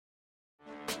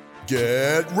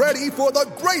Get ready for the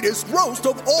greatest roast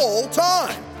of all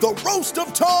time, the Roast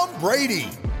of Tom Brady,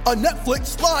 a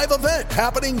Netflix live event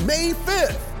happening May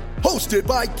 5th. Hosted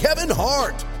by Kevin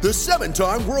Hart, the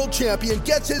 7-time world champion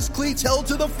gets his cleats held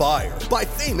to the fire by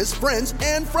famous friends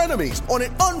and frenemies on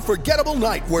an unforgettable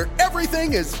night where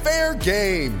everything is fair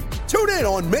game. Tune in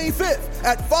on May 5th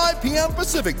at 5 p.m.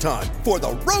 Pacific time for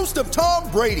the Roast of Tom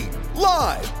Brady,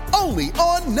 live only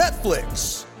on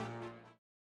Netflix.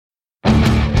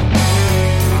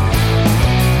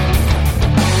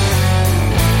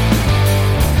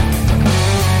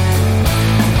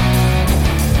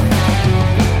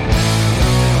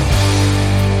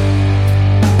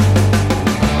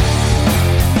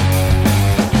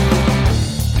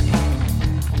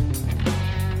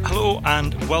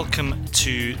 And welcome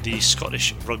to the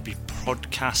Scottish Rugby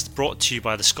podcast, brought to you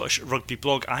by the Scottish Rugby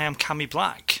blog. I am Cammy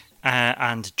Black,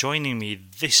 and joining me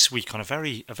this week on a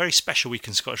very special week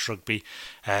in Scottish Rugby,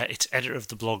 it's editor of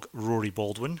the blog Rory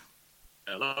Baldwin.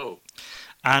 Hello.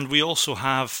 And we also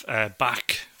have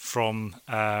back from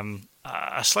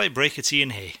a slight break, it's Ian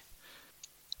Hay.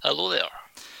 Hello there.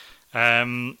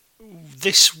 We're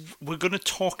going to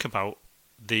talk about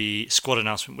the squad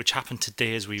announcement, which happened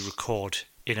today as we record,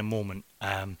 in a moment.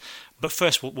 But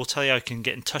first, we'll tell you how you can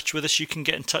get in touch with us. You can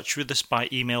get in touch with us by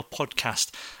email,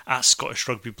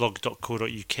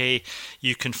 podcast@scottishrugbyblog.co.uk.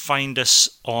 You can find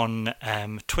us on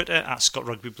Twitter at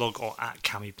ScottRugbyBlog or at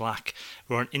Cammy Black.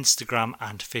 We're on Instagram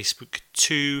and Facebook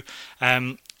too.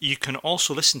 You can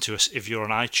also listen to us if you're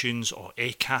on iTunes or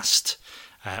Acast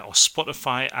or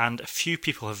Spotify. And a few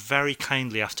people have very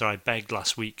kindly, after I begged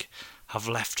last week, have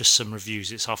left us some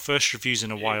reviews. It's our first reviews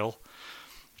in a while.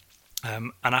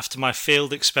 And after my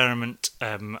failed experiment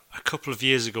a couple of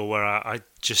years ago where I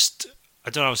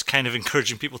was kind of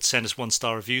encouraging people to send us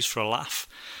 1-star reviews for a laugh.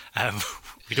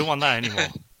 We don't want that anymore.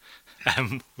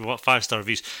 We want 5-star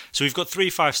reviews. So we've got 3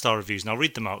 5-star reviews, and I'll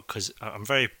read them out because I'm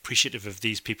very appreciative of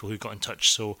these people who got in touch.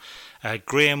 So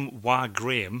Graham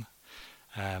Graham,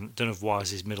 don't know if Wah is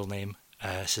his middle name,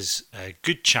 says,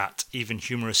 good chat, even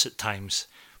humorous at times.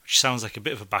 Which sounds like a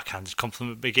bit of a backhanded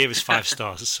compliment, but he gave us 5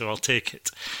 stars, so I'll take it.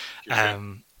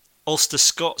 Ulster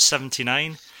Scott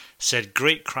 79 said,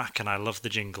 great crack and I love the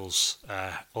jingles.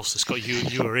 Ulster Scott,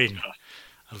 you were in.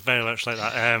 I very much like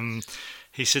that.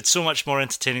 He said, so much more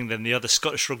entertaining than the other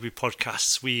Scottish rugby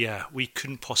podcasts. We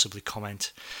couldn't possibly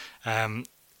comment. Callum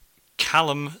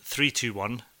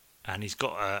 321, and he's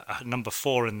got a number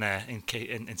 4 in there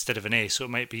instead of an A, so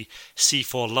it might be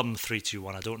C4 Lum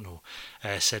 321, I don't know.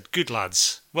 Said, good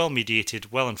lads, well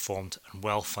mediated, well informed, and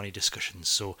well funny discussions.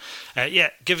 So,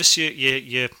 give us your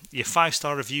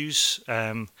 5-star reviews.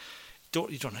 You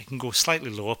can go slightly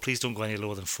lower. Please don't go any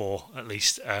lower than 4, at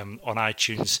least, on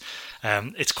iTunes.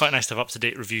 It's quite nice to have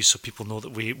up-to-date reviews so people know that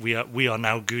we are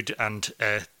now good and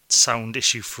sound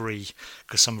issue free,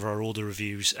 because some of our older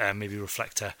reviews maybe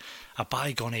reflect a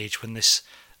bygone age when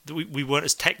we weren't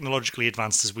as technologically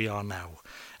advanced as we are now.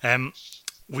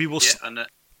 We will. Yeah, and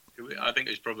I think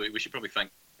we should probably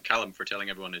thank Callum for telling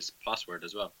everyone his password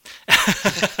as well.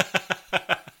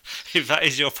 If that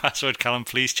is your password, Callum,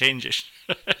 please change it.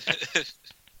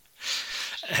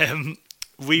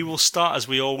 We will start, as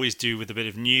we always do, with a bit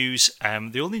of news.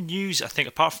 The only news, I think,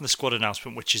 apart from the squad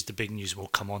announcement, which is the big news we'll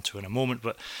come on to in a moment,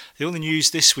 but the only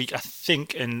news this week, I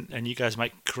think, and you guys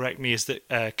might correct me, is that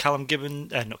Ollie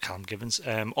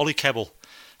Kebble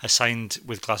has signed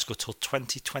with Glasgow till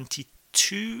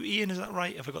 2022. Ian, is that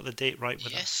right? Have I got the date right?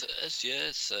 Yes, it is.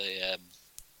 Yes, I'm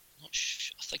not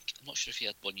sure if he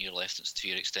had 1 year left. It's a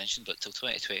 2-year extension, but till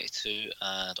 2022,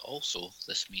 and also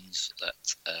this means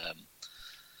that.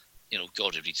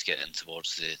 Gordon Reid's getting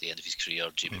towards the end of his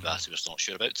career. Jamie Batty, we're still not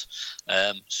sure about.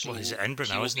 He's at Edinburgh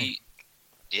now, isn't he?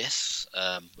 Yes.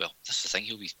 Well, that's the thing.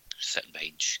 He'll be sitting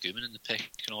behind Schumann in the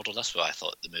pecking order. That's why I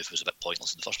thought the move was a bit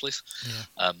pointless in the first place.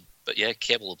 Yeah. But yeah,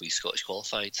 Kebble will be Scottish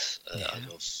qualified as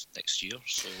of next year.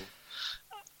 So,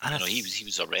 he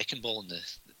was a wrecking ball in the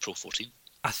Pro 14.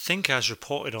 I think, as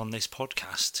reported on this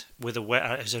podcast,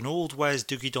 as an old Wes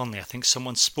Dougie Donnelly, I think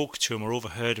someone spoke to him or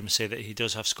overheard him say that he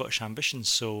does have Scottish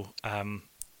ambitions. So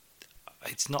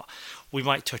it's not. We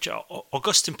might touch it.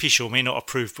 Augustin Pichot may not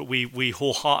approve, but we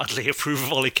wholeheartedly approve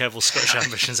of Ollie Kebble's Scottish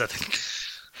ambitions, I think.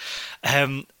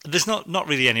 There's not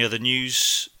really any other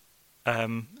news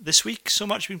this week. So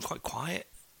much been quite quiet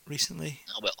recently.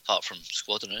 Oh, well, apart from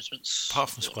squad announcements.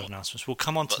 We'll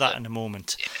come on to that in a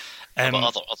moment. Yeah.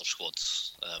 About other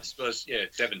squads. I suppose,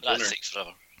 Devon That takes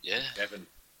forever. Yeah. Devon.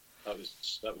 That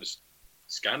was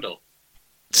scandal.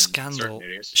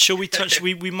 Shall we touch?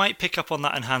 We might pick up on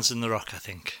that in Hands in the Rock, I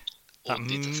think. That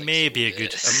Indeed, I think may so, be a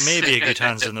good, maybe a good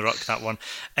Hands on the Rock, that one.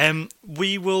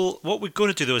 We will. What we're going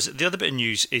to do though is the other bit of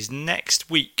news is next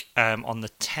week on the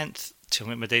 10th. To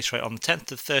make my dates right, on the 10th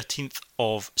to 13th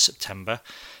of September,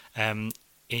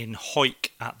 in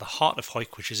Hawick at the Heart of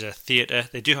Hawick, which is a theatre.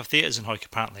 They do have theatres in Hawick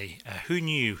apparently. Who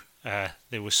knew?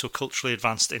 They were so culturally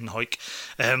advanced in Hawick.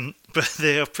 But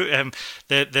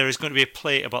there is going to be a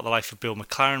play about the life of Bill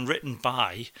McLaren, written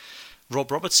by Rob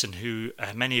Robertson, who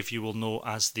many of you will know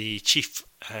as the chief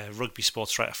rugby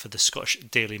sports writer for the Scottish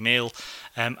Daily Mail.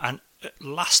 And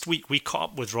last week we caught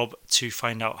up with Rob to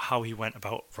find out how he went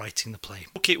about writing the play.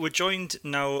 Okay, we're joined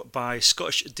now by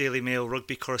Scottish Daily Mail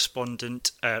rugby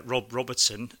correspondent Rob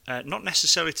Robertson, not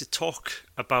necessarily to talk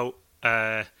about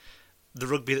the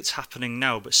rugby that's happening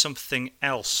now, but something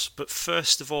else. But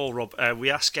first of all, Rob, we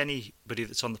ask anybody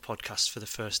that's on the podcast for the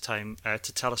first time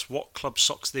to tell us what club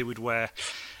socks they would wear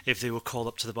if they were called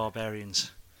up to the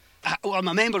Barbarians. Well, I'm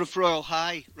a member of Royal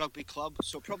High Rugby Club,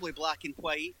 so probably black and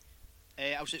white.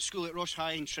 I was at school at Ross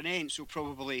High in Trinent, so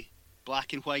probably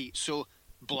black and white. So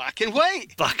black and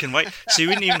white. Black and white. So you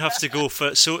wouldn't even have to go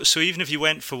for. So even if you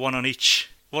went for one on each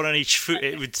foot,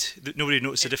 it would nobody would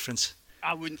notice the difference.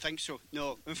 I wouldn't think so.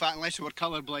 No, in fact, unless we were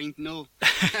colourblind, no.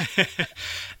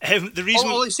 The reason.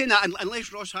 All I'm saying that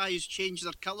unless Ross High has changed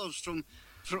their colours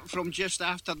from just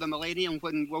after the millennium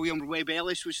when William Webb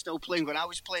Ellis was still playing when I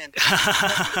was playing.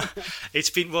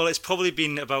 It's probably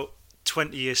been about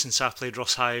 20 years since I played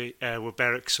Ross High with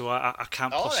Berwick, so I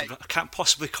can't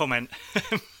possibly comment.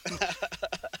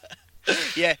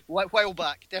 Yeah, while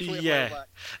back, definitely a while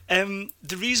back.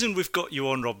 The reason we've got you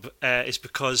on, Rob, is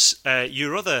because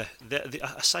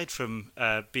aside from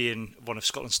being one of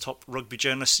Scotland's top rugby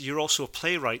journalists, you're also a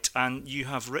playwright, and you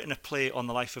have written a play on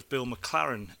the life of Bill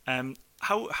McLaren.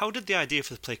 How did the idea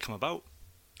for the play come about?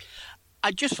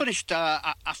 I just finished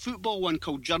a football one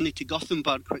called Journey to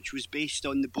Gothenburg, which was based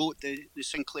on the boat, the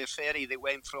Sinclair ferry that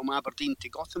went from Aberdeen to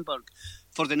Gothenburg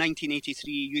for the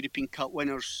 1983 European Cup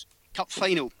Winners' Cup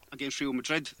final against Real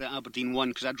Madrid that Aberdeen won,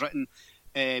 because I'd written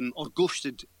or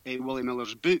ghosted Willie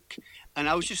Miller's book, and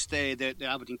I was just the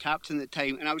Aberdeen captain at the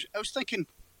time, and I was thinking,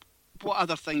 what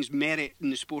other things merit in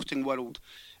the sporting world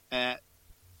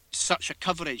such a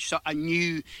coverage, such a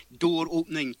new door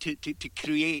opening to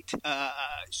create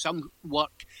some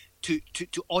work to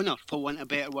honour, for want of a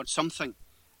better word, something.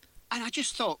 And I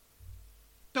just thought,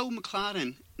 Bill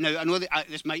McLaren. Now I know that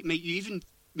this might make you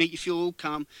feel old,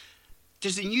 Cam.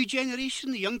 Does the new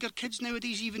generation, the younger kids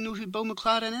nowadays, even know who Bill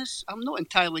McLaren is? I'm not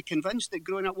entirely convinced that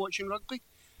growing up watching rugby.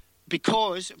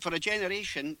 Because for a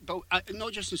generation,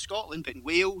 not just in Scotland, but in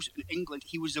Wales, in England,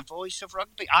 he was the voice of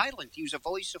rugby. Ireland, he was the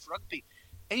voice of rugby.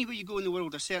 Anywhere you go in the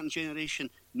world, a certain generation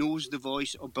knows the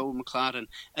voice of Bill McLaren.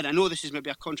 And I know this is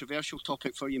maybe a controversial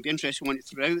topic for you, and be interesting one to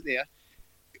throw out there.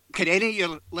 Could any of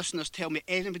your listeners tell me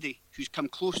anybody who's come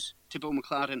close to Bill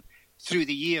McLaren through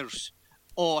the years?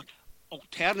 Or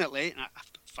alternately, and I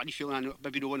have a funny feeling I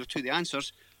maybe know one or two of the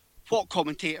answers, what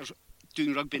commentators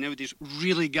doing rugby nowadays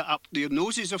really get up their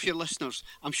noses of your listeners?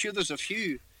 I'm sure there's a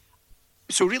few.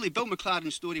 So really, Bill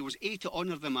McLaren's story was A, to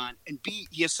honour the man, and B,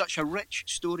 he has such a rich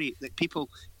story that people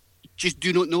just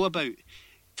do not know about.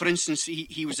 For instance,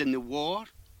 he was in the war,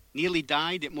 nearly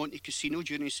died at Monte Cassino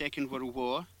during the Second World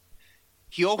War.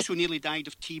 He also nearly died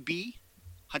of TB,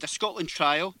 had a Scotland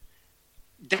trial,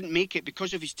 didn't make it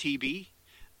because of his TB.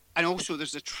 And also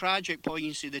there's the tragic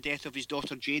poignancy of the death of his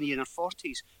daughter Janie in her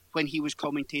 40s when he was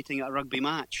commentating at a rugby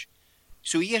match.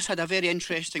 So he has had a very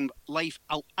interesting life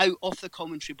out of the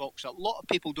commentary box. A lot of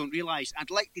people don't realise.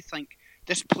 I'd like to think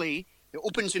this play, it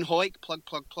opens in Hawick,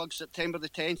 plug, September the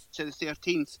 10th to the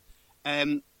 13th,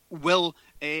 will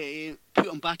put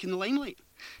him back in the limelight.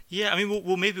 Yeah, I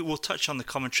mean, maybe we'll touch on the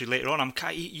commentary later on.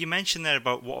 You mentioned there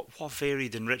about what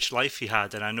varied and rich life he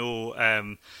had, and I know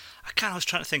I was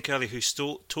trying to think earlier who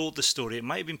told the story. It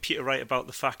might have been Peter Wright about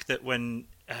the fact that when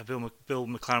Bill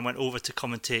McLaren went over to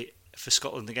commentate for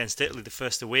Scotland against Italy, the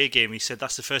first away game, he said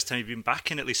that's the first time he'd been back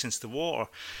in Italy since the war.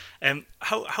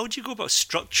 How do you go about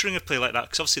structuring a play like that?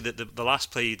 Because obviously the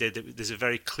last play you did, there's a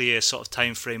very clear sort of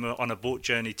time frame on a boat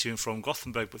journey to and from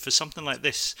Gothenburg, but for something like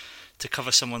this, to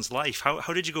cover someone's life,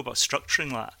 how did you go about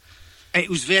structuring that? It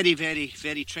was very, very,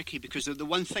 very tricky, because the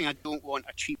one thing I don't want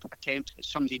a cheap attempt at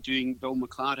somebody doing Bill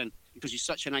McLaren, because he's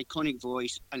such an iconic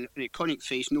voice and an iconic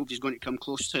face, nobody's going to come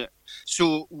close to it.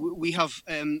 So we have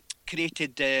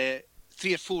created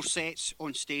 3 or 4 sets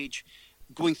on stage,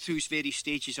 going through various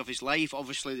stages of his life.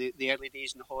 Obviously, the early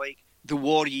days in Hawick, the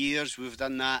war years, we've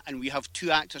done that, and we have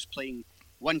 2 actors playing,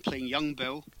 one playing young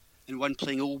Bill and one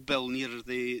playing old Bill near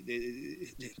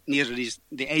the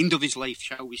end of his life,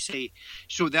 shall we say.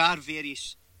 So there are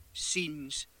various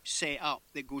scenes set up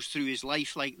that goes through his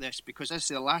life like this, because this is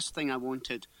the last thing I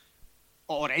wanted,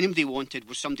 or anybody wanted,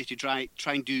 was somebody to try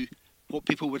and do what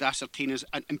people would ascertain as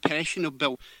an impression of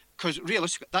Bill, because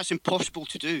realistically that's impossible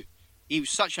to do. He was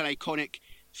such an iconic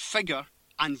figure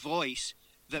and voice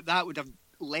that would have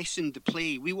lessened the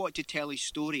play. We wanted to tell his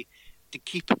story to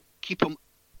keep him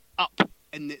up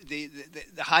in the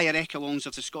higher echelons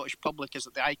of the Scottish public as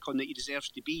the icon that he deserves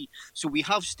to be. So we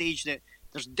have staged it.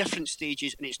 There's different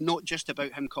stages, and it's not just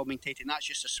about him commentating. That's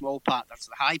just a small part. There's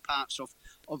the high parts of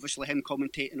obviously him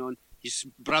commentating on his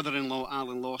brother-in-law,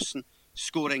 Alan Lawson,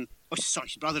 scoring... Oh, sorry,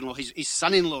 his brother-in-law, his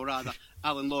son-in-law, rather,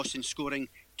 Alan Lawson, scoring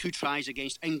 2 tries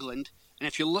against England. And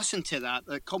if you listen to that,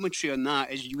 the commentary on that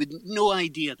is you had no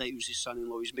idea that he was his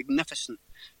son-in-law. He was magnificent.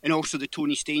 And also the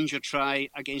Tony Stanger try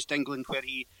against England, where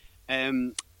he...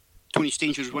 Tony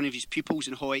Stanger was one of his pupils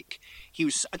in Hoyk. He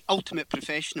was an ultimate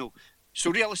professional. So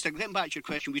realistically, getting back to your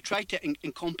question, we tried to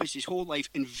encompass his whole life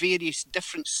in various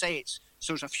different sets.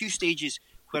 So there's a few stages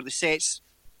where the sets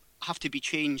have to be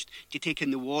changed to take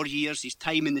in the war years, his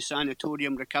time in the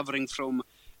sanatorium recovering from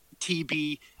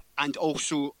TB, and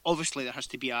also, obviously, there has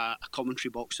to be a commentary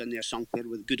box in there somewhere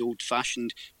with a good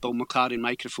old-fashioned Bill McLaren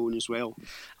microphone as well.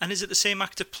 And is it the same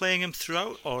actor playing him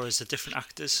throughout, or is it different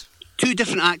actors? 2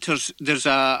 different actors. There's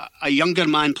a younger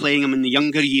man playing him in the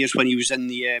younger years when he was in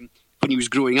the... when he was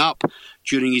growing up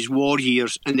during his war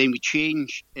years, and then we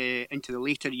change into the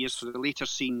later years for the later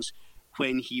scenes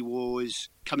when he was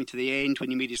coming to the end, when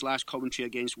he made his last commentary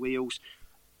against Wales.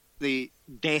 The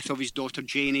death of his daughter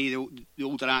Janie, the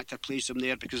older actor, plays him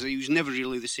there because he was never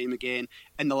really the same again.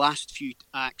 In the last few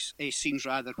scenes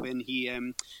rather, when he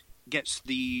gets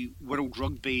the World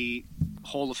Rugby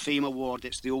Hall of Fame award,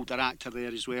 it's the older actor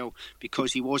there as well,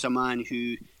 because he was a man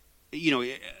who, you know,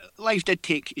 life did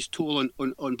take its toll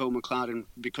on Bill McLaren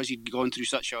because he'd gone through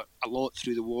such a lot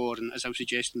through the war, and as I was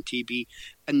suggesting, TB,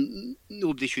 and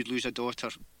nobody should lose a daughter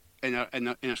in her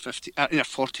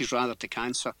 40s rather to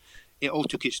cancer. It all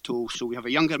took its toll. So we have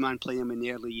a younger man playing him in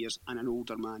the early years and an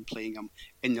older man playing him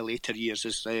in the later years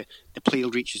as the play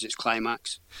reaches its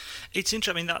climax. It's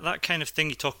interesting, I mean, that kind of thing,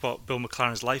 you talk about Bill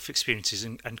McLaren's life experiences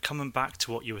and coming back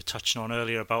to what you were touching on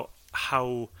earlier about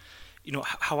how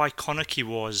iconic he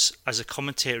was as a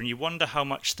commentator, and you wonder how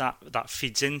much that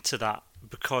feeds into that,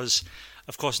 because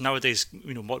of course nowadays,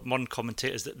 you know, modern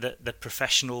commentators, the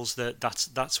professionals,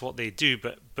 that's what they do,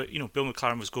 but you know, Bill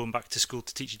McLaren was going back to school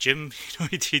to teach gym. You know,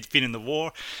 he'd been in the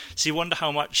war, so you wonder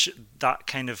how much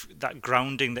that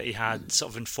grounding that he had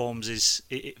sort of informed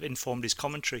his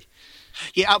commentary.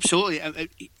 Yeah, absolutely.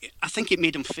 I think it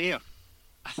made him fair.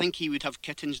 I think he would have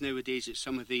kittens nowadays at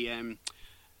some of the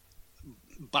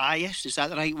bias, is that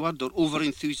the right word, or over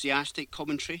enthusiastic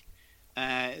commentary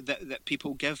that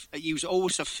people give. He was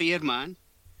always a fair man.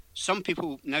 Some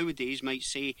people nowadays might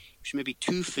say he was maybe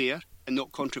too fair and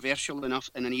not controversial enough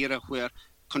in an era where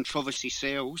controversy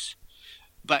sells.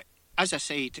 But as I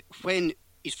said, when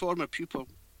his former pupil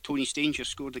Tony Stanger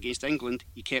scored against England,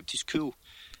 he kept his cool.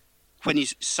 When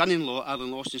his son-in-law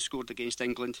Alan Lawson scored against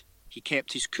England, he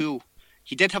kept his cool.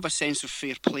 He did have a sense of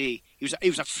fair play. He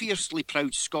was a fiercely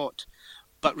proud Scot.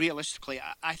 But realistically,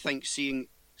 I think seeing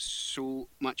so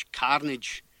much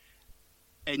carnage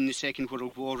in the Second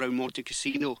World War around Monte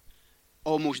Cassino,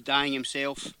 almost dying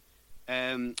himself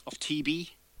of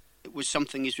TB, it was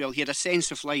something as well. He had a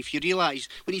sense of life. You realise,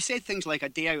 when he said things like a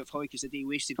day out of Hoyk is a day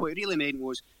wasted, what he really meant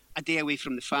was a day away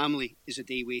from the family is a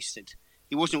day wasted.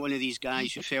 He wasn't one of these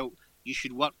guys who felt you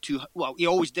should work too hard. Well, he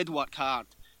always did work hard,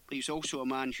 but he was also a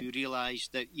man who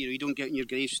realised that, you know, you don't get in your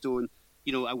gravestone,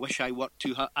 you know, I wish I worked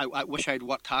too hard. I wish I'd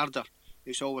worked harder.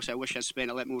 It's always, I wish I'd spent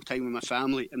a little more time with my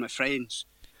family and my friends.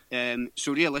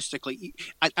 So realistically,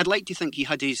 I'd like to think he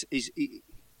had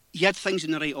he had things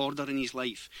in the right order in his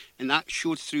life, and that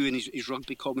showed through in his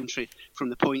rugby commentary. From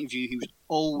the point of view, he was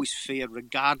always fair,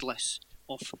 regardless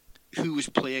of who was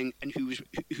playing and who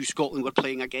Scotland were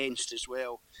playing against as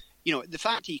well. You know, the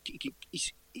fact he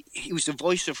was the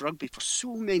voice of rugby for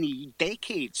so many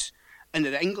decades, and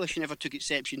the English never took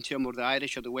exception to him, or the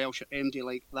Irish or the Welsh or anybody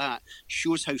like that,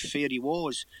 shows how fair he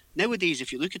was. Nowadays,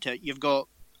 if you look at it, you've got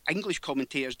English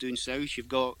commentators doing south. You've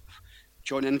got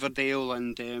John Inverdale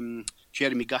and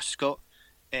Jeremy Guscott.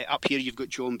 Up here, you've got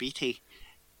John Beattie.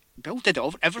 Bill did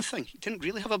everything. He didn't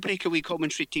really have a breakaway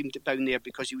commentary team down there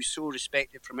because he was so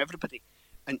respected from everybody,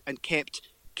 and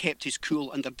kept his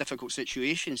cool under difficult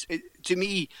situations. To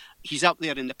me, he's up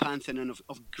there in the pantheon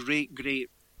of great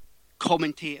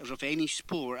commentators of any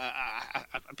sport.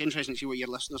 I'd be interested to see what your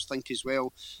listeners think as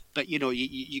well. But you know,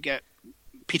 you get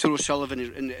Peter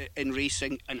O'Sullivan in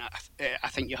racing, and I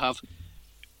think you have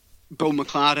Bill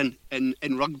McLaren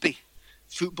in rugby.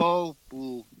 Football,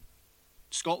 well,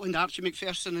 Scotland, Archie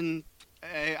Macpherson and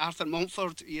Arthur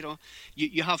Montford.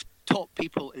 You have top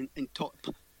people in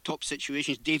top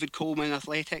situations. David Coleman in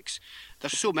athletics.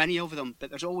 There's so many of them, but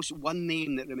there's always one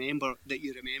name that you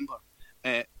remember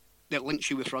that links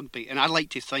you with rugby. And I like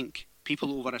to think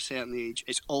people over a certain age,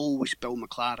 it's always Bill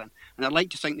McLaren. And I'd like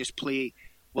to think this play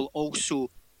will also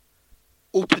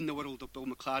open the world of Bill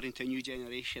McLaren to a new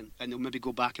generation, and they'll maybe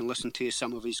go back and listen to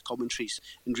some of his commentaries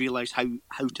and realise how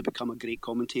to become a great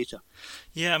commentator.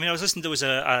 Yeah, I mean, I was listening. There was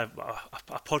a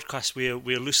podcast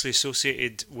we're loosely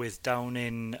associated with down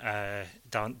in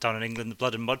England, the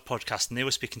Blood and Mud podcast, and they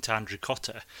were speaking to Andrew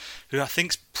Cotter, who I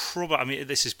think's probably. I mean,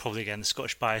 this is probably again the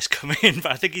Scottish bias coming in,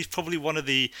 but I think he's probably one of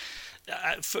the,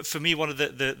 for me, one of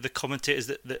the commentators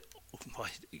that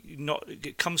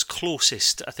it comes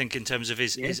closest, I think, in terms of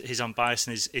his unbiased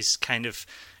and his kind of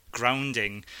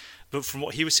grounding. But from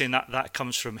what he was saying, that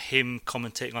comes from him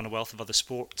commentating on a wealth of other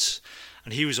sports.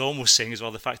 And he was almost saying as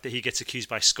well the fact that he gets accused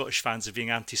by Scottish fans of being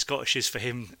anti-Scottish is for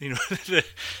him, the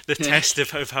test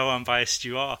of how unbiased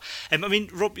you are. I mean,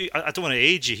 Rob, I don't want to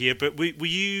age you here, but were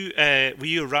you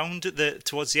around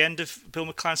towards the end of Bill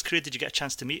McLaren's career? Did you get a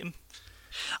chance to meet him?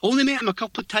 I only met him a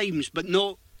couple of times, but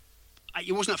not.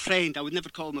 He wasn't a friend. I would never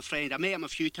call him a friend. I met him a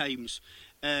few times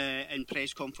in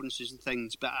press conferences and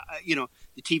things, but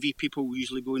the TV people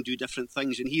usually go and do different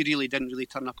things, and he didn't really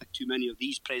turn up at too many of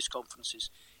these press conferences.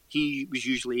 He was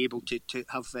usually able to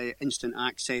have instant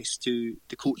access to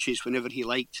the coaches whenever he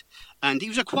liked, and he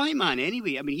was a quiet man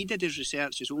anyway. I mean, he did his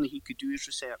research as only he could do his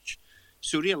research,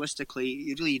 so realistically,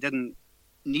 he really didn't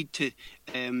need to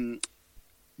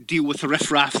deal with the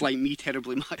riff-raff like me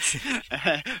terribly much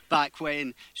back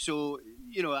when. So,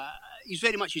 he's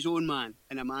very much his own man,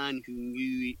 and a man who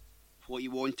knew what he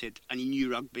wanted, and he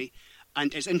knew rugby.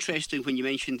 And it's interesting when you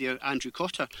mentioned there Andrew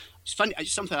Cotter. It's funny,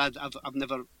 it's something I've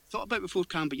never thought about before,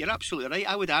 Cam, but you're absolutely right.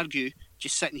 I would argue,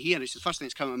 just sitting here, it's the first thing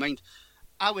that's come to my mind,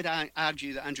 I would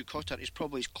argue that Andrew Cotter is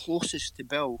probably as closest to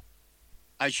Bill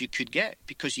as you could get,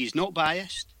 because he's not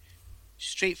biased,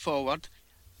 straightforward,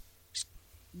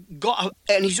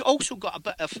 and he's also got a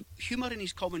bit of humour in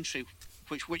his commentary,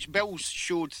 which Bill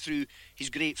showed through his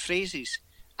great phrases.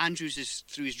 Andrew's is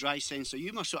through his dry sense of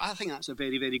humour. So I think that's a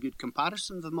very, very good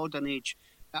comparison of the modern age.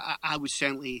 I would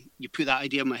certainly, you put that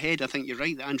idea in my head, I think you're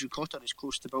right that Andrew Cotter is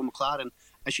close to Bill McLaren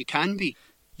as you can be.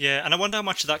 Yeah, and I wonder how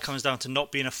much of that comes down to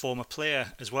not being a former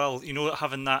player as well.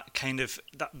 Having that kind of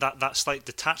that slight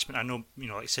detachment. I know,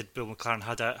 like I said, Bill McLaren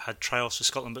had trials for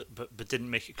Scotland, but didn't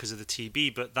make it because of the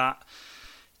TB. But that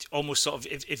almost sort of,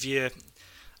 if you,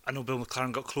 I know Bill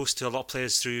McLaren got close to a lot of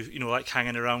players through, like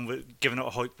hanging around with giving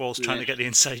out Hoyk balls, trying to get the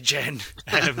inside gen.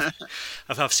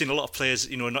 I've seen a lot of players,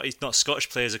 not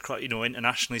Scottish players,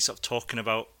 internationally, sort of talking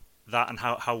about that and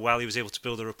how well he was able to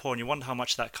build a rapport. And you wonder how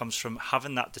much that comes from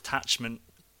having that detachment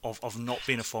of not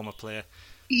being a former player.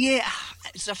 Yeah,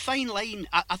 it's a fine line.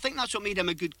 I think that's what made him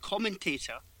a good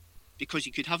commentator, because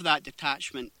he could have that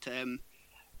detachment.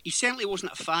 He certainly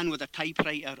wasn't a fan with a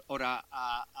typewriter or a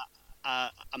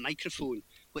microphone,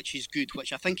 which is good,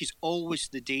 which I think is always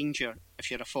the danger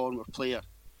if you're a former player.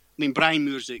 I mean, Brian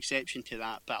Moore's the exception to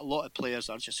that, but a lot of players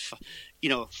are just,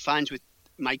 fans with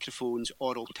microphones,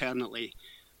 or alternately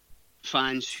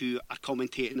fans who are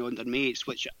commentating on their mates,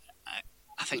 which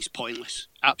I think is pointless,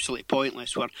 absolutely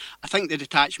pointless. Where I think the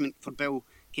detachment for Bill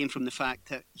came from the fact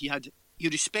that he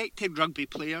respected rugby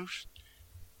players,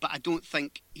 but I don't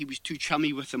think he was too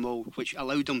chummy with them all, which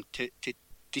allowed him to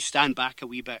stand back a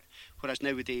wee bit. Whereas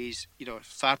nowadays,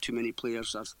 far too many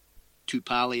players are too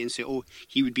pally and say,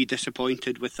 he would be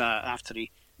disappointed with that after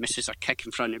he misses a kick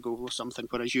in front of goal or something,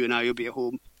 whereas you and I will be at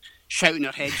home shouting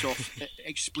our heads off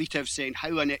expletives, saying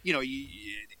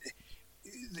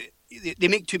they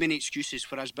make too many excuses,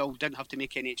 whereas Bill didn't have to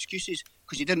make any excuses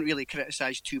because he didn't really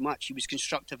criticise too much. He was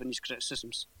constructive in his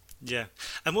criticisms. Yeah.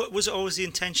 And what was it always the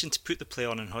intention to put the play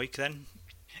on in Hoyk then?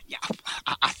 Yeah,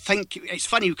 I think it's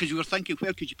funny because we were thinking,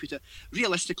 where could you put it?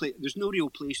 Realistically, there's no real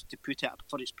place to put it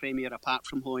for its premiere apart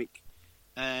from Hoyk.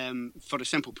 For a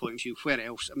simple point of view, where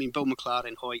else? I mean, Bill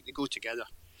McLaren, Hoyk, they go together.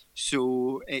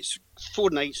 So it's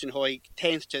 4 nights in Hoyk,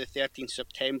 10th to the 13th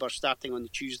September, starting on the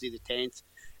Tuesday the 10th.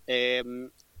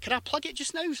 Can I plug it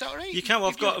just now? Is that all right? You can. Well,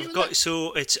 I've got.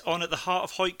 So it's on at the Heart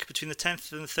of Hoyk between the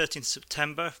 10th and the 13th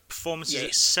September. Performances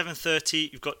at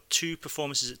 7:30. You've got 2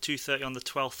 performances at 2:30 on the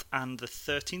 12th and the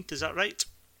 13th. Is that right?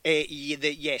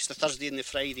 Yes, the Thursday and the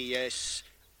Friday. Yes,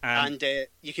 and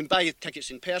you can buy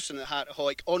tickets in person at Heart of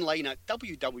Hoyk online at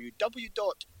www.bit.ly.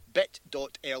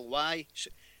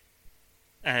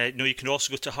 No, you can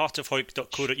also go to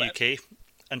heartofhoyk.co.uk.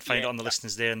 and find it on the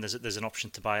listeners there, and there's an option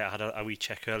to buy it. I had a wee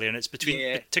check earlier, and it's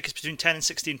tickets between £10 and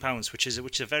 £16, which is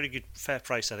a very good fair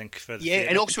price, I think. For the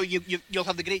and also you'll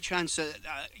have the great chance that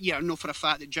I know for a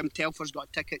fact that Jim Telfer's got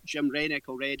a ticket, Jim Rennick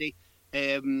already.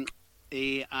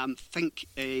 I think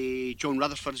John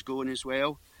Rutherford's going as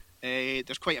well.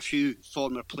 There's quite a few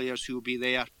former players who will be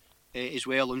there as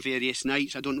well on various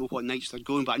nights. I don't know what nights they're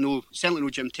going, but I certainly know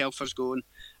Jim Telfer's going,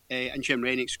 and Jim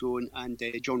Rennick's going, and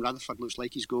John Rutherford looks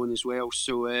like he's going as well.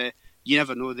 So you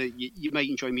never know, that you might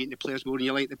enjoy meeting the players more than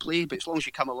you like to play, but as long as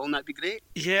you come along, that'd be great.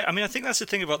 Yeah, I mean, I think that's the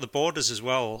thing about the Borders as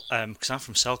well, because I'm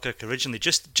from Selkirk originally,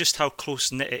 just how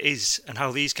close-knit it is, and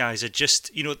how these guys are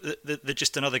just, they're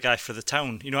just another guy for the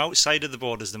town. Outside of the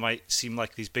Borders, they might seem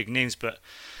like these big names, but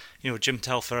Jim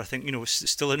Telfer, I think, was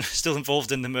still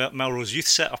involved in the Melrose Youth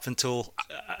set up until,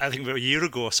 I think, about a year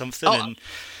ago or something,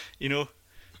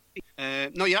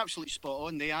 No, you're absolutely spot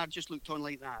on. They are just looked on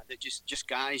like that. They're just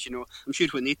guys, I'm sure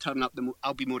when they turn up,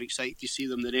 I'll be more excited to see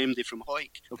them than MD from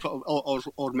Hoyk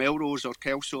or Melrose or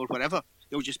Kelso or whatever.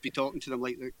 They'll just be talking to them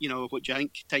like, what do you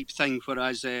think type thing.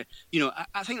 Whereas, I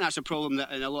think that's a problem that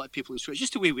in a lot of people in Scotland,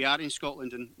 just the way we are in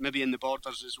Scotland and maybe in the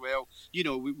Borders as well.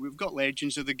 We've got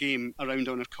legends of the game around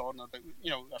on our corner, but,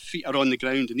 our feet are on the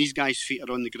ground, and these guys' feet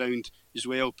are on the ground as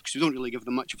well, because we don't really give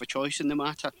them much of a choice in the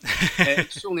matter.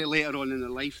 It's only later on in their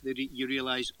life that you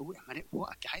realise, oh, wait a minute,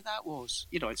 what a guy that was.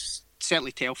 It's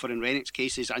certainly Telfer and Rennick's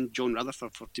cases, and John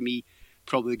Rutherford, for, to me,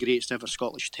 probably the greatest ever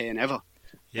Scottish 10 ever.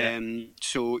 Yeah.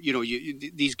 So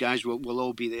these guys will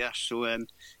all be there. So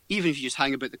even if you just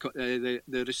hang about the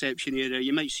reception area,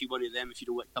 you might see one of them if you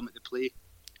don't want to come at the play.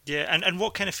 Yeah, and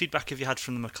what kind of feedback have you had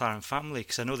from the McLaren family?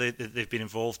 Because I know they've been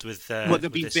involved with.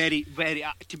 They've been very, very.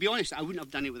 To be honest, I wouldn't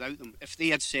have done it without them. If they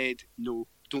had said no,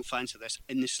 don't fancy this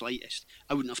in the slightest,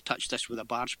 I wouldn't have touched this with a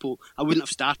barge pole. I wouldn't have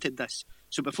started this.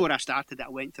 So before I started it, I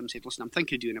went to them and said, "Listen, I'm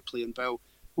thinking of doing a play on Bill.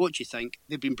 What do you think?"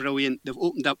 They've been brilliant. They've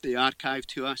opened up the archive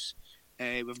to us.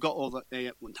 We've got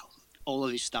all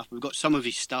of his stuff. We've got some of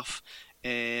his stuff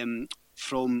from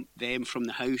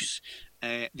the house.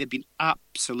 They've been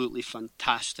absolutely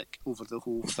fantastic over the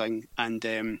whole thing, and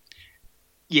they've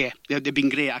been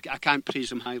great. I can't praise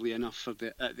them highly enough for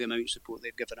the amount of support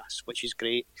they've given us, which is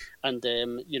great. And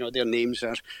their names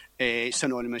are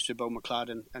synonymous with Bill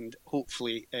McLaren, and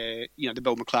hopefully, the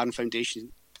Bill McLaren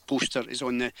Foundation poster is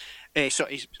on the his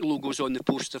logo's on the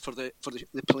poster for the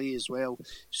play as well.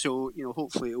 So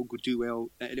hopefully it'll do well,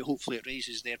 and hopefully it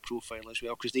raises their profile as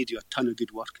well, because they do a ton of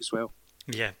good work as well.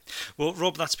 Yeah, well,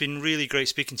 Rob, that's been really great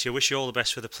speaking to you. I wish you all the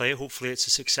best for the play. Hopefully it's a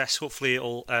success. Hopefully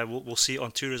we'll see it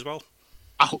on tour as well.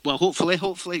 Hopefully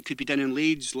it could be done in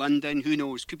Leeds, London, who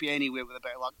knows, could be anywhere with a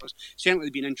bit of luck. But certainly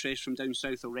there's been interest from down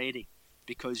south already,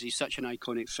 because he's such an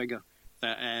iconic figure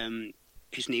that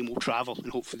his name will travel,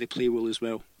 and hopefully the play will as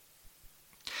well.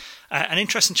 An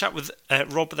interesting chat with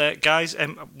Rob there, guys.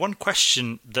 One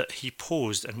question that he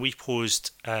posed, and we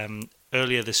posed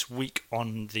earlier this week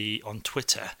on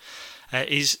Twitter,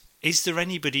 is there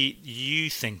anybody you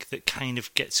think that kind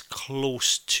of gets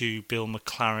close to Bill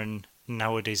McLaren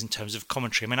nowadays in terms of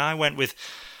commentary? I mean, I went with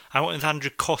Andrew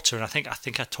Cotter, and I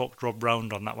think I talked Rob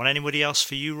round on that one. Anybody else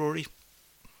for you, Rory?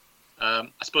 I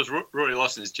suppose Rory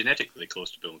Lawson is genetically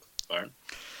close to Bill McLaren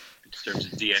in terms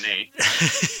of DNA.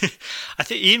 I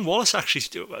think Ian Wallace actually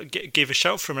gave a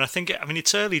shout for him, and I mean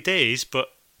it's early days, but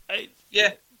I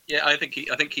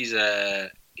think he's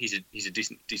a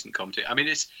decent commentator. I mean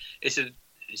it's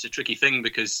a tricky thing,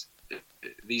 because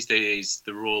these days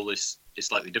the role is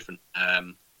slightly different,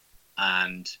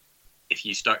 and if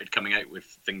you started coming out with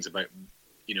things about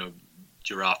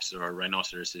giraffes or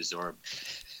rhinoceroses or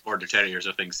border terriers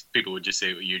or things, people would just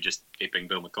say, well, you're just aping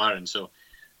Bill McLaren. So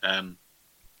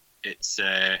it's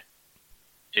a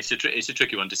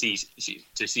tricky one to see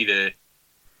the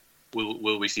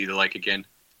will we see the like again,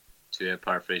 to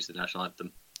paraphrase the national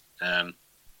anthem.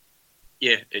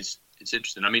 It's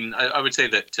interesting. I mean, I would say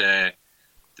that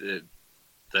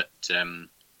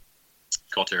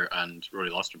Cotter and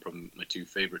Rory Lawson are probably my two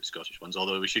favourite Scottish ones,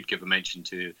 although we should give a mention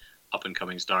to up and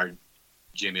coming star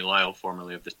Jamie Lyle,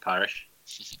 formerly of this parish.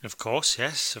 Of course,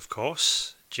 yes, of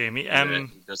course, Jamie.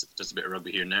 Does a bit of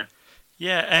rugby here and there.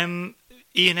 Yeah,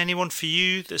 Ian, anyone for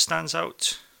you that stands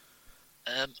out?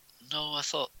 No, I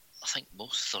think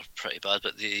most are pretty bad,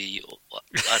 but I'd written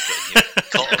here.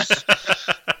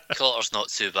 Cotter's not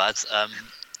too bad.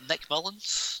 Nick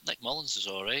Mullins is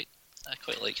all right. I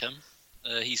quite like him.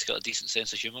 He's got a decent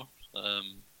sense of humour,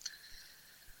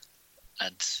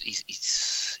 and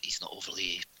he's not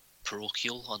overly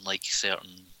parochial, unlike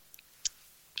certain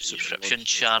subscription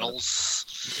channels.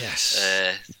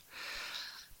 Yes.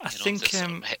 I think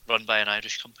run by an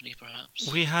Irish company,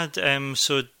 perhaps. We had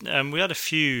we had a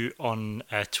few on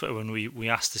Twitter when we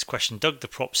asked this question. Doug the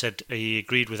Prop said he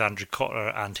agreed with Andrew Cotter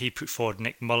and he put forward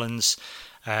Nick Mullins.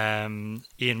 Ian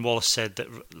Wallace said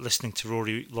that listening to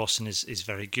Rory Lawson is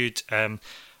very good.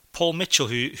 Paul Mitchell,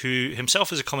 who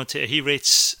himself is a commentator, he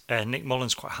rates Nick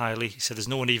Mullins quite highly. He said there's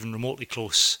no one even remotely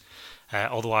close.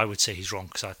 Although I would say he's wrong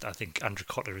because I think Andrew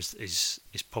Cotter is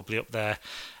probably up there.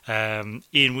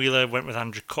 Ian Wheeler went with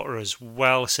Andrew Cotter as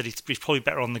well. Said he's probably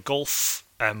better on the golf,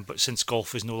 but since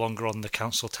golf is no longer on the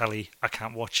council telly, I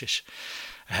can't watch it.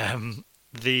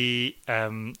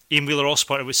 Ian Wheeler also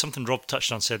pointed with something Rob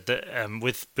touched on. Said that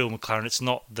with Bill McLaren, it's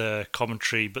not the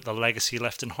commentary but the legacy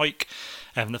left in Hoyk,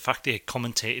 and the fact that he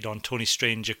commentated on Tony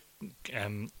Stanger,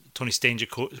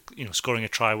 scoring a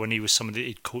try when he was somebody that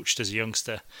he'd coached as a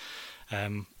youngster.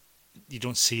 You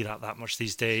don't see that much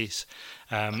these days.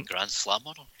 Grand Slam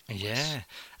on him. Yeah.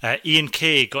 Ian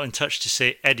Kay got in touch to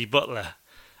say Eddie Butler,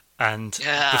 and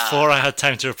before I had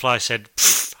time to reply, said,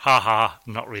 "Ha ha,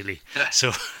 not really."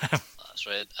 So that's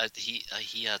right. He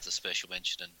had a special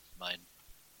mention in my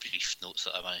brief notes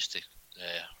that I managed to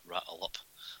rattle up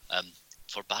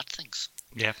for bad things.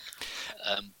 Yeah.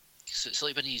 So it's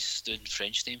like when he's doing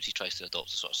French names, he tries to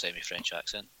adopt a sort of semi-French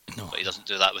accent, but he doesn't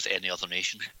do that with any other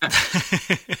nation.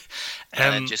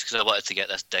 Just because I wanted to get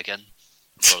this dig in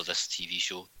for this TV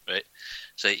show, right?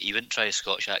 So he wouldn't try a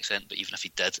Scottish accent, but even if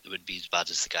he did, it wouldn't be as bad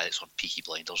as the guy that's on Peaky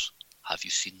Blinders. Have you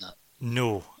seen that?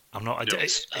 No, I'm not.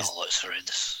 It's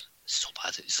horrendous. It's so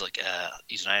bad. It's like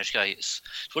he's an Irish guy. It's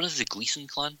one of the Gleeson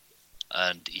clan,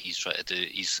 and he's trying to do.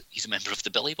 He's a member of the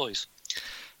Billy Boys.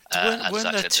 Weren't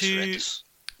there two?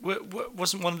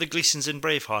 Wasn't one of the Gleesons in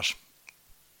Braveheart?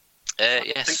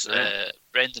 Yes,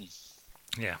 Brendan.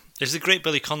 Yeah, there's a great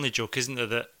Billy Connolly joke, isn't there,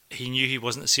 that he knew he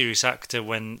wasn't a serious actor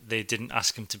when they didn't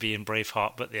ask him to be in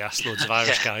Braveheart, but they asked loads of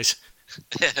Irish guys.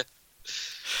 Yeah,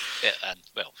 and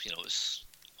well, it was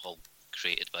all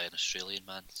created by an Australian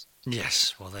man.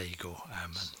 Yes, well, there you go.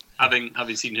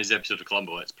 Having seen his episode of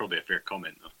Columbo, it's probably a fair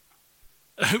comment, though.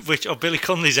 Billy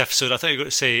Connolly's episode. I thought you were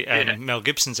going to say Mel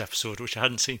Gibson's episode, which I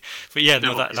hadn't seen. But yeah,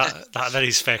 no, that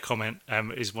is fair comment.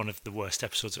 Is one of the worst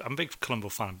episodes. I'm a big Columbo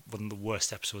fan. One of the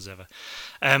worst episodes ever.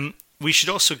 We should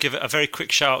also give a very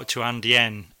quick shout out to Andy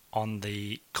N on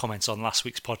the comments on last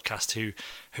week's podcast, who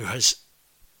has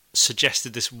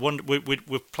suggested this one.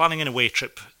 We're planning an away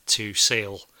trip to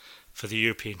Sale for the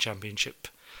European Championship,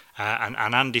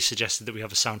 and Andy suggested that we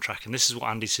have a soundtrack, and this is what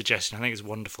Andy suggested. I think it's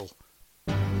wonderful.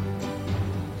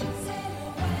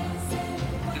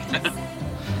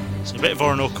 So a bit of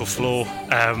Orinoco flow.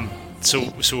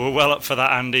 So we're well up for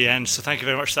that, Andy. And so thank you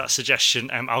very much for that suggestion.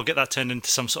 I'll get that turned into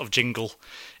some sort of jingle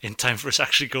in time for us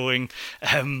actually going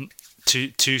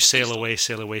to sail away,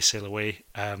 sail away, sail away.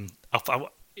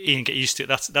 Ian, get used to it.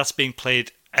 That's being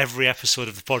played every episode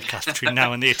of the podcast between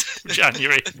now and the 8th of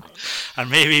January, and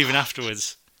maybe even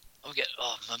afterwards.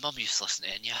 My mum used to listen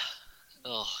to Enya.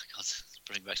 Oh God, it's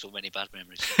bringing back so many bad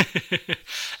memories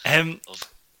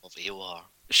of AOR.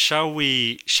 Shall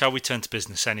we turn to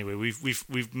business anyway?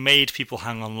 We've made people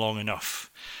hang on long enough.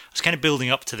 I was kind of building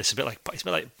up to this it's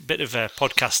a bit of a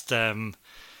podcast.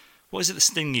 What is it that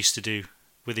Sting used to do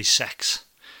with his sex?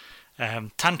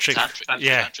 Tantric,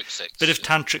 yeah, tantric sex, bit of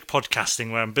tantric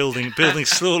podcasting where I'm building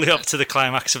slowly up to the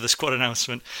climax of the squad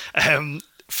announcement.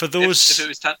 For those,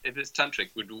 if it's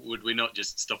tantric, would we not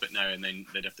just stop it now and then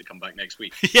they'd have to come back next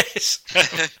week? Yes.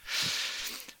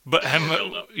 But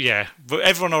but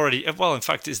everyone already. Well, in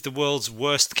fact, it's the world's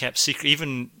worst kept secret.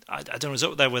 Even I don't know, it's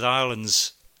up there with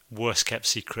Ireland's worst kept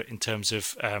secret in terms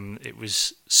of it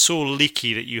was so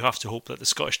leaky that you have to hope that the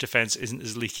Scottish defence isn't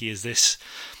as leaky as this.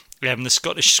 The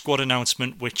Scottish squad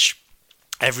announcement, which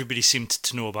everybody seemed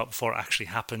to know about before it actually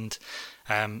happened,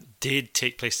 did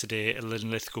take place today at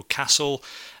Linlithgow Castle.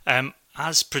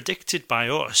 As predicted by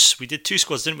us, we did two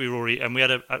squads, didn't we, Rory? And we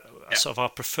had a sort of our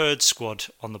preferred squad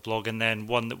on the blog, and then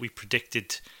one that we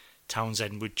predicted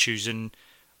Townsend would choose. And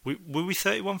were we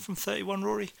 31 from 31,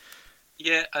 Rory?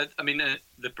 Yeah, I mean,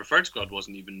 the preferred squad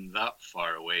wasn't even that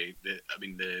far away. The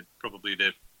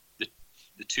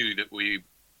two that we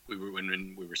were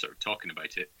when we were sort of talking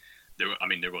about it. There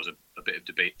was a bit of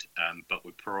debate, but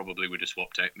we probably would have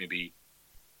swapped out maybe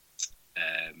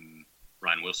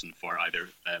Ryan Wilson for either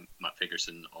Matt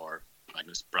Fagerson or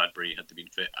Magnus Bradbury had they been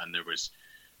fit, and there was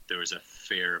a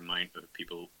fair amount of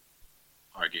people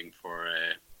arguing for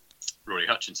Rory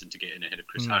Hutchinson to get in ahead of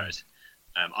Chris Harris.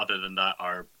 Other than that,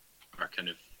 our kind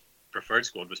of preferred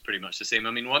squad was pretty much the same.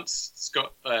 I mean, once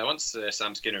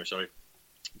Sam Skinner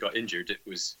got injured,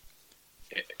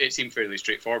 it seemed fairly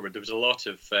straightforward. There was a lot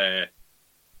of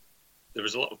there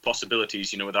was a lot of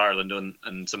possibilities, with Ireland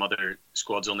and some other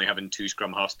squads only having 2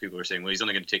 scrum halves. People were saying, well, he's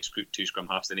only going to take 2 scrum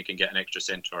halves, then he can get an extra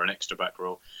centre or an extra back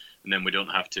row, and then we don't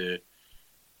have to,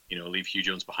 leave Hugh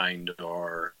Jones behind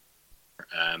or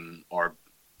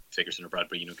Fagerson or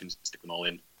Bradbury, can stick them all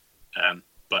in.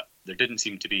 But there didn't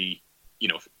seem to be,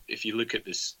 if you look at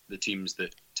the teams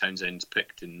that Townsend's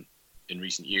picked in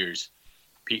recent years,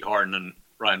 Pete Horn and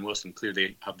Ryan Wilson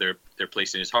clearly have their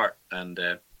place in his heart, and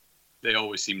they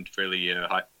always seemed fairly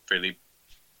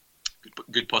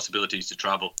good possibilities to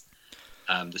travel,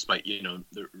 despite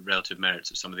the relative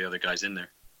merits of some of the other guys in there.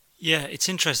 Yeah, it's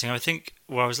interesting. I think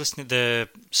I was listening to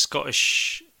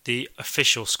the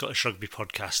official Scottish Rugby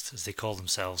podcast, as they call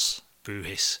themselves, Boo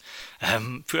Hiss,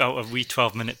 put out a wee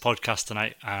 12-minute podcast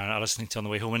tonight, and I was listening to it on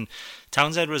the way home, and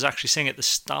Townsend was actually saying at the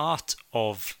start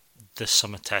of the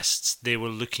summer tests they were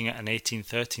looking at an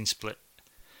 18-13 split.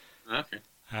 Okay.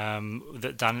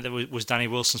 That was Danny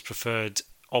Wilson's preferred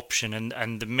option,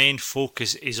 and the main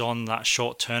focus is on that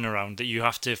short turnaround, that you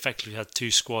have to effectively have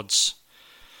 2 squads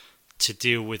to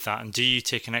deal with that. And do you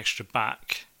take an extra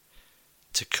back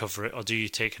to cover it, or do you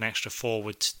take an extra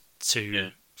forward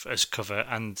as cover?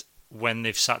 And when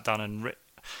they've sat down and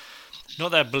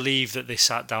not that I believe that they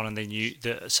sat down and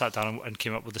and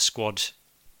came up with a squad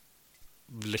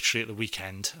literally at the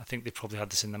weekend. I think they probably had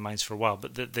this in their minds for a while,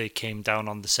 but that they came down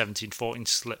on the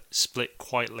 17-14 split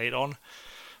quite late on,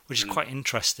 which is quite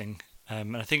interesting.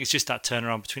 And I think it's just that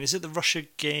turnaround between, is it the Russia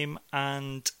game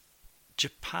and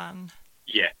Japan?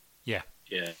 Yeah.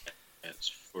 It's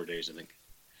 4 days, I think.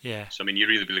 Yeah. So you'd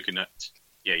really be looking at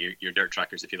your dirt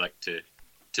trackers if you like to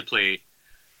play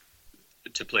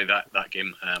that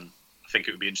game. I think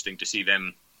it would be interesting to see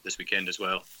them this weekend as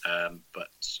well, but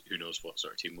who knows what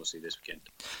sort of team we'll see this weekend.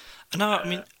 No,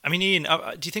 I mean, Ian,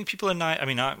 do you think people are naive?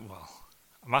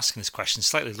 I'm asking this question,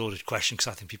 slightly loaded question, because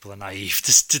I think people are naive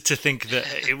to think that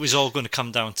it was all going to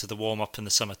come down to the warm up and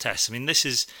the summer test.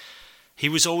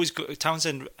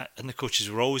 Townsend and the coaches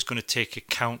were always going to take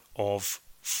account of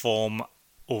form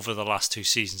over the last 2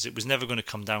 seasons. It was never going to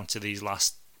come down to these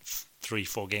last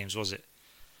 3-4 games, was it?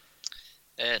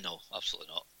 No,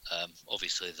 absolutely not.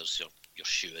 Obviously, there's your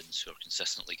shoe-ins who are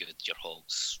consistently good, your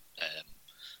Hogs,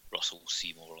 Russell,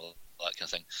 Seymour, all that kind of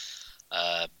thing.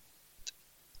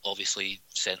 Obviously,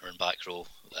 centre and back row,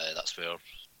 that's where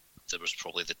there was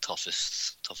probably the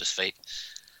toughest fight.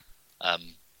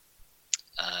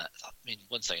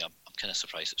 One thing I'm kind of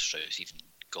surprised that Strauss even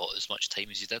got as much time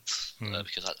as he did,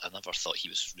 because I never thought he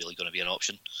was really going to be an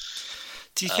option.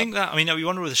 Do you think that, we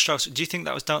wonder with the Strauss, do you think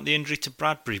that was down to the injury to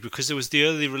Bradbury? Because there was the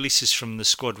early releases from the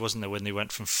squad, wasn't there, when they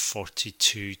went from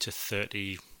 42 to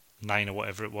 39 or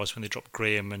whatever it was, when they dropped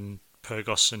Graham and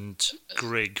Pyrgos and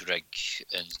Grigg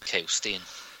and Kyle Stain.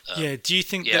 Do you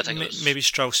think that maybe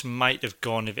Strauss might have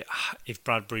gone if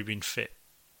Bradbury been fit?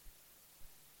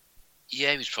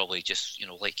 Yeah, he was probably just,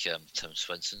 like Tim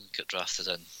Swinson got drafted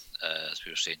in, as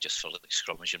we were saying, just for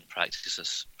scrummaging practice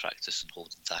and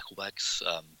holding tackle bags,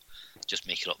 just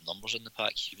making up numbers in the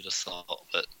pack, you would have thought.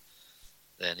 But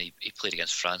then he played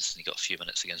against France and he got a few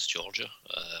minutes against Georgia.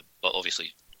 But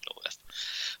obviously,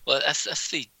 if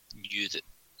they knew that,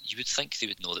 you would think they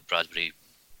would know that Bradbury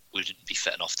wouldn't be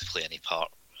fit enough to play any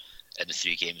part in the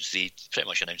 3 games. They pretty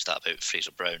much announced that about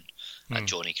Fraser Brown, and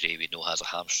Johnny Gray we know has a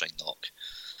hamstring knock.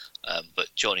 But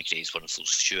Johnny Gray is one of those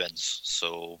shoe-ins,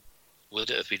 so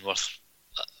would it have been worth...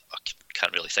 I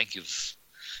can't really think of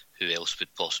who else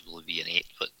would possibly be an 8,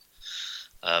 but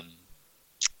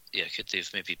could they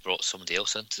have maybe brought somebody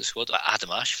else into the squad?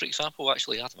 Adam Ash, for example.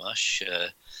 Actually, Adam Ash,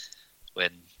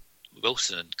 when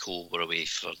Wilson and Cole were away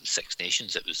for the Six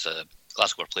Nations, it was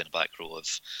Glasgow were playing a back row of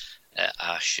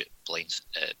Ash,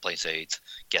 Blindside,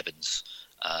 Gibbons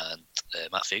and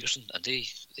Matt Fagerson, and they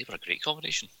were a great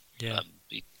combination. Yeah.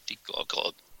 He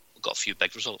got a few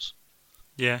big results.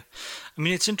 Yeah,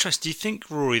 it's interesting. Do you think,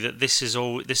 Rory, that this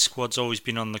squad's always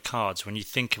been on the cards when you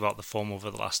think about the form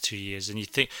over the last 2 years? And you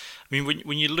think,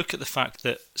 when you look at the fact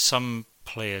that some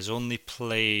players only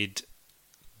played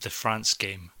the France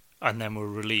game and then were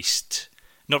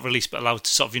not released, but allowed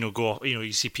to sort of go.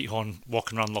 You see Pete Horn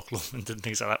walking around Loch Lomond and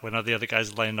things like that when the other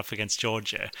guys are lining up against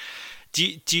Georgia. Do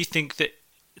you think that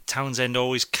Townsend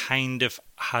always kind of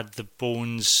had the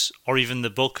bones, or even the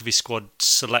bulk of his squad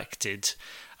selected,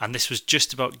 and this was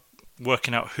just about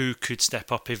working out who could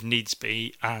step up if needs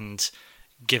be, and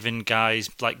giving guys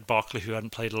like Barkley, who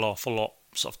hadn't played an awful lot,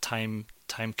 sort of time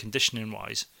conditioning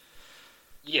wise?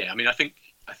 Yeah, I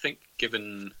think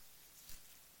given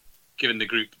the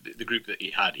group that he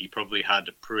had, he probably had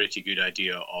a pretty good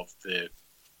idea of the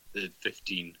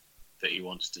 15 that he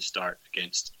wants to start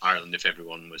against Ireland if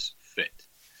everyone was fit.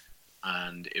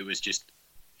 And it was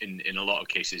in a lot of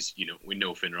cases, we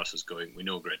know Finn Russell's going, we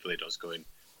know Greg Bladau's going,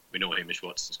 we know Hamish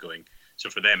Watson's going. So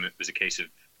for them, it was a case of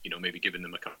maybe giving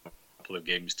them a couple of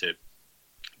games to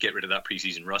get rid of that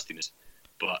pre-season rustiness.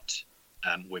 But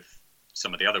with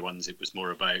some of the other ones, it was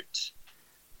more about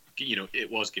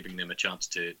it was giving them a chance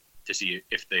to see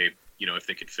if they if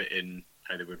they could fit in,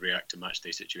 how they would react to match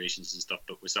day situations and stuff.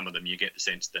 But with some of them, you get the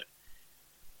sense that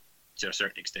to a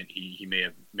certain extent he may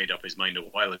have made up his mind a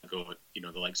while ago.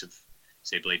 The likes of,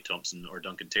 say, Blade Thompson or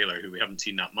Duncan Taylor, who we haven't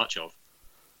seen that much of,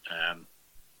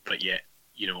 but yet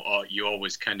you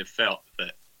always kind of felt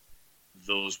that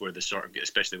those were the sort of,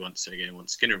 especially once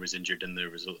Skinner was injured and there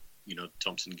was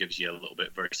Thompson gives you a little bit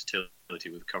of versatility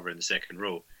with cover in the second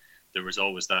row. There was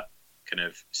always that kind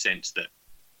of sense that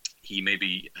he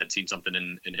maybe had seen something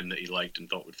in him that he liked and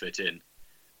thought would fit in.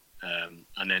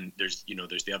 And then there's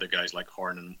the other guys like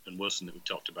Horn and Wilson that we've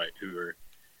talked about, who are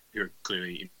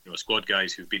clearly squad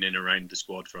guys who've been in and around the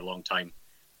squad for a long time.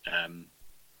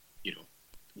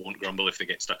 Won't grumble if they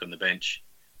get stuck on the bench.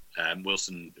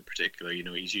 Wilson in particular,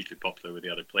 he's usually popular with the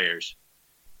other players.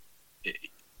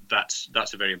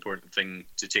 That's a very important thing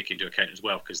to take into account as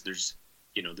well, because there's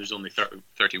only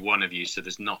 31 of you, so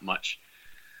there's not much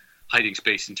hiding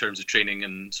space in terms of training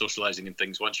and socialising and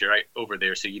things once you're out over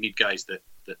there. So you need guys that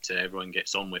everyone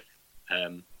gets on with.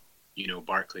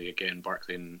 Barkley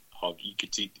and Hogg. You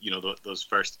could see those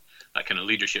first, that kind of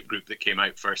leadership group that came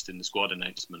out first in the squad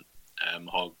announcement.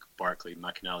 Hogg, Barkley,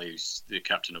 McInally, who's the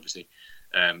captain, obviously,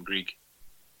 Grieg.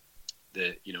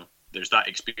 There's that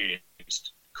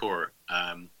experienced core,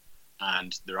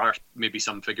 and there are maybe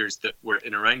some figures that were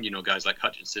in and around, guys like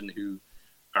Hutchinson, who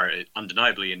are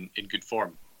undeniably in good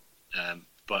form,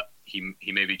 but he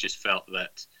maybe just felt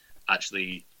that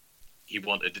actually he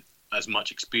wanted as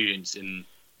much experience in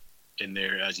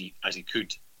there as he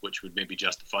could, which would maybe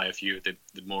justify a few of the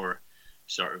more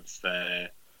sort of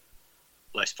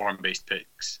less form-based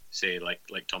picks, say like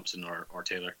Thompson or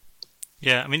Taylor.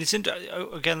 Yeah, I mean, it's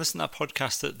again, listen to that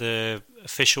podcast that the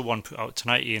official one put out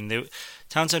tonight, Ian.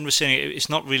 Townsend was saying it's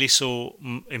not really so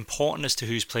important as to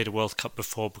who's played a World Cup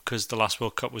before, because the last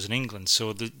World Cup was in England,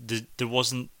 so there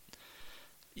wasn't.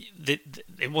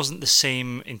 It wasn't the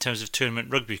same in terms of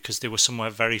tournament rugby, because they were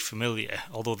somewhere very familiar.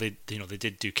 Although they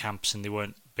did do camps and they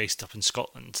weren't based up in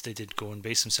Scotland, they did go and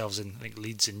base themselves in, I think,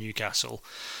 Leeds and Newcastle.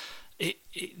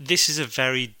 This is a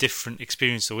very different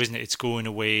experience, though, isn't it? It's going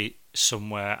away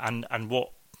somewhere, and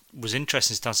what was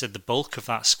interesting is Dan said the bulk of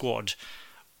that squad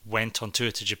went on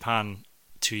tour to Japan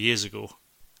 2 years ago,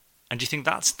 and do you think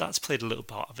that's played a little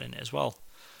part of it in it as well?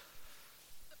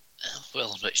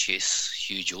 Well, in which case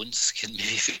Hugh Jones can maybe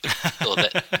feel a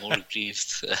bit more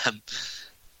aggrieved.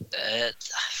 I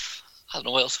don't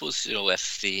know. I suppose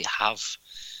if they have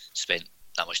spent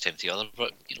that much time together,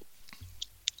 but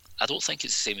I don't think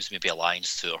it's the same as maybe a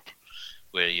Lions tour,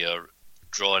 where you're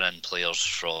drawing in players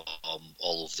from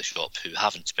all over the shop who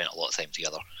haven't spent a lot of time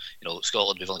together.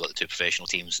 Scotland, we've only got the two professional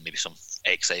teams and maybe some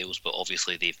exiles, but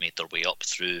obviously they've made their way up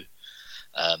through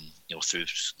the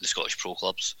Scottish pro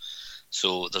clubs.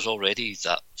 So there's already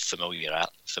that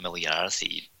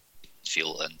familiarity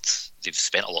feel, and they've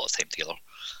spent a lot of time together.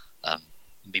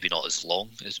 Maybe not as long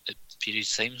as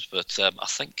periods of times, but I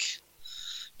think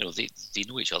they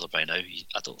know each other by now.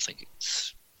 I don't think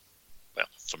it's, well,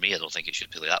 for me, I don't think it should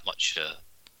be that much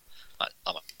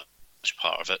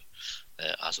part of it,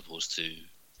 as opposed to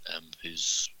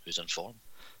who's in form.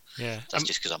 Yeah, that's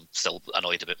just because I'm still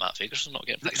annoyed about Matt Fagerson not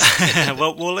getting picked.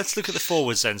 well, let's look at the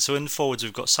forwards then. So in the forwards,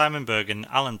 we've got Simon Bergen,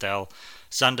 Alan Dell,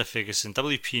 Xander Fagerson,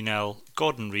 W.P. Nell,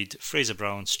 Gordon Reid, Fraser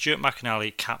Brown, Stuart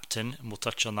McInally, captain, and we'll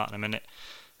touch on that in a minute.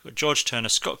 We've got George Turner,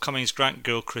 Scott Cummings, Grant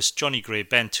Gilchrist, Johnny Gray,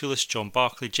 Ben Toulis, John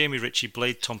Barkley, Jamie Ritchie,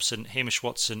 Blade Thompson, Hamish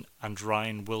Watson, and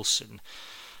Ryan Wilson.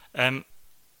 I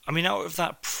mean, out of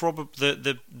that, probably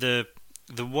the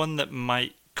one that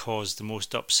might cause the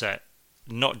most upset,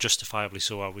 not justifiably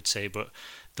so, I would say, but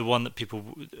the one that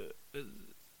people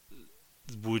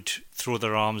would throw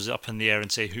their arms up in the air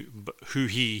and say who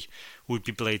he would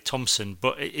be Blade Thompson.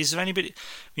 But is there anybody?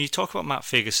 When you talk about Matt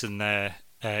Fagerson there,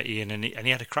 Ian, and he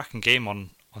had a cracking game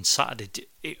on Saturday.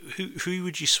 Who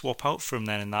would you swap out from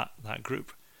then in that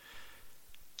group?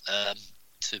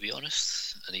 To be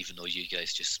honest, and even though you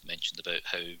guys just mentioned about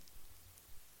how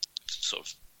sort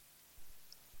of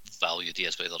valued he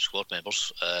is by other squad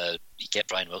members, he kept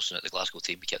Brian Wilson at the Glasgow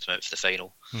team. He kept him out for the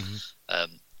final.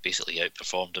 Mm-hmm. Basically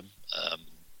outperformed him.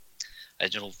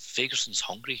 And Fagerson's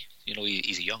hungry.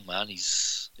 He's a young man.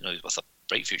 He's with a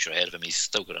bright future ahead of him. He's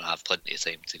still going to have plenty of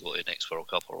time to go to the next World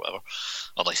Cup or whatever,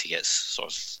 unless he gets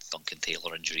sort of Duncan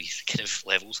Taylor injury kind of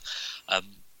levels. And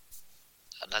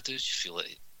I do just feel that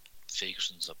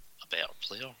Fagerson's a better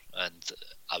player, and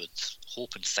I would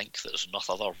hope and think that there's enough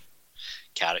other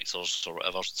characters or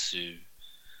whatever to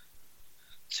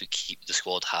keep the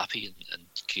squad happy and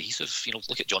cohesive.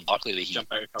 Look at John Barkley, the way he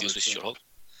deals with Stuart Hogg.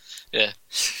 Yeah.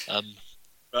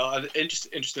 Well,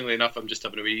 interestingly enough, I'm just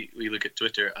having a wee look at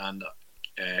Twitter, and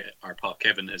our pal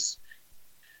Kevin has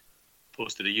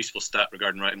posted a useful stat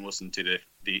regarding Ryan Wilson to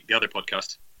the other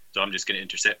podcast. So I'm just going to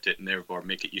intercept it and therefore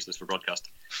make it useless for broadcast.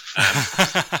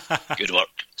 Good work.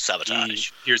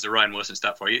 Sabotage. Here's the Ryan Wilson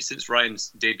stat for you. Since Ryan's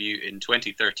debut in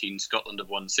 2013, Scotland have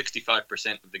won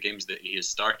 65% of the games that he has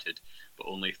started, but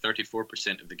only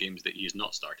 34% of the games that he has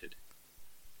not started.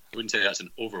 I wouldn't say that's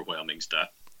an overwhelming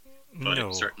stat, but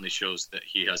it certainly shows that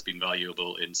he has been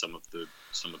valuable in some of the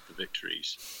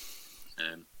victories.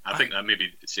 I think that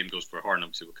maybe the same goes for Horn.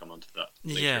 Obviously, we'll come on to that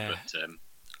later. Yeah. But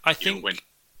I think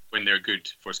when they're good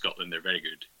for Scotland, they're very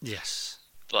good. Yes.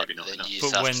 But maybe not then enough. you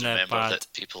But have when to they're remember bad... that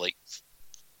people like...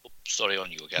 sorry, on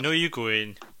you again. No, you go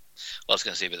in. Well, I was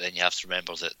going to say, but then you have to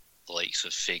remember that the likes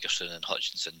of Fagerson and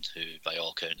Hutchinson, who by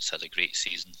all accounts had a great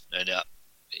season, and I'm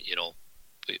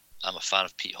a fan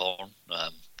of Pete Horn,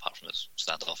 apart from his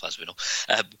standoff, as we know.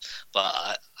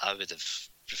 But I would have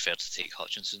preferred to take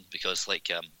Hutchinson because,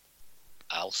 like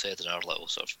Al said in our little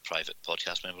sort of private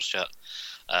podcast members chat,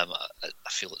 I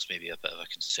feel it's maybe a bit of a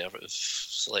conservative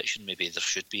selection. Maybe there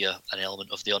should be an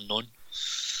element of the unknown.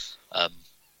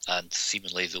 And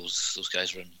seemingly those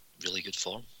guys were in really good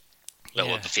form. Well,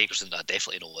 Yeah. the Fagerson I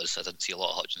definitely know was. I didn't see a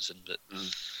lot of Hutchinson, but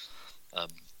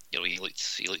he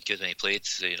looked good when he played.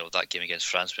 That game against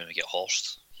France when we get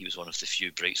Horst, he was one of the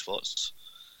few bright spots.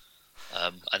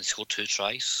 And he scored 2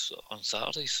 tries on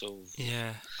Saturday. So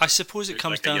Yeah, I suppose it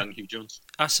comes like down. a young Hugh Jones.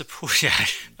 I suppose, yeah,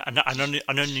 an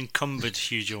unencumbered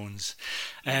Hugh Jones.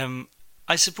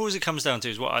 I suppose it comes down to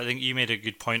is what I think you made a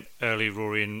good point earlier,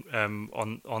 Rory,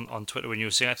 on Twitter when you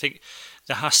were saying I think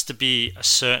there has to be a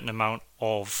certain amount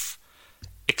of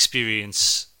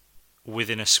experience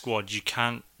within a squad. You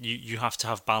have to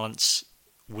have balance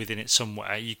within it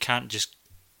somewhere. You can't just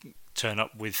turn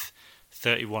up with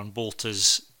 31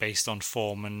 bolters based on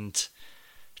form and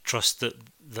trust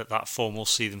that form will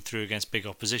see them through against big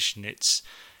opposition.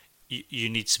 You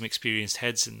need some experienced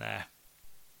heads in there.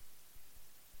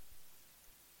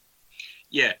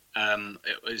 Yeah,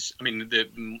 it was. I mean,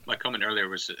 my comment earlier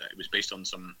was it was based on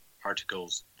some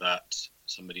articles that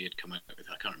somebody had come out with.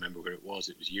 I can't remember where it was.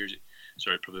 It was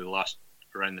probably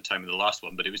around the time of the last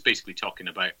one. But it was basically talking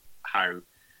about how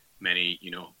many,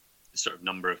 the sort of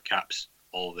number of caps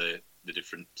all the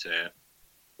different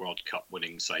World Cup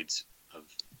winning sides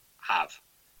have.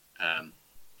 I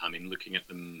mean, looking at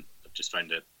them, I've just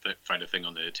found a thing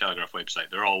on the Telegraph website.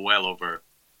 They're all well over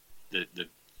the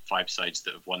 5 sides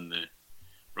that have won the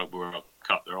Rugby World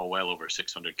Cup. They're all well over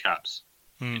 600 caps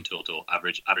in total,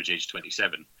 average age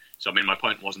 27. So, I mean, my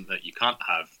point wasn't that you can't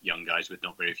have young guys with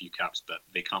not very few caps, but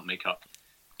they can't make up,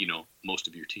 most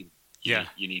of your team.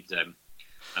 You need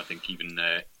I think even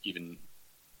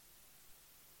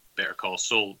Better Call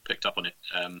Saul picked up on it.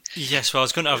 Yes, well,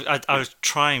 I was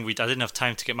trying. I didn't have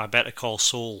time to get my Better Call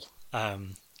Saul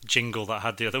jingle that I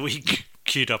had the other week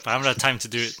queued up. I haven't had time to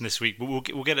do it this week, but we'll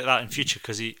get at that in future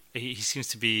because he seems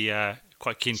to be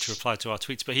quite keen to reply to our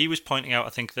tweets. But he was pointing out, I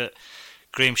think, that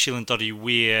Graham Shield and Doddy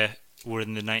Weir were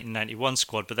in the 1991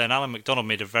 squad, but then Alan McDonald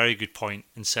made a very good point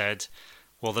and said,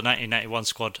 well, the 1991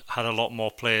 squad had a lot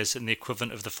more players in the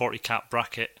equivalent of the 40 cap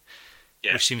bracket,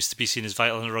 which seems to be seen as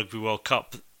vital in the Rugby World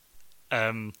Cup,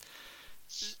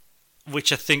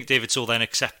 which I think David Soul then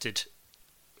accepted.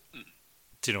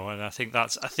 And I think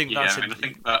that's. I think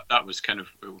that was kind of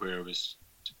where I was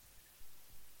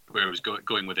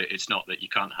going with it. It's not that you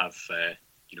can't have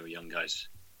young guys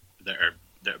that are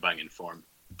banging form,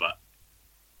 but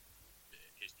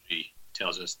history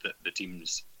tells us that the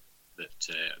teams that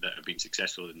have been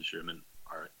successful in the tournament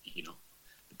are the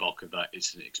bulk of that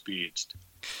is experienced.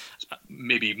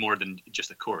 Maybe more than just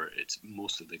a core. It's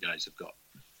most of the guys have got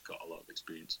a lot of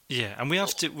experience. Yeah, and we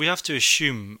have to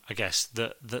assume, I guess,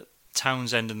 that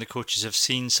Townsend and the coaches have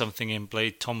seen something in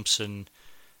Blade Thompson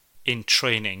in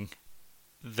training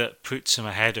that puts him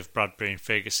ahead of Bradbury and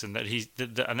Ferguson.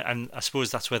 And I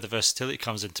suppose that's where the versatility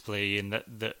comes into play, in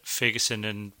that Ferguson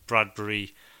and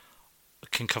Bradbury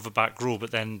can cover back row,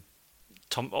 but then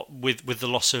with the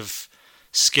loss of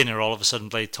Skinner, all of a sudden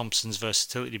Blade Thompson's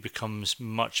versatility becomes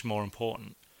much more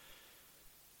important.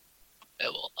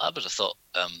 Well, I would have thought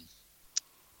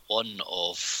one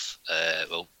of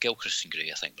Gilchrist and Gray,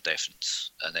 I think, were definite,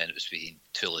 and then it was between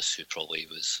Toulis, who probably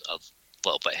was a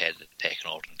little bit ahead of the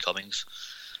pecking order, and Cummings.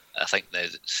 I think now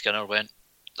that Skinner went,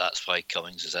 that's why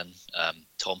Cummings is in.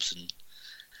 Thompson,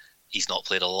 he's not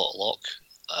played a lot of lock,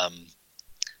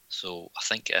 So I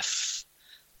think if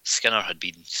Skinner had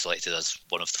been selected as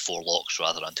one of the 4 locks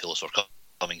rather than Taylor or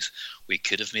Cummings, we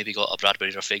could have maybe got a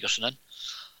Bradbury or Ferguson in.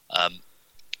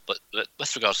 But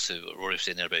with regards to what Rory was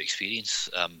saying there about experience,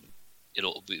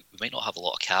 we might not have a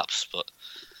lot of caps, but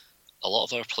a lot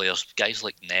of our players, guys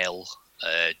like Nell,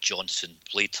 Johnson,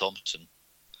 Blade Thompson,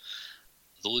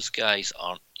 those guys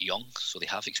aren't young, so they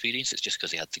have experience. It's just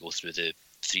because they had to go through the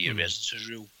 3-year residency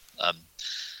rule.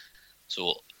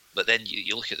 But then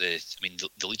you look at the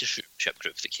leadership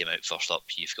group that came out first up.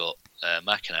 You've got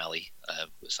McInally,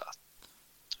 was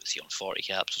he on 40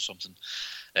 caps or something?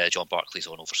 John Barclay's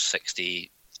on over 60.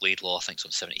 Laidlaw, I think, is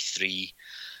on 73.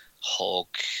 Hogg,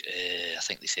 I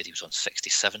think they said he was on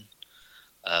 67.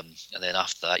 And then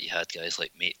after that, you had guys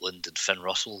like Maitland and Finn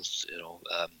Russell.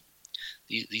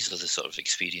 These are the sort of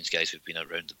experienced guys who've been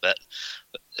around a bit.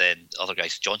 But then other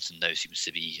guys, Johnson now seems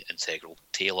to be integral.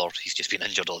 Taylor, he's just been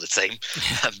injured all the time,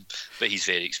 but he's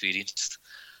very experienced.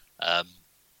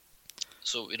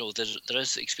 So there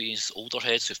is experienced older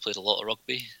heads who've played a lot of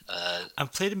rugby.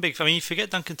 And played in big. I mean, you forget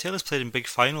Duncan Taylor's played in big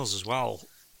finals as well,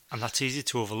 and that's easy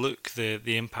to overlook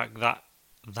the impact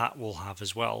that will have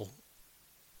as well.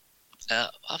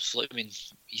 Absolutely. I mean,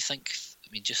 you think.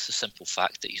 I mean, just the simple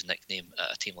fact that his nickname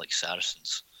at a team like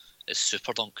Saracens is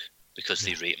Super Dunk because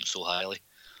they rate him so highly.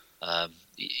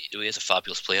 He is a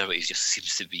fabulous player, but he just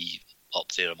seems to be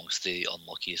up there amongst the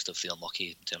unluckiest of the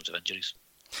unlucky in terms of injuries.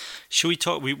 Shall we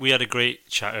talk? We had a great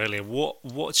chat earlier.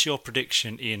 What's your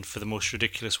prediction, Ian, for the most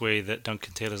ridiculous way that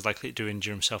Duncan Taylor's likely to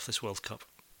injure himself this World Cup?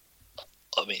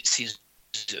 I mean, it seems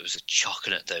it was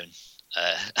chucking it down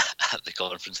at the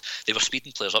conference. They were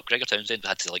speeding players up. Gregor Townsend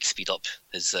had to speed up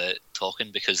his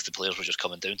talking because the players were just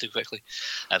coming down too quickly.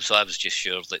 So I was just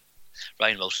sure that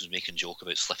Ryan Wilson was making a joke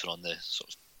about slipping on the sort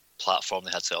of platform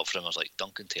they had set up for him. I was like,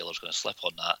 Duncan Taylor's going to slip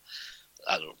on that.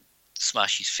 I don't know,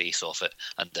 smash his face off it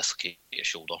and dislocate a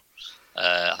shoulder.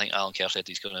 I think Alan Kerr said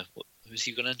he's going to. Who's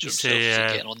he going to injure himself? Is he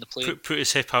getting on the plane? Put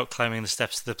his hip out climbing the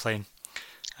steps of the plane.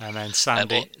 And then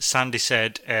Sandy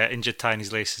said injured tie in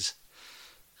his laces.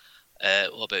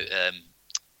 What about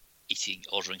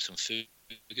ordering some fugu?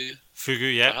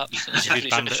 Fugu, yeah.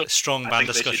 Strong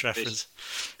Banda Scotch reference.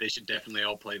 They should definitely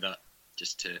all play that,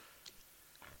 just to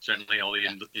certainly all the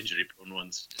injury-prone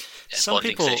ones. Yeah,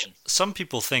 some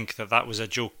people think that was a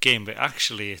joke game, but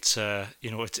actually it's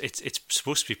it's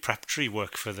supposed to be preparatory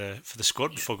work for the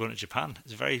squad before going to Japan.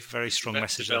 It's a very, very strong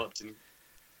message. Developed in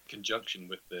conjunction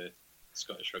with the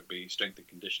Scottish Rugby strength and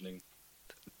conditioning.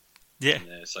 Yeah,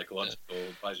 and, psychological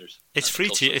advisors. It's free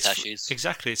to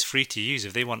It's free to use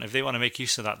if they want. If they want to make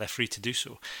use of that, they're free to do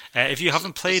so. If you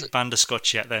haven't played Banda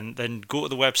Scotch yet, then go to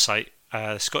the website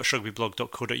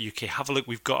scottishrugbyblog.co.uk. Have a look.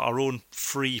 We've got our own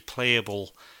free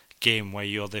playable game where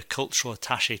you're the cultural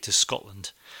attaché to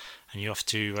Scotland, and you have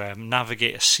to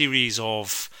navigate a series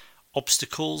of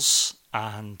obstacles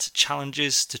and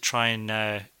challenges to try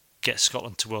and get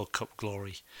Scotland to World Cup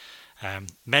glory.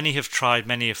 Many have tried,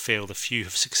 many have failed, a few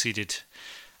have succeeded,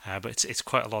 but it's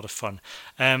quite a lot of fun.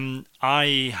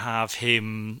 I have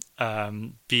him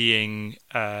being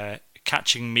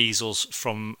catching measles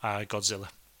from Godzilla.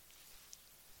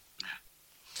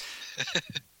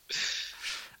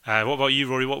 What about you,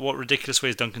 Rory? What ridiculous way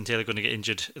is Duncan Taylor going to get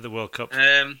injured at the World Cup?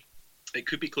 It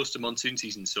could be close to monsoon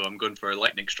season, so I'm going for a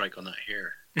lightning strike on that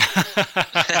hair.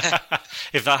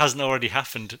 If that hasn't already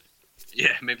happened.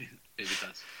 Yeah, maybe it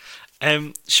has.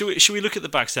 Should we look at the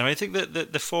backs then? I think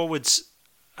that the forwards,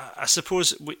 I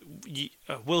suppose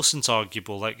Wilson's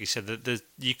arguable, like you said. That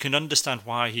you can understand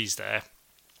why he's there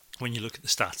when you look at the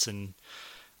stats, and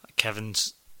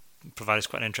Kevin's provided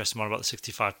quite an interesting one about the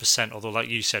 65%. Although, like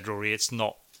you said, Rory, it's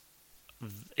not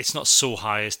so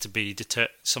high as to be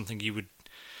something you would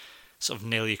sort of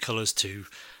nail your colours to.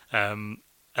 And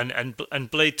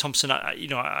Blade Thompson,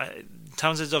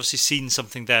 Townsend's obviously seen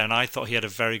something there, and I thought he had a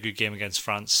very good game against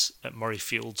France at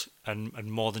Murrayfield,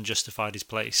 and more than justified his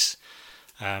place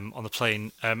on the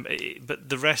plane. But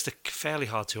the rest are fairly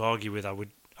hard to argue with, I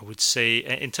would say.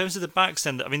 In terms of the backs,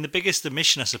 then, I mean, the biggest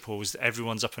omission, I suppose, that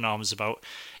everyone's up in arms about.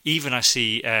 Even I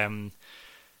see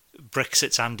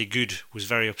Brexit's Andy Good was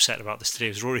very upset about this today. It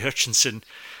was Rory Hutchinson.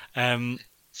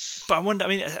 But I wonder, I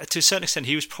mean, to a certain extent,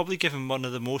 he was probably given one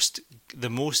of the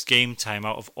most game time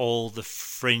out of all the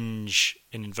fringe,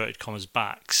 in inverted commas,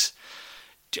 backs.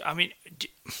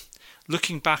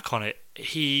 Looking back on it,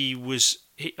 he's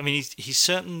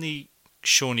certainly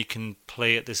shown he can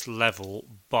play at this level,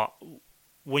 but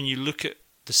when you look at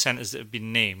the centres that have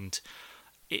been named,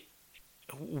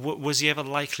 was he ever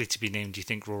likely to be named, do you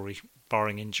think, Rory,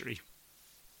 barring injury?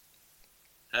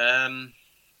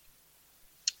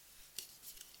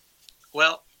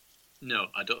 Well, No,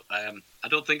 I don't. I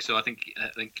don't think so. I think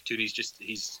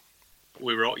Tooney's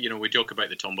we were all, we joke about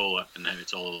the tombola and then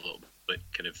it's all a little bit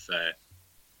kind of.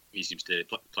 He seems to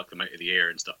pluck them out of the air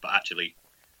and stuff, but actually,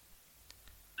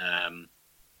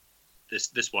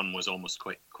 this one was almost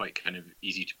quite kind of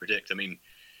easy to predict. I mean,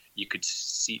 you could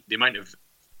see the amount of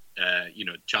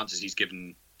chances he's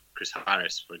given Chris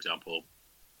Harris, for example,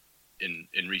 in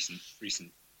recent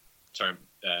times.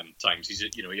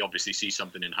 He obviously sees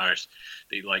something in Harris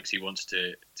that he likes. He wants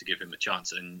to give him a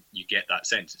chance, and you get that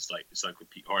sense. It's like with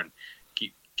Pete Horn,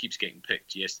 keeps getting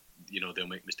picked. Yes, they'll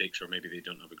make mistakes or maybe they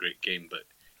don't have a great game, but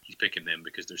he's picking them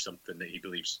because there's something that he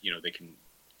believes they can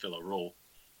fill a role.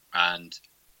 And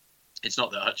it's not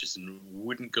that Hutchison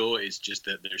wouldn't go, it's just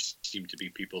that there seem to be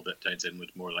people that Townsend was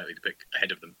more likely to pick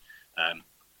ahead of them.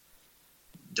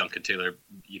 Duncan Taylor,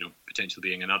 potentially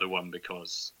being another one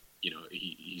because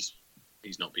he's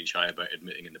not been shy about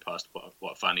admitting in the past what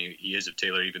a fan he is of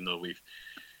Taylor, even though we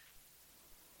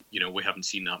haven't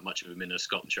seen that much of him in a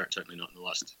Scotland shirt, certainly not in the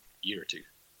last year or two.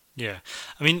 Yeah,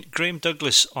 I mean Graham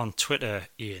Douglas on Twitter,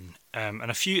 Ian, and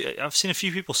I've seen a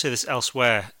few people say this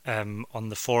elsewhere on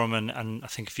the forum, and I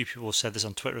think a few people have said this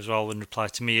on Twitter as well in reply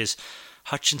to me, is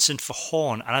Hutchinson for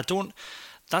Horn, and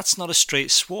that's not a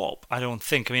straight swap, I don't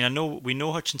think. I mean, we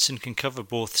know Hutchinson can cover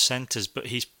both centres, but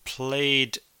he's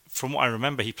played, from what I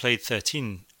remember, he played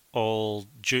 13 all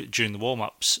during the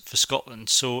warm-ups for Scotland,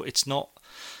 so it's not.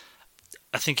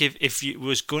 I think if it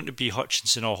was going to be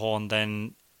Hutchinson or Horn,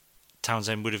 then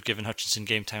Townsend would have given Hutchinson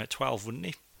game time at 12, wouldn't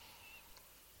he?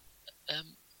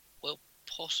 Well,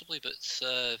 possibly, but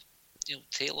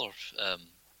Taylor.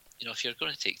 If you're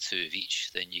going to take two of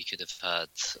each, then you could have had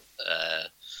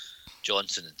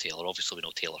Johnson and Taylor. Obviously, we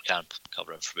know Taylor can't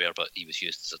cover everywhere, but he was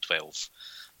used as a 12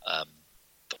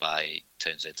 by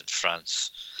Townsend in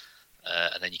France,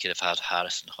 and then you could have had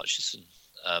Harris and Hutchinson.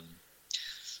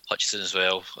 Hutchinson as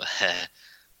well.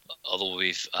 Although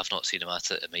I've not seen him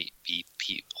at it, it might be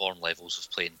Pete Horn levels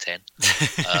of playing 10,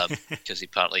 because he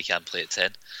apparently can play at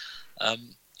 10.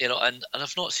 And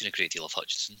I've not seen a great deal of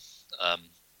Hutchinson,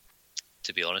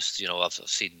 to be honest. I've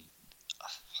seen, I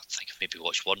think I've maybe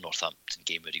watched one Northampton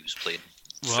game where he was playing.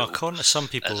 Well, according to some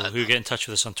people who get in touch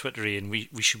with us on Twitter, Ian, we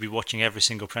should be watching every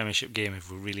single Premiership game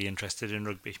if we're really interested in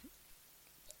rugby.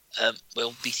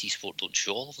 Well, BT Sport don't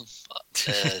show all of them.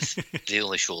 They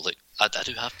only show I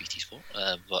do have BT Sport,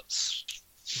 but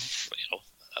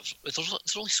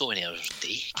there's only so many hours a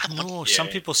day. I know. Some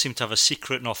people seem to have a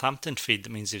secret Northampton feed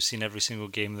that means they've seen every single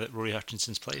game that Rory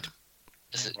Hutchinson's played.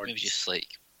 Is it maybe just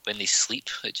when they sleep,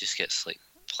 it just gets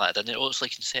planted in there? Oh, it's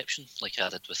like Inception, like I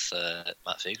did with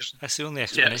Matt Fagerson. That's the only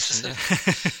explanation.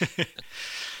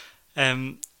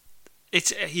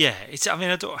 It's. I mean,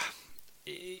 I don't.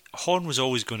 Horn was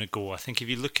always going to go. I think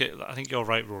you're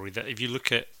right, Rory, that if you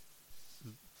look at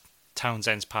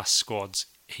Townsend's past squads,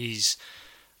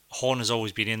 Horn has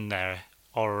always been in there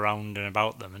or around and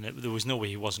about them, and there was no way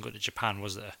he wasn't going to Japan,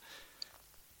 was there?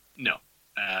 No.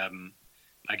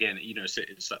 Again,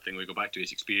 it's that thing we go back to,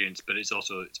 his experience, but it's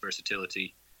also its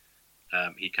versatility.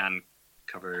 He can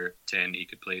cover 10, he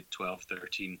could play 12,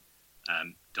 13.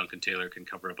 Duncan Taylor can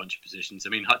cover a bunch of positions. I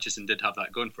mean, Hutchison did have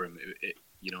that going for him.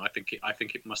 I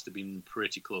think it must have been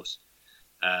pretty close.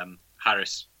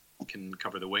 Harris can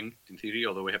cover the wing in theory,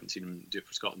 although we haven't seen him do it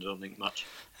for Scotland. I don't think much.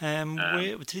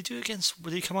 Did he do it against?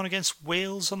 Did he come on against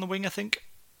Wales on the wing? I think.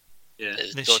 Yeah,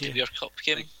 this year Cup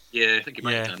game. Yeah, I think he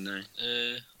might have done now.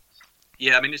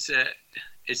 Yeah, I mean it's.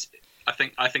 I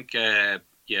think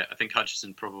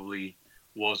Hutchison probably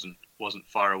wasn't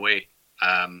far away.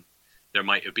 There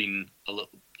might have been a little,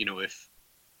 if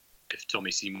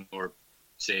Tommy Seymour,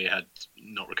 say, had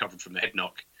not recovered from the head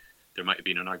knock, there might have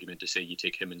been an argument to say you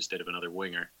take him instead of another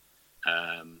winger.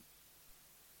 And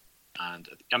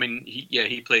I mean,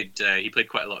 he played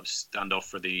quite a lot of standoff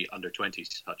for the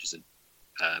under-20s, Hutchison.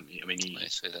 He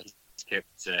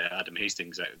kept Adam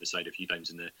Hastings out of the side a few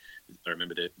times I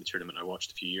remember the tournament I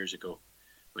watched a few years ago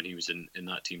when he was in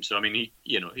that team. So I mean,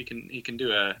 he can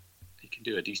do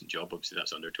a decent job. Obviously,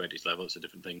 that's under 20s level. It's a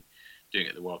different thing doing it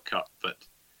at the World Cup. But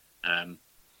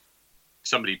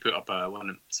somebody put up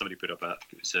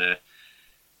it was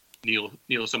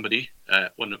Neil somebody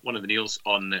one of the Neils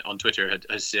on Twitter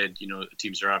has said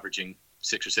teams are averaging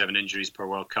 6 or 7 injuries per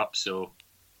World Cup, so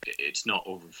it's not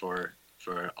over for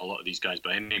a lot of these guys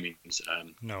by any means.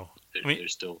 No, they're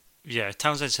still. Yeah,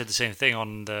 Townsend said the same thing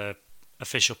on the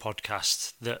official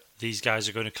podcast, that these guys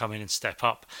are going to come in and step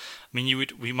up. I mean,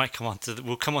 we'll come on to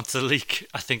the leak.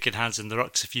 I think in Hands in the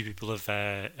Rucks, a few people have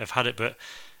had it, but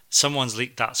someone's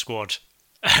leaked that squad,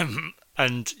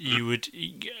 and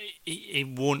it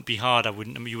won't be hard.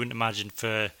 You wouldn't imagine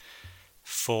for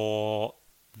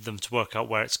them to work out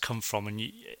where it's come from, and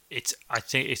I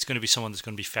think it's going to be someone that's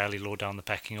going to be fairly low down the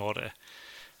pecking order,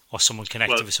 or someone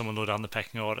connected with someone low down the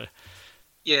pecking order.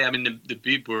 Yeah, I mean the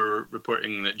Beeb were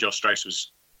reporting that Josh Strauss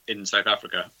was in South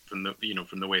Africa from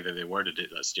the way that they worded it.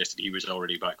 That suggested he was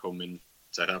already back home in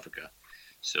South Africa,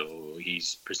 so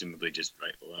he's presumably just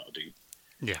right. Well, that'll do.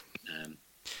 Yeah.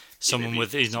 Someone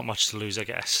with he's not much to lose, I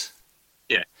guess.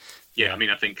 Yeah. I mean,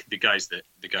 I think the guys that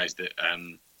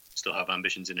still have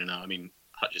ambitions in and out. I mean,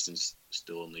 Hutchison's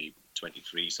still only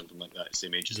 23, something like that.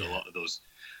 Same age as a lot of those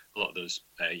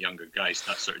younger guys,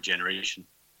 that sort of generation.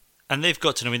 And they've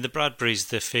got to know. I mean, the Bradburys,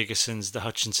 the Fergusons, the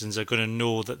Hutchinsons are going to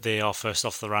know that they are first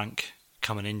off the rank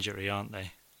come an injury, aren't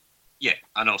they? Yeah,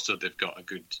 and also they've got a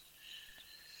good,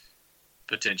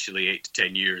 potentially 8 to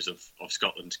 10 years of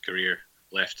Scotland career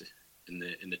left in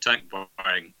the tank,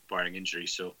 barring injury.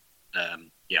 So,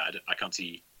 I can't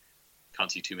see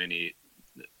too many,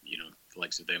 the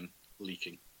likes of them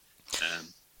leaking.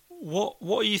 What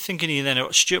are you thinking, Ian,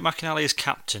 then? Stuart McInally as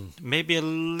captain, maybe a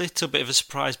little bit of a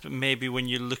surprise, but maybe when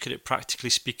you look at it practically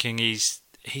speaking, he's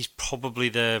probably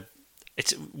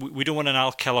we don't want an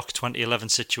Al Kellogg 2011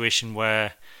 situation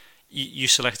where you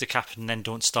select a captain and then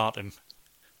don't start him.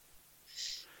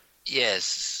 Yes,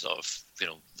 sort of,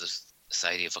 this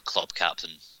idea of a club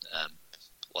captain,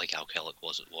 like Al Kellogg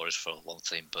was at Warriors for a long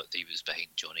time, but he was behind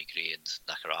Johnny Gray and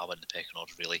Nakarawa in the pecking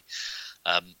order, really.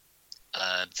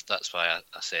 And that's why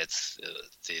I said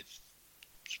they've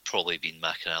probably been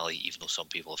McInally, even though some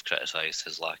people have criticised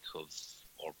his lack of,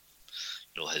 or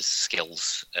his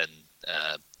skills in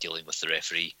dealing with the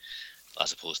referee,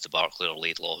 as opposed to Barclay or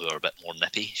Laidlaw, who are a bit more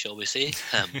nippy, shall we say.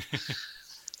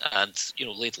 And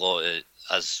Laidlaw,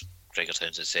 as Gregor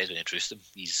Townsend said when he introduced him,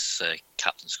 he's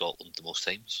captain Scotland the most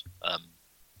times.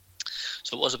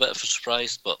 So it was a bit of a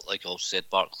surprise, but like I also said,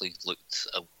 Barclay looked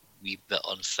a wee bit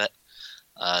unfit.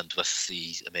 And with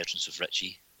the emergence of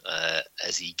Richie,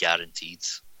 is he guaranteed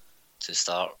to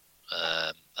start?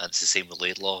 And it's the same with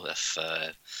Laidlaw. If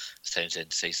Townsend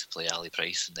decides to play Ali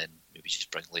Price and then maybe just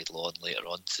bring Laidlaw in later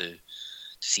on to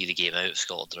see the game out, if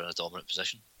Scotland are in a dominant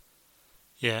position.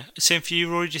 Yeah, same for you,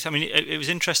 Rory. I mean, it was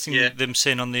interesting them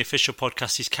saying on the official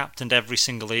podcast he's captained every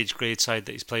single age grade side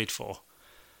that he's played for.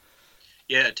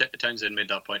 Yeah, Townsend made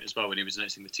that point as well when he was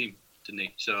announcing the team, didn't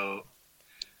he? So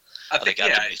I think I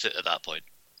debate it at that point.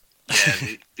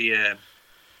 Yeah,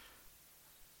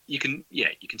 you can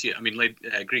see it. I mean,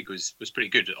 Greig was pretty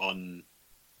good on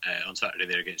Saturday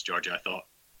there against Georgia. I thought,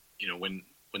 when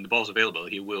the ball's available,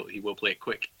 he will play it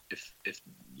quick if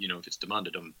it's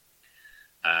demanded of him.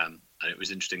 And it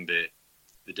was interesting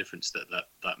the difference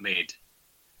that made.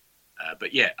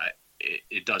 But yeah,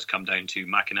 it does come down to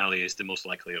McInally is the most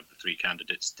likely of the three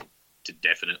candidates to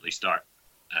definitely start.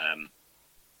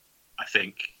 I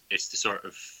think it's the sort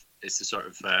of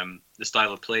the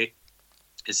style of play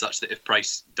is such that if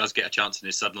Price does get a chance and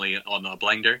is suddenly on a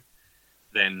blinder,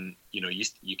 then you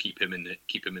keep him in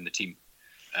the team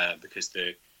because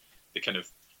the kind of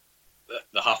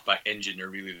the halfback engine are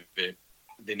really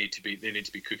they need to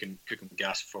be cooking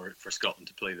gas for Scotland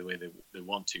to play the way they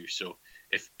want to. So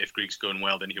if Greig's going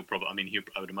well, then he'll probably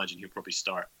I would imagine he'll probably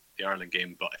start the Ireland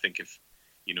game. But I think if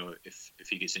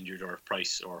he gets injured or if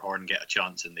Price or Horn get a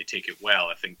chance and they take it well,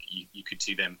 I think you could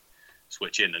see them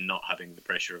switch in, and not having the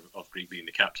pressure of Greig being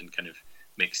the captain kind of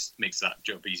makes that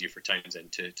job easier for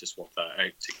Townsend to swap that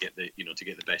out to get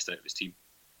the best out of his team.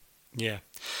 Yeah.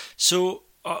 So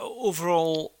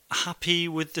overall, happy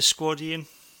with the squad, Ian?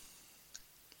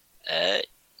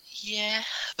 Yeah,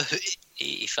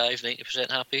 85-90%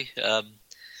 happy.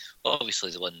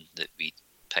 Obviously, the one that we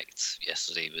picked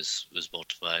yesterday was more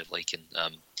to my liking.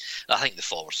 I think the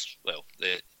forwards,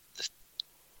 the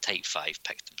tight five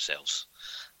picked themselves.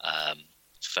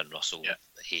 Finn Russell,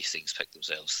 Hastings picked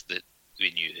themselves.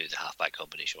 We knew who the half-back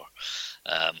combination were,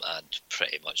 and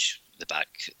pretty much the back,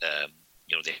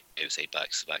 the outside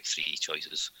backs, the back three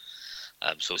choices.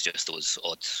 So it's just those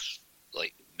odd,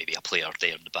 like maybe a player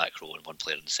there in the back row and one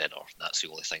player in the centre. That's the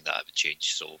only thing that I would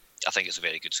change. So I think it's a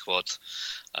very good squad.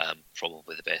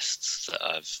 Probably the best that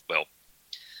I've,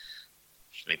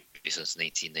 maybe since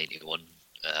 1991.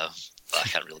 I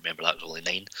can't really remember, that was only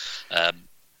 9.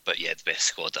 But yeah, the best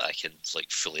squad that I can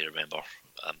fully remember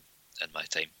in my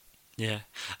time. Yeah,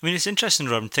 I mean, it's interesting,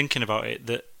 Rob, thinking about it,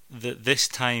 that this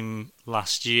time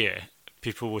last year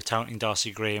people were touting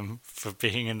Darcy Graham for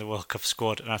being in the World Cup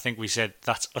squad, and I think we said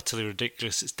that's utterly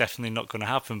ridiculous. It's definitely not going to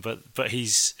happen. But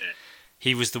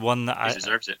he was the one that he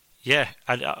deserves it. Yeah,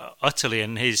 utterly,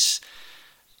 and he's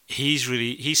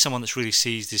someone that's really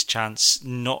seized his chance,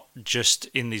 not just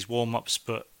in these warm-ups,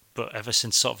 but ever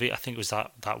since I think it was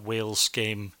that Wales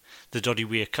game, the Doddy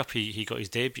Weir Cup, he got his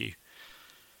debut.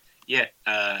 Yeah,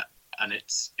 and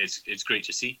it's great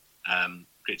to see.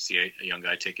 Great to see a young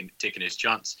guy taking his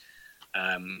chance.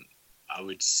 I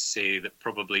would say that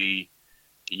probably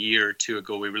a year or two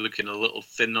ago we were looking a little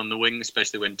thin on the wing,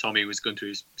 especially when Tommy was going through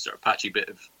his sort of patchy bit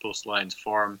of post-Lions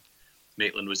form.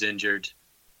 Maitland was injured.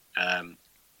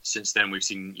 Since then we've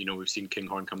seen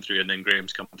Kinghorn come through, and then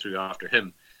Graham's come through after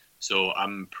him. So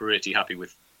I'm pretty happy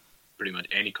with pretty much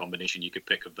any combination you could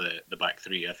pick of the back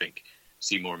three. I think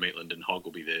Seymour, Maitland, and Hogg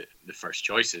will be the first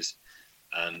choices.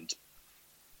 And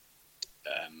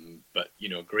but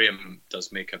Graham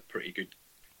does make a pretty good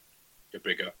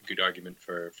argument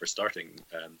for starting,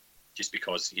 just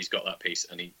because he's got that pace,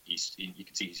 and you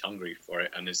can see he's hungry for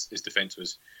it, and his defence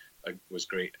was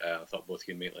great. I thought both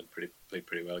he and Maitland played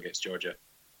pretty well against Georgia.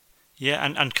 Yeah,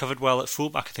 and covered well at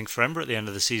fullback, I think, for Ember at the end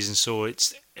of the season. So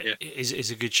it's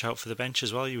a good shout for the bench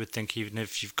as well, you would think, even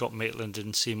if you've got Maitland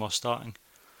and Seymour starting.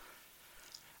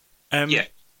 Yeah.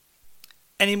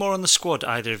 Any more on the squad,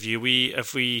 either of you?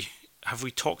 Have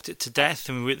we talked it to death?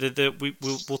 I mean,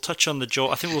 we'll touch on I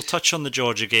think we'll touch on the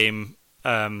Georgia game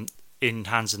in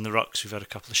Hands in the Rucks. We've had a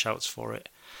couple of shouts for it.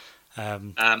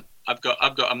 I've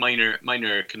got a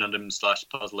minor conundrum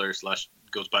 / puzzler /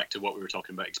 goes back to what we were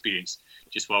talking about experience.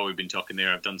 Just while we've been talking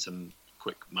there, I've done some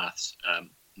quick maths.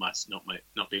 Maths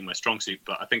not being my strong suit,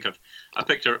 but I think I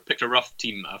picked a rough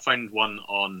team. I found one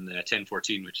on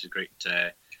 1014, which is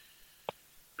a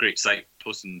great site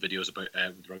posting videos about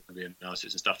rugby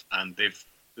analysis and stuff, and they've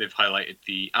highlighted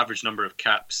the average number of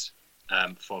caps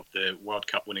for the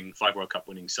five World Cup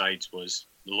winning sides was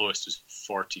the lowest was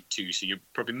 42. So you're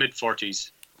probably mid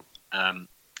 40s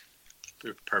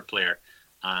per player,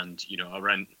 and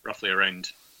roughly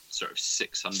around sort of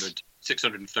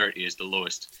 630 is the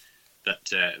lowest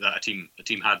that a team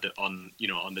had on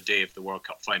the day of the World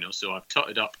Cup final. So I've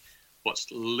totted up what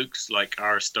looks like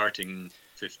our starting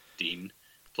 15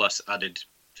 plus added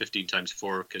 15 times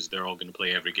 4 because they're all going to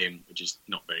play every game, which is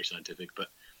not very scientific, but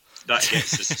that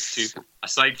gets us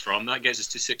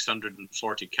to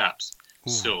 640 caps.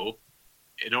 Ooh. So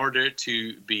in order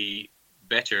to be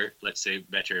better, let's say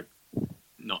better,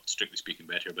 not strictly speaking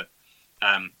better, but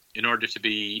in order to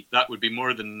be, that would be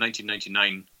more than the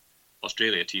 1999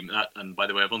 Australia team. And by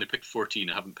the way, I've only picked 14.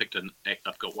 I haven't picked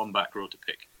I've got one back row to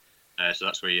pick. So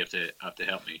that's where you have to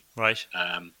help me. Right.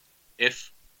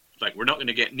 If we're not going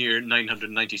to get near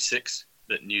 996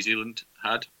 that New Zealand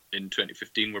had in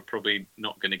 2015, we're probably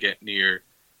not going to get near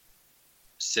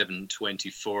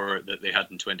 724 that they had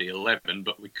in 2011,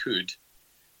 but we could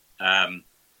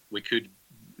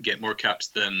get more caps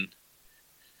than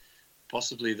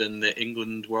the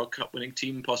England World Cup winning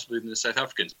team, possibly than the South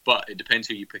Africans. But it depends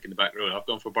who you pick in the back row. I've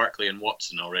gone for Barkley and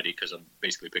Watson already because I'm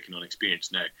basically picking on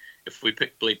experience now. If we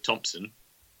pick Blake Thompson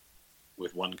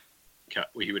with one cap,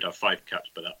 he would have 5 caps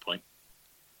by that point.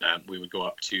 We would go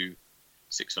up to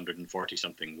 640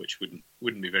 something, which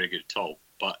wouldn't be very good at all.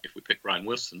 But if we pick Ryan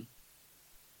Wilson,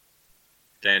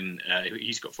 then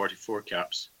he's got 44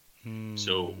 caps.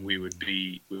 So we would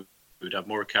have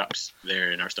more caps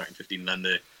there in our starting 15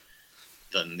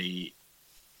 than the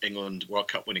England World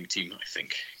Cup winning team, I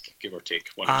think, give or take.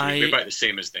 We're about the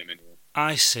same as them anyway.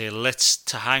 I say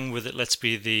to hang with it. Let's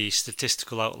be the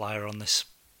statistical outlier on this.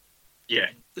 Yeah.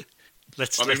 We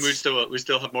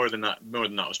still have more than that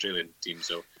Australian team,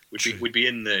 so we'd be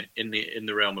in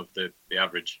the realm of the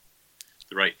average,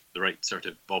 the right sort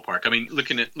of ballpark. I mean,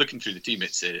 looking through the team,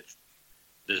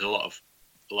 there's a lot of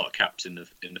caps in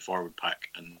the forward pack,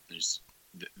 and there's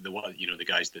the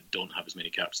guys that don't have as many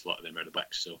caps. A lot of them are the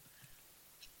backs. So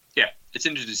yeah, it's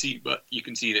interesting to see, but you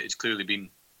can see that it's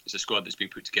a squad that's been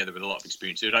put together with a lot of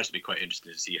experience. It would actually be quite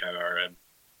interesting to see how our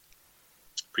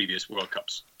previous World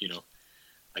Cups,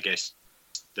 I guess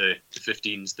the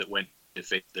 15s that went to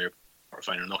face their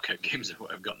quarterfinal knockout games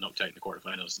have got knocked out in the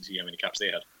quarterfinals and see how many caps they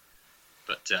had.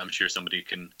 But I'm sure somebody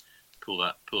can pull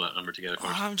that number together for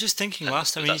us. I'm just thinking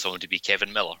last time. That's going to be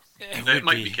Kevin Miller. It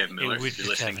might be Kevin Miller if you're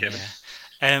listening, Kevin.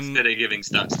 Yeah. Instead of giving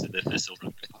stats to the Thistle.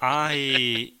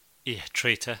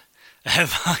 Traitor.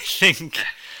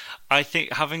 I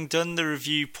think having done the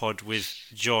review pod with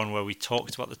John where we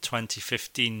talked about the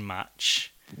 2015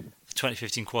 match, the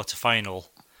 2015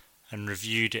 quarter-final, and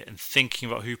reviewed it and thinking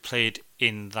about who played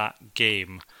in that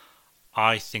game,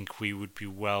 I think we would be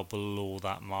well below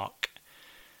that mark.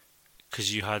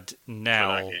 Because you had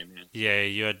Nell.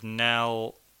 You had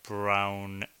Nell,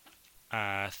 Brown,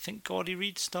 I think Gordy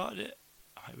Reid started it.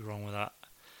 I might be wrong with that.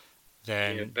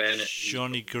 Then Bennett,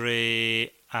 Johnny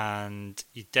Gray, and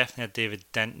you definitely had David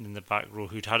Denton in the back row,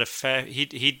 who'd had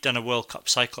he'd done a World Cup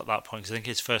cycle at that point, because I think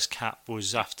his first cap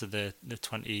was after the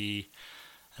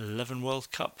 2011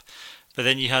 World Cup. But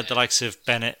then you had the likes of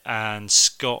Bennett and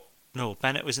Scott No,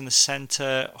 Bennett was in the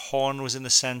centre. Horn was in the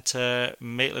centre.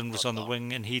 Maitland was on the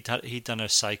wing, and he'd done a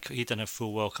cycle. He'd done a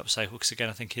full World Cup cycle because again,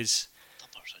 I think his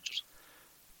Dunbar's injured.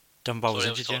 Dunbar was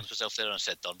injured. I was talking to myself there and I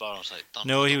said Dunbar. I was like,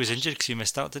 Dunbar. No, he was injured because he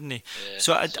missed out, didn't he? Yeah,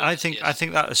 so I think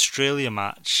that Australia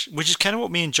match, which is kind of what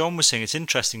me and John were saying. It's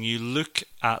interesting. You look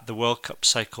at the World Cup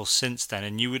cycle since then,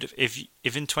 and you would have, if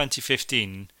in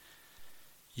 2015.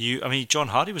 John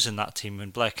Hardy was in that team when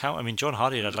Blair Count. John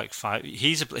Hardy had like 5.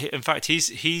 He's a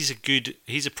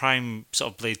prime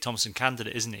sort of Blade Thompson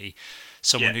candidate, isn't he?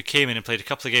 Someone who came in and played a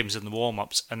couple of games in the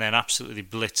warm-ups and then absolutely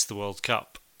blitzed the World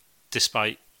Cup,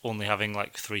 despite only having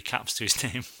like 3 caps to his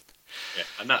name. Yeah,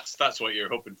 and that's what you're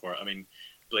hoping for.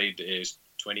 Blade is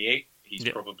 28. He's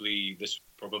probably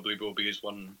will be his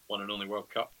one and only World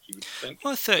Cup. You would think.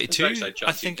 Well, 32.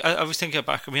 I think I was thinking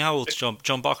back. How old's John?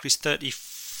 John Barkley's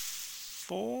 34.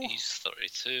 He's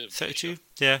 32. 32,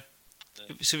 yeah.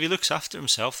 So if he looks after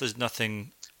himself, there's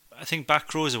nothing. I think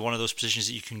back rows are one of those positions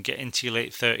that you can get into your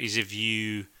late 30s if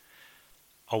you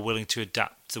are willing to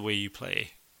adapt the way you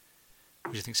play.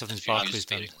 Which I think something's Barkley's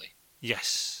done.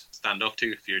 Yes. Stand off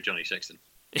too if you're Johnny Sexton.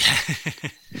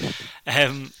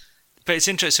 But it's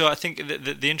interesting. So I think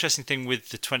the interesting thing with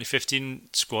the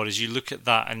 2015 squad is you look at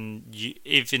that, and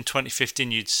if in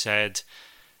 2015 you'd said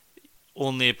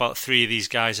only about 3 of these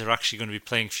guys are actually going to be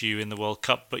playing for you in the World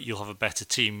Cup, but you'll have a better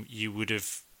team, you would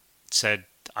have said,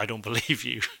 I don't believe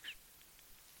you.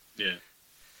 Yeah.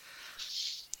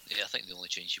 Yeah, I think the only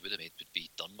change you would have made would be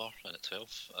Dunbar in at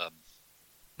 12.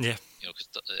 Yeah. Because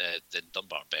then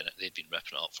Dunbar and Bennett, they'd been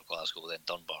ripping it up for Glasgow, then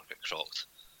Dunbar got crocked.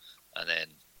 And then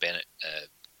Bennett, I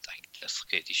think,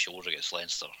 dislocated his shoulder against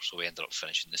Leinster, so we ended up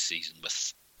finishing this season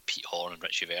with Pete Horn and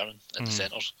Richie Vernon in the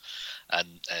centres, and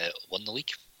won the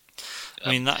league.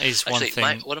 That is one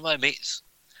thing. One of my mates,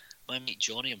 my mate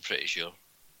Johnny, I'm pretty sure,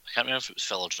 I can't remember if it was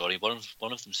Phil or Johnny, one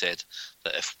of them said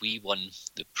that if we won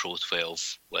the Pro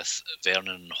 12 with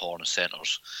Vernon and Horn as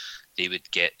centres, they would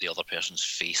get the other person's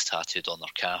face tattooed on their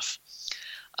calf.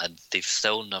 And they've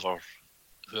still never,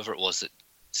 whoever it was that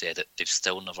said it, they've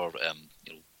still never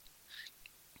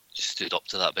stood up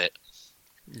to that bet.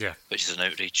 Yeah. Which is an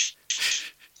outrage.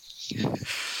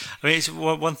 It's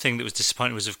one thing that was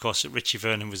disappointing was, of course, that Richie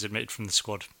Vernon was admitted from the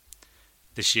squad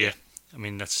this year.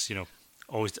 That's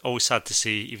always sad to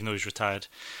see, even though he's retired.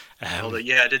 I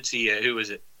did see who was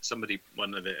it? Somebody,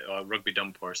 one of the Rugby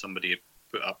Dump or somebody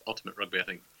put up Ultimate Rugby, I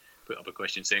think, put up a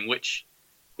question saying which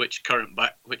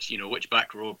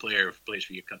back row player who plays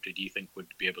for your country do you think would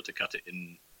be able to cut it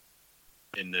in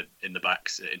the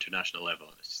backs at international level?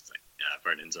 And it's just like,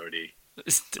 Vernon's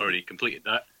already completed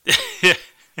that. Yeah.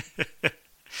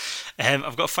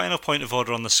 I've got a final point of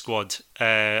order on the squad.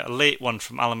 A late one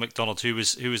from Alan McDonald, who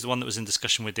was the one that was in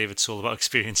discussion with David Soul about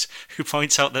experience, who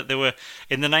points out that there were,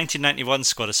 in the 1991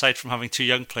 squad, aside from having 2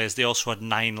 young players, they also had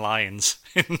 9 Lions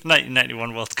in the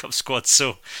 1991 World Cup squad.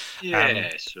 So sure.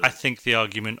 I think the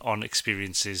argument on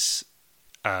experiences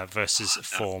versus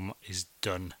form is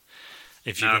done.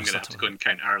 If I'm going to have to go and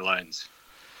count our Lions.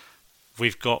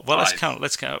 We've got, let's count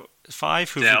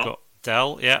 5. Who have we got?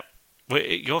 Dell, yeah.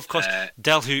 Of course,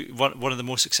 Dell, who one of the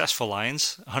most successful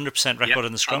Lions, 100% record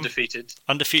in the scrum. Undefeated.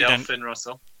 Dell, Finn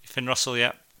Russell. Finn Russell,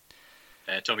 yeah.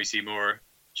 Tommy Seymour,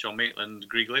 Sean Maitland,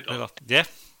 Greg Liddell. Yeah.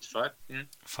 5, yeah.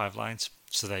 5 Lions.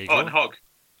 So there you go. And Hogg.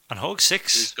 And Hogg,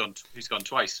 6. He's gone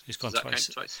twice. He's gone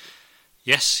twice.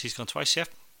 Yes, he's gone twice, yeah.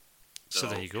 So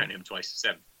there you go. Count him twice.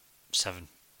 7.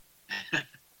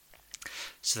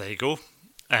 So there you go.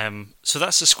 So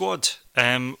that's the squad.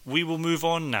 We will move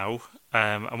on now.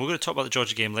 And we're going to talk about the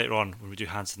Georgia game later on when we do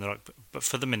Hands in the Ruck. But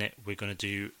for the minute, we're going to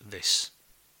do this.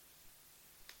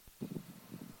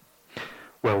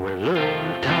 Well, we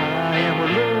looked high and we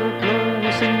looked low.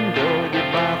 We seen Doug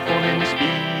get by fun in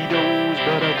speedos.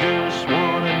 But I just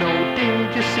want to know,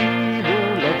 did you see the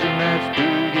legend that's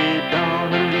Dougie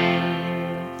Donnelly?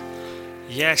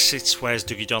 Yes, it's Where's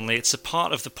Dougie Donnelly. It's a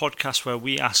part of the podcast where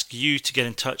we ask you to get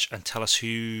in touch and tell us who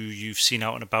you've seen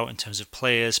out and about in terms of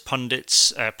players,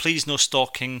 pundits. Please, no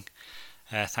stalking.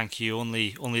 Thank you.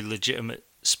 Only legitimate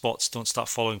spots. Don't start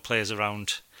following players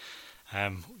around.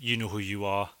 You know who you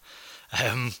are.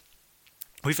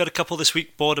 We've had a couple this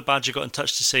week. Border Badger got in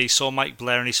touch to say he saw Mike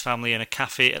Blair and his family in a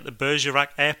cafe at the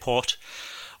Bergerac Airport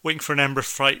waiting for an Edinburgh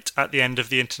flight at the end of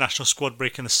the international squad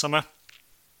break in the summer.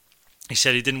 He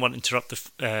said he didn't want to interrupt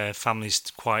the family's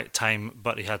quiet time,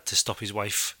 but he had to stop his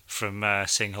wife from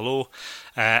saying hello.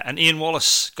 And Ian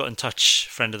Wallace got in touch,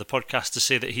 friend of the podcast, to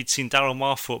say that he'd seen Daryl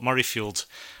Marfo at Murrayfield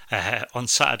on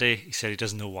Saturday. He said he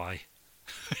doesn't know why.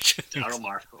 Daryl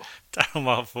Marfo.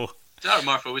 Daryl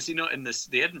Marfo, was he not in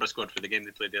the Edinburgh squad for the game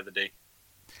they played the other day?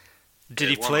 Did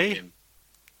he play?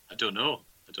 I don't know.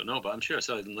 I don't know, but I'm sure I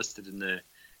saw them listed in the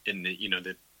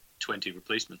the 20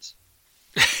 replacements.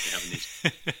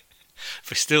 If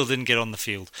we still didn't get on the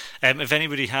field. If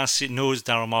anybody knows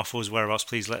Daryl Marfo's whereabouts,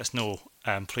 please let us know.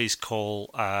 Please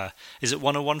call. Is it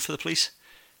 101 for the police?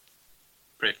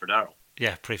 Pray for Daryl.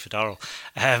 Yeah, pray for Daryl.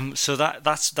 So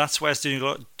that's Where's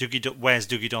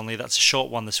Dougie Donnelly. That's a short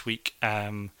one this week.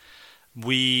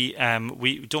 We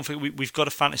don't think we've got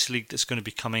a fantasy league that's going to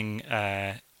be coming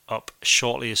up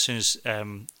shortly. As soon as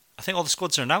I think all the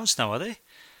squads are announced now, are they?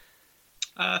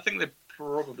 I think they're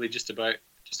probably just about.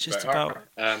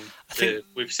 I think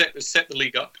we've set the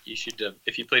league up. You should,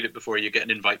 if you played it before, you get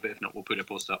an invite. But if not, we'll put a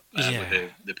post up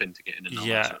with the pin to get in. And all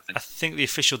that sort of thing. I think the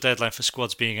official deadline for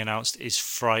squads being announced is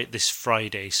this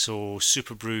Friday. So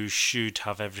Super Brews should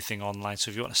have everything online.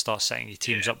 So if you want to start setting your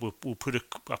teams up, we'll put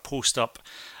a post up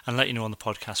and let you know on the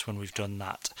podcast when we've done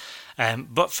that.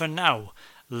 But for now,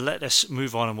 let us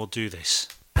move on and we'll do this.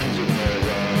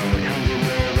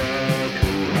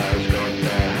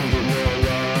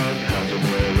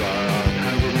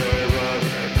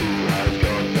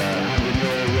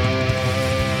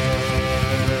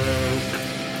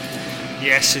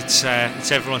 Yes,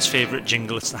 it's everyone's favourite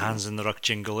jingle. It's the Hands in the Ruck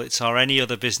jingle. It's our Any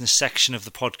Other Business section of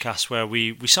the podcast where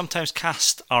we sometimes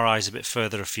cast our eyes a bit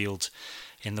further afield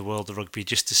in the world of rugby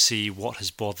just to see what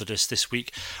has bothered us this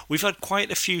week. We've had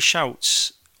quite a few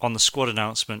shouts on the squad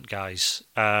announcement, guys.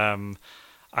 I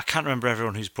can't remember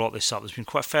everyone who's brought this up. There's been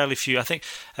quite fairly few. I think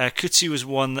Kutsi was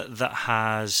one that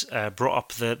has brought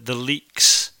up the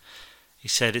leaks. He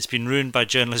said it's been ruined by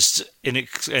journalists in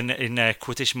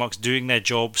quotation marks doing their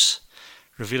jobs,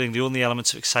 revealing the only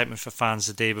elements of excitement for fans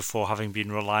the day before having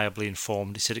been reliably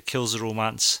informed. He said it kills the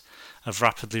romance of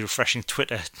rapidly refreshing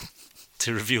Twitter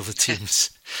to reveal the teams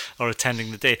or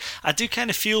attending the day. I do kind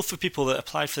of feel for people that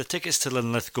applied for the tickets to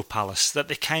Linlithgow Palace, that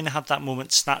they kind of had that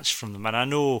moment snatched from them. And I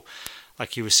know,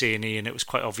 like you were saying, Ian, it was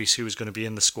quite obvious who was going to be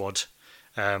in the squad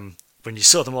when you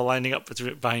saw them all lining up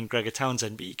behind Gregor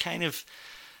Townsend. But you kind of,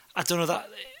 I don't know, that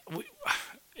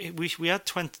we had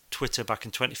Twitter back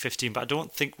in 2015, but I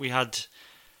don't think we had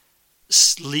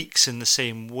leaks in the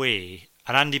same way.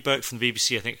 And Andy Burke from the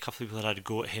BBC, I think a couple of people had a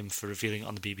go at him for revealing it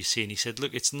on the BBC, and he said,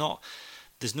 "Look,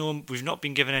 we've not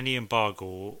been given any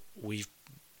embargo. We've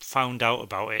found out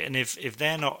about it, and if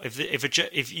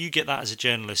you get that as a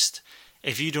journalist,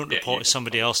 if you don't report it,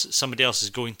 somebody else is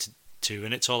going to,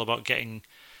 and it's all about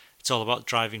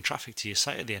driving traffic to your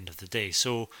site at the end of the day.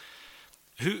 So,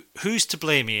 who's to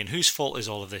blame, Ian? Whose fault is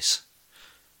all of this?"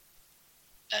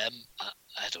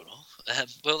 I don't know.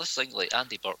 Well, this thing, like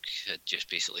Andy Burke had just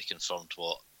basically confirmed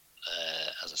what,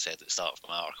 as I said at the start of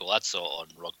my article, I'd saw it on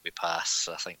Rugby Pass.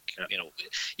 I think,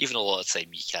 even a lot of the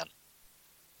time you can't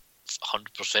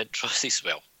 100% trust these,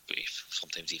 well,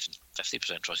 sometimes even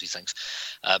 50% trust these things.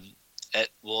 It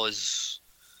was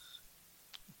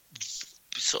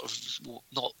sort of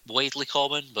not widely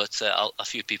common, but a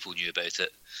few people knew about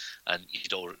it, and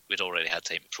we'd already had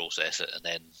time to process it. And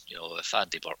then, if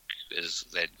Andy Burke is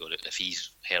then going to, if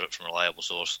he's heard it from a reliable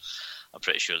source, I'm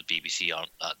pretty sure the BBC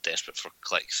aren't that desperate for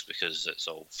clicks because it's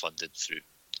all funded through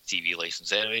TV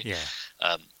license anyway. Yeah.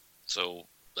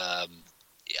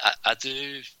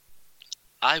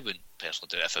 I wouldn't personally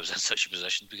do it if I was in such a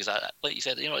position because, like you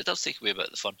said, it does take away a bit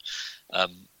of the fun.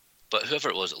 But whoever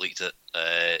it was that leaked it,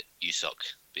 you suck,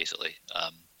 basically.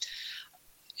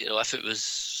 If it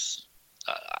was,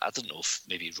 I don't know if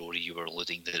maybe Rory, you were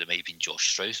alluding that it might have been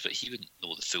Josh Strauss, but he wouldn't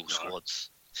know the full squads.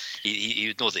 He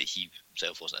would know that he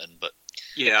himself wasn't in, but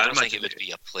I don't think it would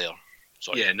be a player.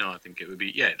 Sorry. Yeah, no, I think it would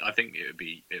be. Yeah, I think it would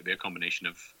be a combination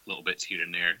of little bits here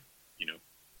and there.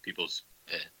 People's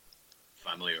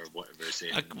family or whatever is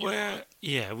saying.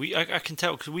 I can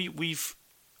tell because we've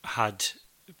had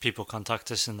people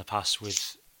contact us in the past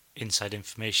with inside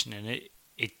information, and it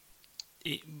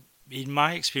in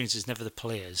my experience, it's never the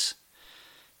players.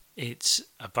 It's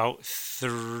about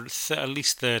at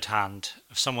least third hand.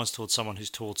 If someone's told someone who's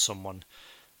told someone,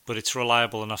 but it's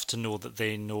reliable enough to know that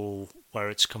they know where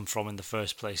it's come from in the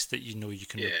first place. That you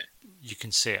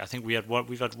can say it. I think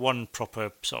we've had one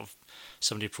proper sort of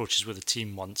somebody approaches with a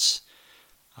team once,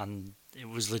 and it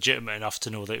was legitimate enough to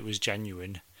know that it was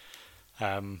genuine.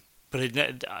 But I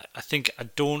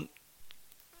don't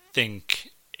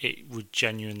think it would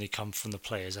genuinely come from the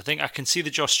players. I think I can see the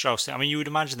Josh Strauss thing. I mean, you would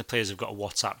imagine the players have got a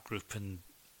WhatsApp group and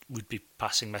would be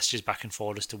passing messages back and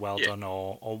forward as to well done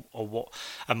or what,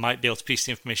 and might be able to piece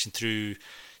the information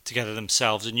together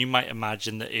themselves. And you might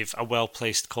imagine that if a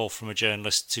well-placed call from a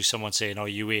journalist to someone saying, "Are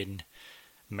you in,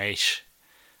 mate?"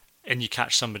 and you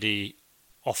catch somebody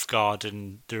off guard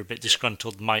and they're a bit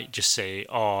disgruntled, might just say,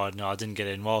 "Oh no, I didn't get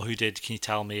in." "Well, who did? Can you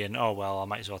tell me?" And "Oh well, I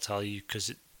might as well tell you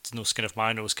because to no skin off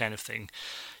my nose kind of thing.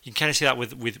 You can kind of see that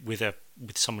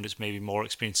with someone who's maybe more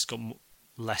experienced, got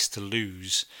less to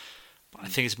lose. But I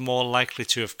think it's more likely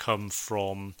to have come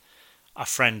from a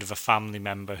friend of a family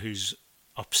member who's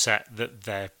upset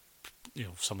that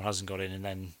someone hasn't got in, and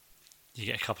then you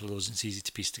get a couple of those and it's easy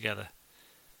to piece together.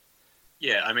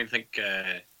 Yeah, I mean, I think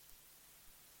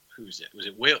who was it? Was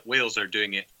it Wales are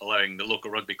doing it, allowing the local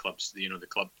rugby clubs, the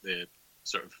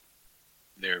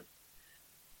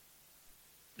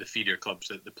feeder clubs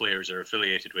that the players are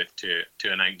affiliated with to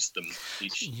announce them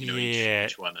each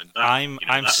one. And I'm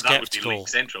skeptical. That would be League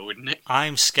Central, wouldn't it?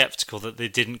 I'm skeptical that they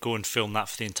didn't go and film that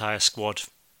for the entire squad.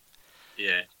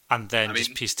 Yeah. And then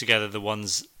just piece together the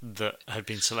ones that had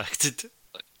been selected.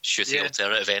 Like shooting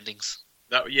alternative endings.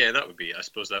 That would be. I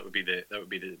suppose that would be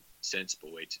the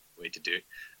sensible way to do it.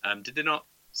 Did they not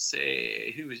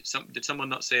say did someone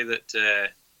not say that? I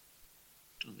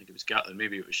don't think it was Gatlin.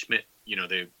 Maybe it was Schmidt.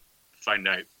 They found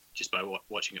out just by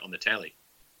watching it on the telly.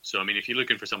 So I mean, if you're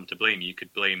looking for someone to blame, you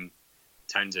could blame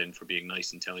Townsend for being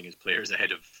nice and telling his players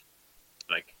ahead of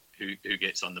like who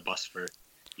gets on the bus for.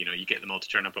 You get them all to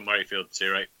turn up at Murrayfield and say,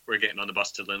 right, we're getting on the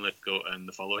bus to Linlithgow and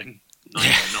the following night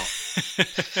or not.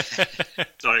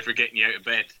 Sorry for getting you out of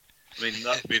bed. I mean,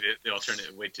 that would be the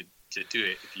alternative way to do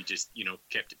it if you just,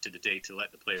 kept it to the day to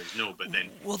let the players know. But then,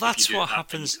 that's what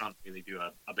happens. You can't really do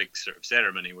a big sort of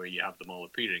ceremony where you have them all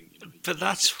appearing. But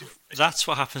that's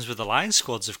what happens with the Lions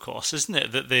squads, of course, isn't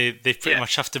it? That they pretty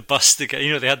much have to bus the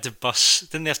guy. They had to bus.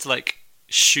 Didn't they have to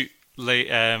shoot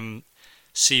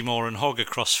Seymour and Hogg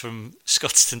across from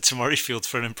Scotstoun to Murrayfield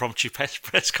for an impromptu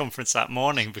press conference that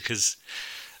morning because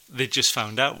they just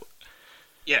found out.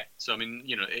 Yeah, so I mean,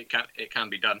 it can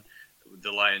be done. With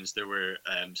the Lions, there were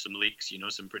some leaks.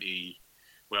 Some pretty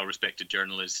well-respected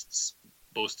journalists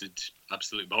boasted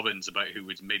absolute bobbins about who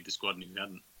had made the squad and who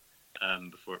hadn't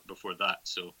before that.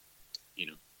 So,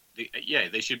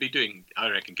 they should be doing. I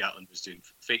reckon Gatlin was doing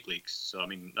fake leaks. So I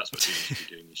mean, that's what they should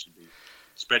be doing. They should be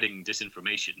spreading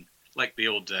disinformation. Like the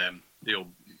old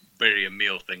bury a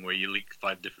meal thing where you leak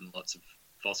 5 different lots of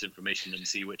false information and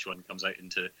see which one comes out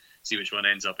see which one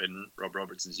ends up in Rob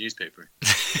Robertson's newspaper.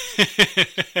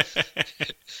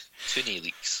 Too many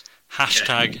leaks.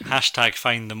 Hashtag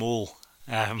find them all.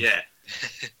 The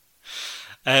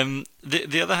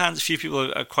other hand, a few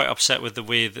people are quite upset with the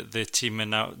way that the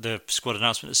squad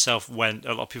announcement itself went.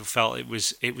 A lot of people felt it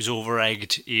was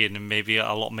over-egged, Ian, and maybe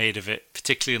a lot made of it,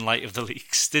 particularly in light of the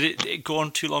leaks. Did it go on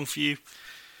too long for you?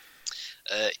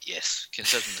 Yes,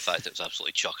 considering the fact it was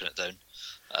absolutely chucking it down.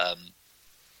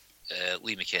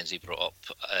 Lee McKenzie brought up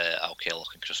Al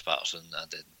Kellogg and Chris Patterson,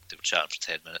 and then they were chatting for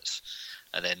 10 minutes.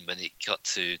 And then when it cut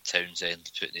to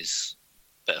Townsend putting his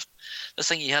bit of this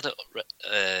thing, he had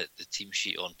the team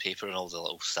sheet on paper and all the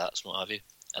little stats and what have you,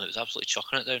 and it was absolutely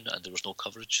chucking it down, and there was no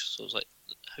coverage. So I was like,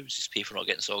 how is this paper not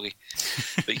getting soggy?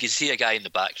 But you can see a guy in the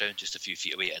background just a few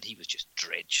feet away, and he was just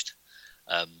drenched.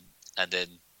 And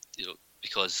then,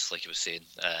 because, like I was saying,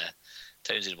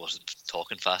 Townsend wasn't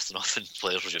talking fast enough, and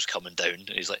players were just coming down. And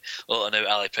he's like, "Oh, now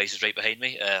Ali Price is right behind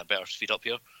me. I better speed up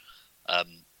here."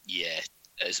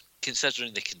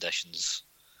 Considering the conditions,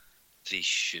 they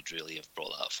should really have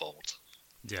brought that forward,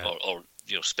 or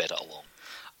sped it along.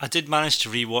 I did manage to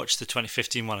rewatch the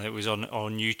 2015 one. It was on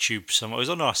YouTube. It was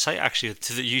on our site actually,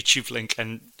 to the YouTube link,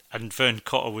 and Vern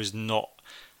Cotter was not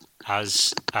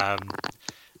as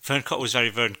Vern Cotter was very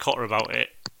Vern Cotter about it,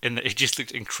 in that he just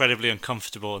looked incredibly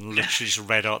uncomfortable and literally just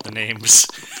read out the names.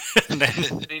 And then,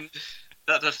 I mean,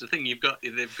 that's the thing. They've got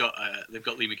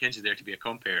Lee McKenzie there to be a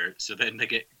compere, so then they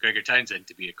get Gregor Townsend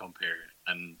to be a compere,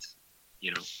 and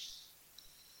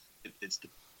it's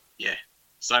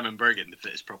Simon Bergen, the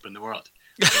fittest prop in the world.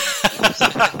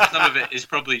 Some of it is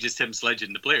probably just him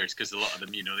sledging the players, because a lot of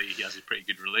them, he has a pretty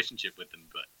good relationship with them.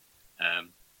 But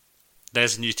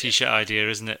there's a new T-shirt idea,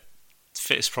 isn't it?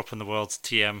 Fittest prop in the world,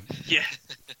 TM. Yeah,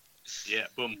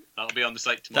 boom. That'll be on the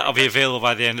site tomorrow. That'll be available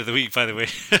by the end of the week, by the way.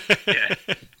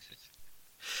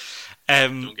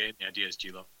 Don't get any ideas,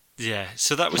 G-Love. Yeah,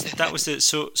 so that was it.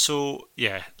 So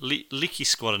yeah, leaky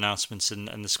squad announcements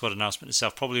and the squad announcement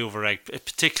itself probably over-egged,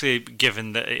 particularly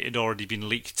given that it had already been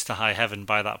leaked to high heaven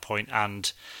by that point,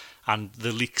 and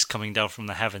the leaks coming down from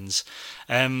the heavens.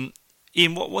 Ian,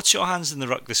 what's your hands in the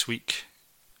ruck this week?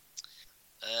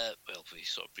 Well, we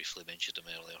sort of briefly mentioned him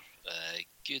earlier.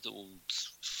 Good old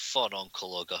fun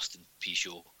Uncle Augustine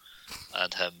Pichot,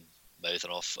 and him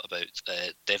mouthing off about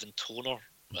Devon Toner.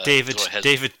 David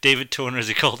Toner, as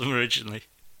he called him originally.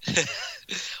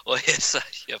 Oh yes,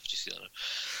 I've just seen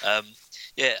that.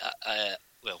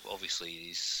 Well, obviously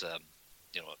he's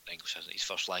English isn't his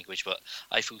first language, but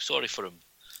I feel sorry for him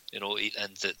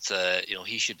and that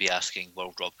he should be asking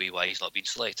World Rugby why he's not been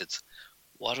selected.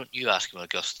 Why don't you ask him,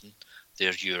 Augustine?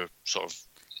 They're your sort of,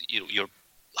 you're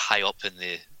high up in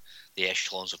the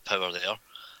echelons of power there.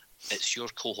 It's your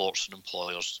cohorts and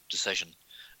employers' decision.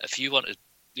 If you want to,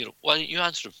 why don't you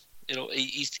answer him?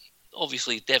 He's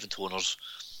obviously Devin Toner's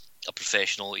a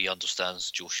professional. He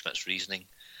understands Joe Schmidt's reasoning.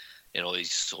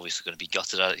 He's obviously going to be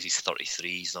gutted at it. He's 33.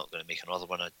 He's not going to make another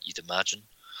one, you'd imagine.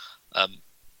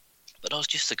 But no, it's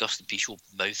just Augustine Pichot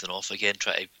mouthing off again,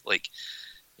 trying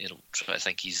to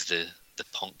think he's the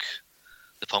punk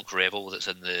rebel that's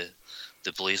in the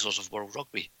blazers of World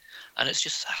Rugby. And I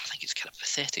think it's kind of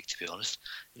pathetic, to be honest.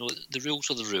 The rules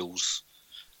are the rules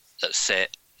that's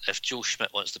set. If Joe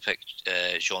Schmidt wants to pick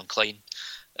Jean Klein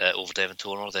over Devin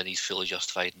Toner, then he's fully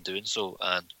justified in doing so,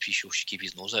 and Pichot should keep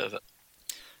his nose out of it.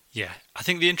 Yeah, I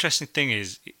think the interesting thing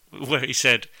is where he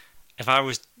said, if I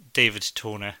was David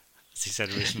Toner, as he said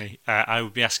originally, I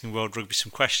would be asking World Rugby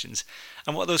some questions.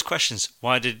 And what are those questions?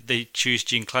 Why did they choose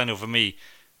Jean Klein over me?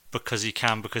 Because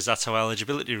that's how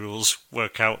eligibility rules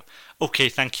work out. Okay,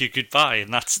 thank you, goodbye.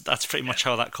 And that's pretty much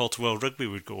how that call to World Rugby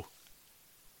would go.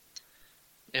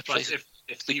 Yeah, plus if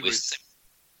he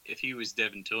was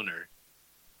Devin Toner,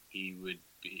 he would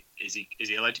be. Is he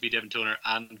allowed to be Devin Toner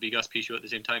and be Gus Pichot at the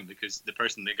same time? Because the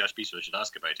person that Gus Pichot should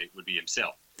ask about it would be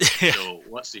himself. So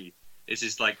this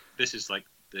is like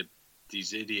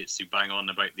these idiots who bang on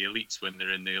about the elites when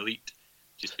they're in the elite,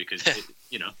 just because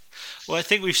Well, I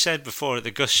think we've said before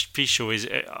that Gus Pichot is,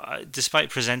 despite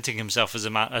presenting himself as a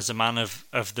man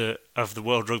of the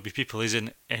World Rugby people, is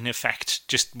in effect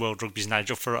just World Rugby's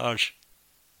Nigel Farage.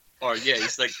 Or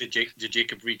he's like the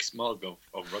Jacob Rees-Mogg of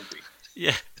rugby.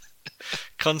 Yeah,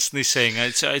 constantly saying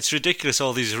it's ridiculous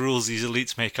all these rules these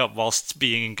elites make up whilst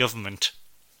being in government.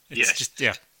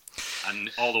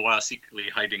 And all the while secretly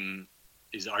hiding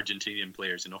his Argentinian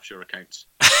players in offshore accounts.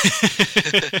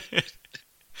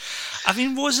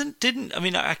 I'm googling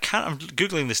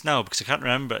this now because I can't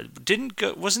remember.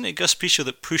 Wasn't it Gus Pichot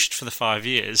that pushed for the 5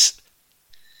 years?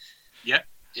 Yeah,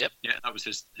 that was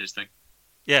his thing.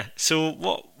 Yeah. So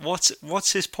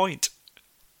what's his point?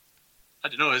 I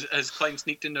don't know. Has Klein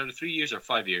sneaked in down to 3 years or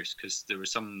 5 years? Because there were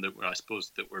some that were, I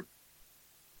suppose, that were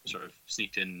sort of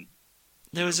sneaked in.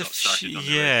 There was a few.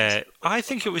 Yeah, I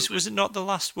think it was. Was it not the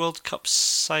last World Cup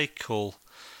cycle?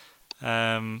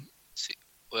 Well,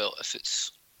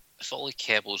 if Ollie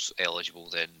Kebble's eligible,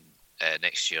 then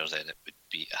next year, then it would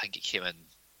be. I think it came in.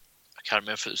 I can't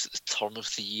remember if it was at the turn of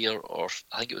the year or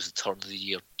I think it was the turn of the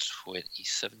year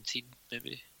 2017,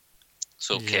 maybe.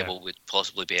 So yeah. Kebble would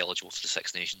possibly be eligible for the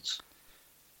Six Nations.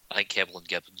 I think Kebble and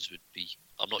Gibbons would be.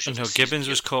 I'm not sure. No, Gibbons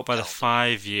was caught by the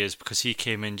 5 years because he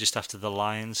came in just after the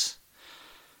Lions.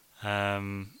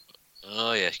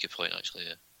 Oh yeah, good point actually.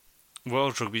 Yeah.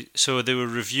 World Rugby. So they were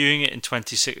reviewing it in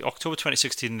October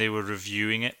 2016. They were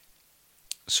reviewing it.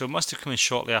 So it must have come in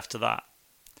shortly after that.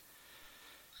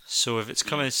 So if it's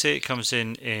coming, say it comes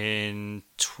in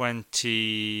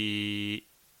 20.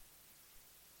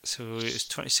 So it's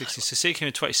 2016. So say it came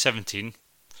in 2017.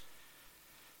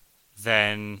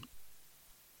 Then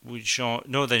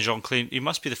Jean Klein. It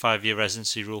must be the 5-year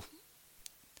residency rule.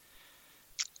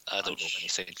 I don't know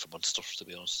anything for Munster, to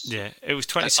be honest. Yeah, it was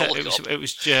 20. It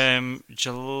was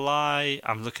July.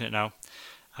 I'm looking at it now.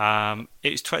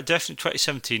 It was definitely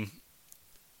 2017.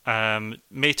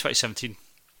 May 2017.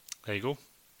 There you go.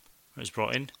 It was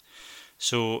brought in.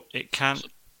 So it can't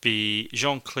be.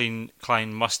 Jean Klein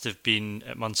must have been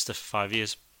at Munster for 5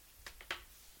 years.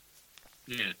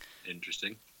 Yeah,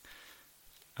 interesting.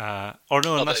 Or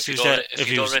no, unless if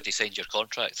you'd already signed your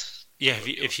contract. Yeah,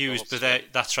 if he was, but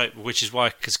that's right. Which is why,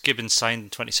 because Gibbons signed in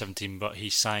 2017, but he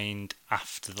signed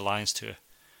after the Lions tour,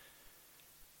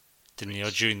 didn't he?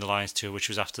 Or during the Lions tour, which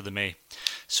was after the May.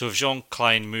 So if Jean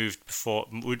Klein moved before,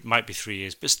 it might be 3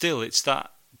 years, but still, it's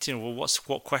that. Well,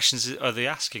 what questions are they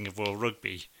asking of World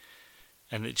Rugby?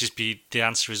 And the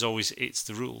answer is always it's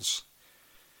the rules.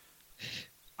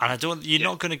 And you're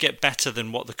not going to get better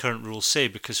than what the current rules say,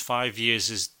 because 5 years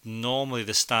is normally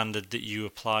the standard that you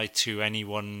apply to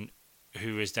anyone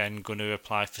who is then going to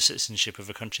apply for citizenship of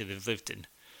a country they've lived in.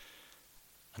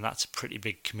 And that's a pretty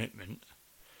big commitment.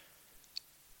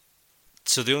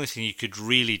 So the only thing you could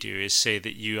really do is say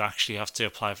that you actually have to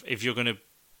apply. If you're going to,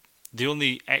 the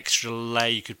only extra layer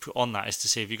you could put on that is to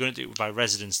say if you're going to do it by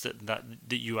residence, that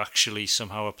you actually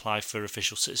somehow apply for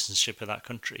official citizenship of that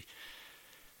country.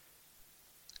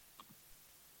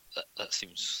 That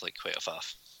seems like quite a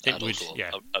faff. It would,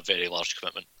 yeah. A very large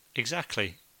commitment.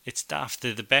 Exactly. It's daft.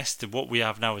 The best. What we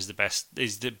have now is the best.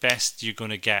 Is the best you're going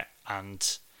to get,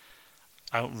 and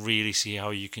I don't really see how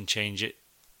you can change it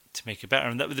make it better.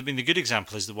 And that would have been the good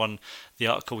example is the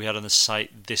article we had on the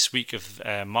site this week of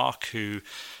Mark, who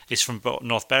is from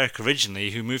North Berwick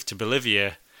originally, who moved to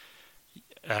Bolivia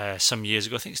some years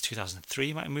ago. I think it's 2003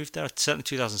 he might have moved there, certainly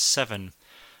 2007,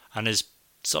 and has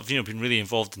sort of been really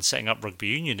involved in setting up rugby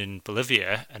union in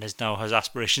Bolivia, and now has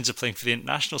aspirations of playing for the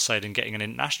international side and getting an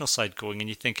international side going. And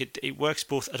you think it works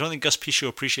both. I don't think Gus Pichot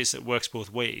appreciates that it works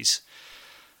both ways.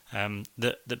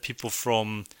 That people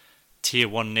from Tier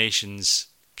 1 nations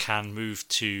can move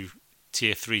to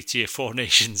Tier 3, Tier 4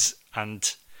 nations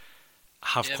and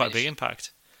have quite a big impact.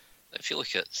 If you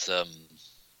look at,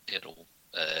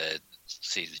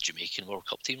 say the Jamaican World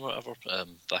Cup team or whatever,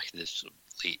 back in the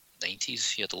late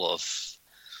 90s, you had a lot of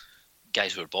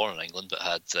guys who were born in England but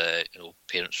had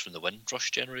parents from the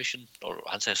Windrush generation or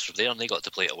ancestors there, and they got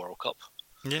to play at a World Cup.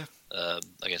 Yeah.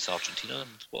 Against Argentina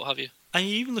and what have you. And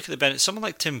you even look at the benefit. Someone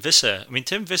like Tim Visser. I mean,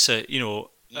 Tim Visser,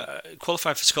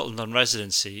 qualified for Scotland on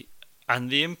residency, and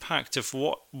the impact of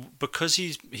because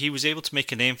he was able to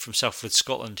make a name for himself with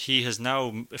Scotland. He has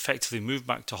now effectively moved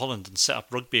back to Holland and set up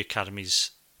rugby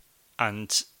academies,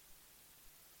 and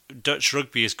Dutch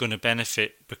rugby is going to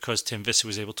benefit because Tim Visser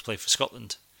was able to play for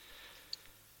Scotland.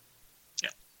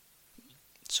 Yeah.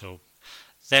 So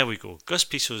there we go. Gus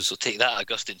Pichot's. So take that,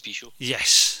 Augustin Pichot.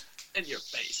 Yes. In your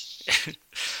face.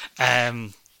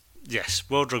 Yes,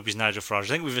 World Rugby's Nigel Farage. I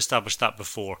think we've established that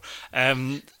before.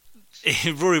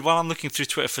 Rory, while I'm looking through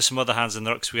Twitter for some other hands in the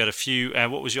rucks, we had a few.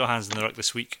 What was your hands in the ruck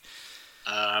this week?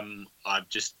 I've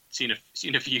just seen a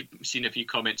few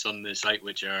comments on the site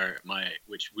which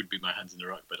would be my hands in the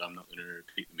ruck, but I'm not going to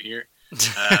repeat them here.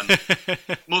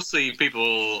 Mostly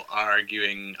people are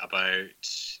arguing about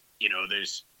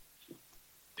there's,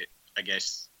 I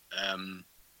guess.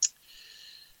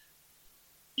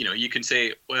 You can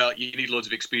say, well, you need loads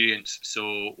of experience,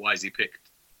 so why has he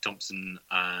picked Thompson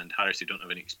and Harris who don't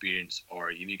have any experience? Or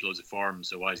you need loads of form,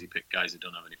 so why has he picked guys who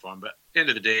don't have any form? But at the end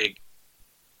of the day,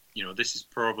 this is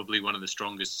probably one of the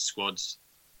strongest squads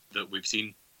that we've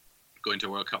seen going to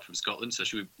a World Cup from Scotland, so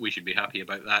we should be happy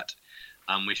about that.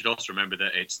 We should also remember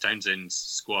that it's Townsend's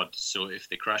squad, so if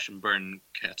they crash and burn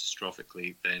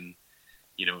catastrophically, then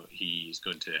he's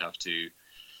going to have to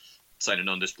sign a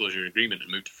non-disclosure agreement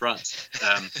and move to France.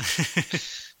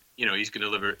 He's going to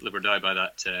live or die by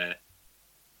that.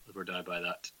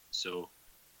 So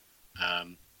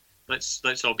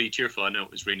let's all be cheerful. I know it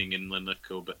was raining in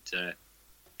Linlithgow, but the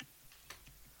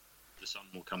sun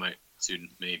will come out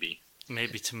soon. Maybe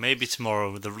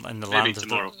tomorrow in the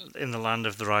land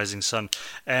of the rising sun.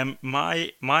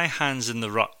 My hands in the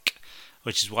ruck,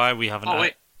 which is why we haven't. Oh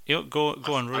wait. Go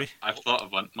on, Rory. I've thought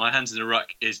of one. My hands in the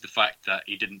ruck is the fact that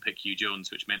he didn't pick Hugh Jones,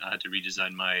 which meant I had to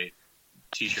redesign my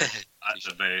T-shirt at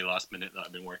the very last minute that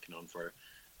I've been working on for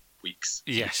weeks.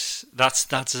 Yes, that's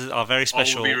our very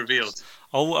special. All will be revealed.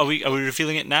 Oh, are we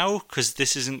revealing it now? Because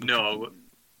this isn't. No,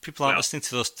 people aren't listening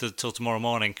to us till tomorrow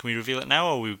morning. Can we reveal it now,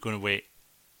 or are we going to wait?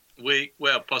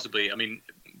 Well, possibly. I mean,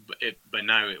 by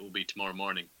now it will be tomorrow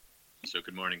morning. So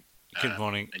good morning. Good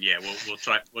morning. And yeah, we'll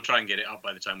try and get it up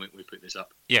by the time we put this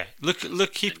up. Yeah, look,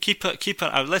 keep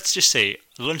it. Let's just say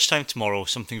lunchtime tomorrow,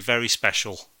 something very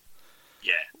special.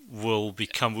 Yeah. We'll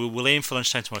aim for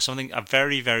lunchtime tomorrow. A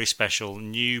very, very special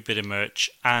new bit of merch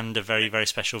and a very, very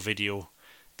special video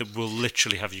that will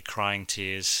literally have you crying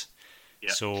tears.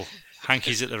 Yeah. So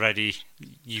hankies at the ready.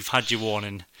 You've had your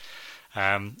warning.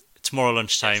 Tomorrow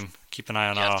lunchtime. Yes. Keep an eye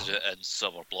on our. And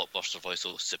summer blockbuster voice.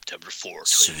 So September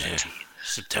 4th, 2019.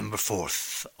 September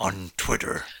 4th on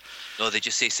Twitter. No, they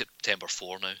just say September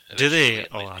 4 now. Do they?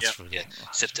 Oh, that's really. Yeah.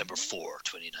 September 4,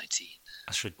 2019.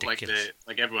 That's ridiculous.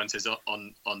 Like everyone says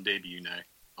on debut now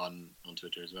on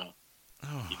Twitter as well.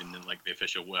 Oh. Even in, the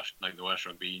official the Welsh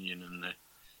Rugby Union, and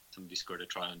somebody scored a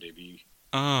try on debut.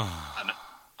 Oh. And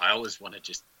I always want to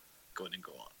just go in and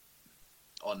go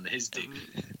on his debut.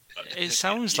 It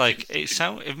sounds like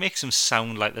it makes him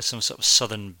sound like there's some sort of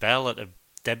Southern Belle at a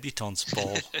debutante's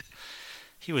ball.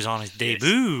 He was on his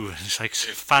debut. Yes. It's like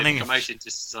fanning come out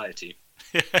into society.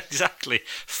 Yeah, exactly,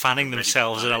 fanning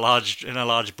themselves in a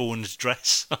large boned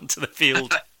dress onto the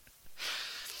field.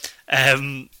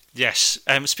 Yes.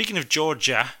 Speaking of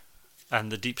Georgia and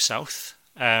the Deep South,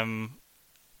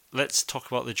 let's talk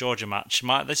about the Georgia match.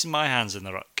 This is my hands in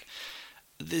the ruck.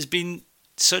 There's been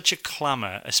such a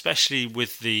clamour, especially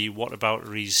with the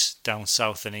whatabouteries down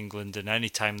south in England, and any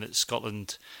time that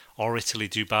Scotland or Italy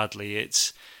do badly,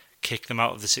 it's kick them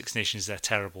out of the Six Nations, they're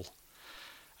terrible.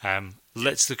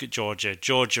 Let's look at Georgia.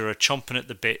 Georgia are chomping at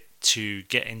the bit to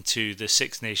get into the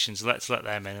Six Nations. Let's let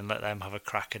them in and let them have a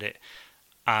crack at it.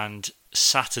 And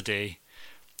Saturday,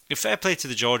 fair play to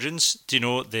the Georgians. Do you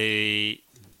know they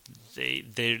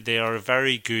are a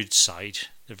very good side.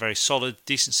 They're very solid,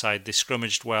 decent side. They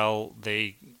scrummaged well.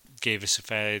 They gave us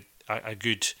a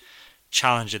good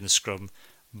challenge in the scrum.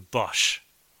 But,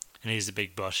 and here's the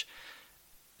big but,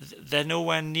 they're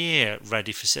nowhere near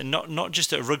ready for not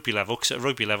just at a rugby level, because at a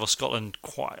rugby level Scotland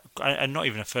and not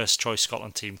even a first choice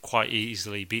Scotland team, quite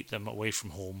easily beat them away from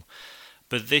home.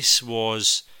 But this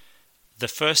was the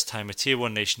first time a Tier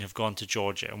 1 nation have gone to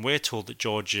Georgia, and we're told that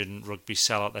Georgian rugby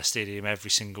sell out their stadium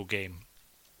every single game,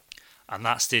 and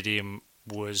that stadium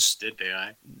was... Did they,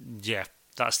 aye? Yeah,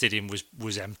 that stadium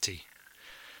was empty.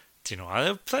 Do you know,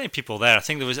 there were plenty of people there. I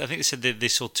think they said they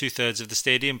sold 2/3 of the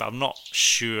stadium, but I'm not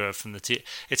sure from the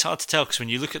it's hard to tell, because when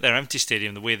you look at their empty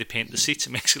stadium, the way they paint the seats, it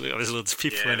makes it look like there's loads of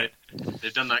people in it.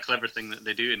 They've done that clever thing that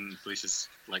they do in places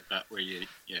like that, where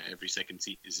every second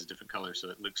seat is a different colour, so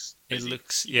it looks busy.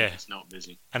 It's not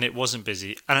busy, and it wasn't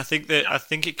busy. And I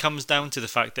think it comes down to the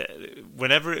fact that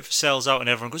whenever it sells out and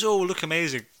everyone goes, "Oh, look,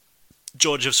 amazing,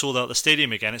 Georgia have sold out the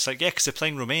stadium again," it's like, yeah, because they're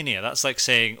playing Romania. That's like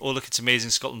saying, "Oh, look, it's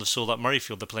amazing, Scotland have sold out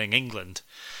Murrayfield, they're playing England."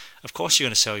 Of course you're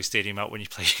going to sell your stadium out when you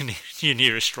play your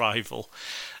nearest rival.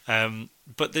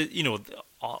 But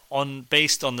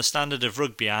based on the standard of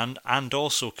rugby and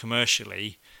also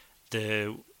commercially,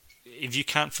 if you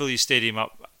can't fill your stadium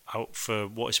out for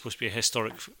what is supposed to be a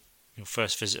historic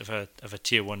first visit of a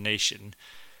Tier 1 nation,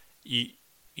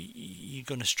 you're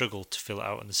going to struggle to fill it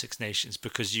out in the Six Nations,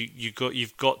 because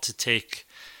you've got to take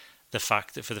the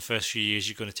fact that for the first few years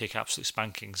you're going to take absolute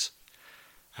spankings,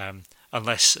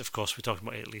 unless of course we're talking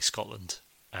about Italy, Scotland,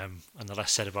 and the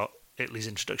less said about Italy's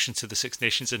introduction to the Six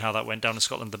Nations and how that went down in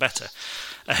Scotland, the better.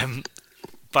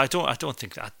 But I don't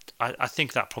think that. I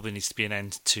think that probably needs to be an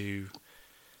end to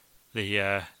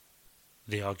the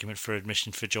argument for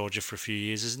admission for Georgia for a few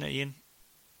years, isn't it, Ian?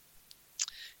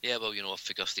 Yeah, well,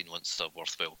 if Augustine wants a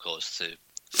worthwhile cause to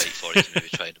fight for, he can maybe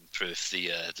try and improve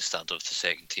the standard of the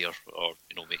second tier, or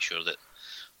make sure that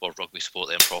World Rugby support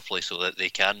them properly so that they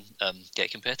can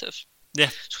get competitive. Yeah.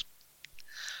 So,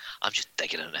 I'm just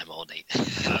digging into him all night.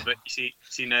 But you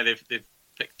see now they've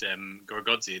picked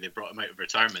Gorgodze. They brought him out of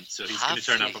retirement, so he's going to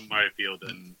turn up on Murrayfield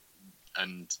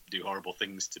and do horrible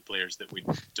things to players that we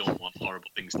don't want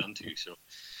horrible things done to. So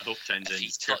I hope Townsend's if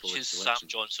he careful with touches selection.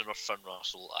 Sam Johnson or Finn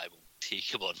Russell, I will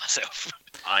take him on myself.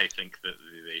 I think that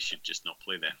they should just not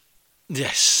play them.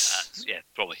 Yes. Yeah,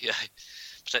 probably. Yeah,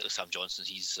 particularly Sam Johnson.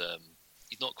 He's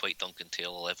not quite Duncan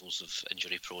Taylor levels of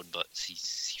injury prone, but he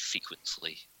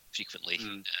frequently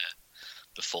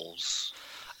befalls.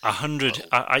 100.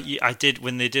 I did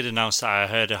when they did announce that. I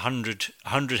heard 100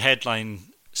 headline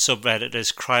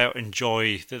sub-editors cry out in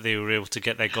joy that they were able to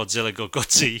get their Godzilla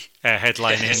Gorgodze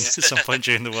headline in at some point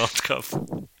during the World Cup.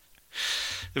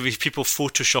 There'll be people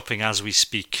photoshopping as we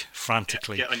speak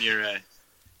frantically. Get on your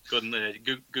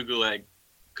Google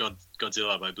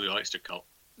Godzilla by Blue Oyster Cult.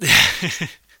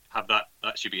 Have that.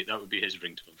 That would be his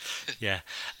ringtone. Yeah.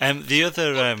 The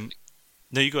other.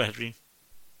 No, you go ahead, Reen.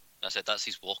 I said that's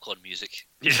his walk-on music.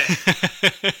 Yeah.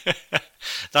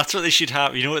 That's what they should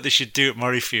have. You know what they should do at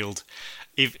Murrayfield?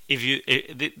 If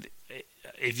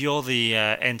you're the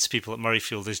Ents people at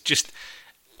Murrayfield, is just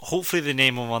hopefully they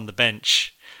name him on the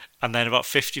bench, and then about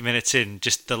 50 minutes in,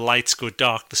 just the lights go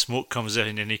dark, the smoke comes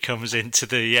in, and he comes into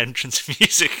the entrance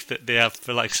music that they have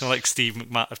for Vince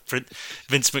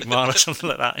McMahon or something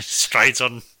like that. He strides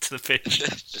on to the pitch.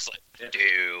 Just like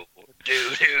do.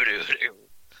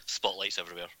 Spotlights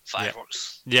everywhere,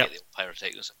 fireworks. Yeah.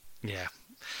 Pyrotechnics. Yeah.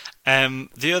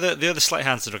 The other slight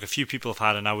hands that a few people have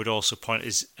had, and I would also point,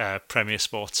 is Premier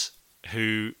Sports,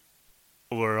 who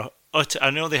were I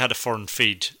know they had a foreign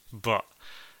feed, but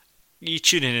you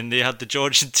tune in and they had the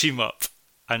Georgian team up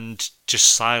and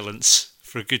just silence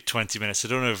for a good 20 minutes. I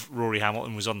don't know if Rory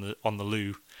Hamilton was on the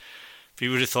loo, but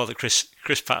you would have thought that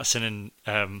Chris Patterson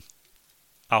and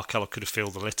Al Keller could have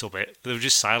failed a little bit. They were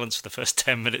just silence for the first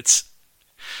 10 minutes.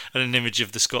 And an image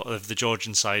of the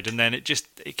Georgian side, and then it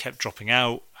kept dropping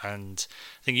out. And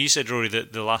I think you said, Rory,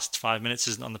 that the last 5 minutes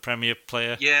isn't on the Premier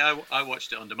player. Yeah, I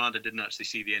watched it on demand. I didn't actually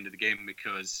see the end of the game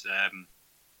because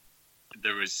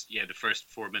there was the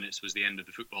first 4 minutes was the end of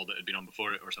the football that had been on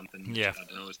before it or something. Yeah, I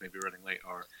don't know, it was maybe running late,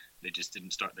 or they just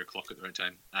didn't start their clock at the right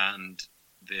time. And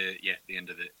the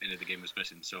end of the game was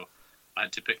missing. So I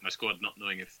had to pick my squad, not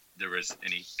knowing if there was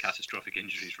any catastrophic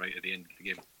injuries right at the end of the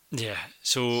game. Yeah,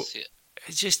 so.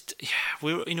 It's just,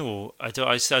 I don't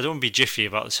want to be jiffy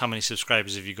about this. How many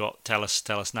subscribers have you got? Tell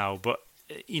us now. But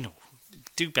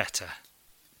do better.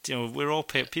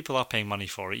 People are paying money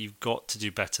for it. You've got to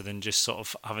do better than just sort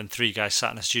of having three guys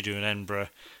sat in a studio in Edinburgh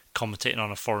commentating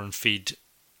on a foreign feed,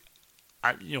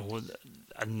 and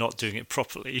not doing it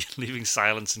properly, leaving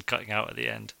silence and cutting out at the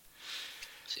end.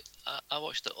 I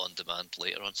watched it on demand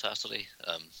later on Saturday,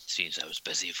 seeing as I was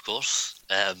busy, of course.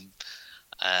 And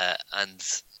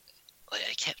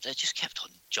like, I just kept on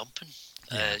jumping.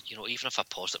 Yeah. Even if I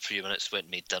paused it for a few minutes, went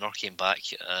and made dinner, came back,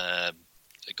 it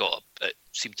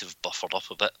seemed to have buffered up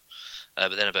a bit.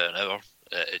 But then about an hour,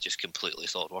 it just completely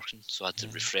stopped working. So I had to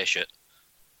refresh it,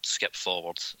 skip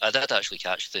forward. I did actually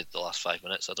catch the last 5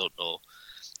 minutes. I don't know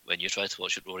when you tried to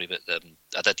watch it, Rory, but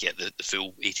I did get the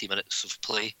full 80 minutes of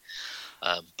play.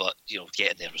 But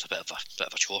getting there was a bit of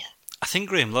a chore. I think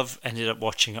Graham Love ended up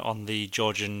watching it on the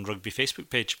Georgian Rugby Facebook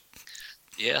page.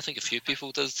 Yeah, I think a few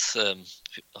people did. A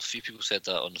few people said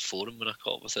that on the forum when I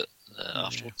caught up with it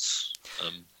afterwards.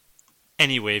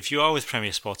 Anyway, if you are with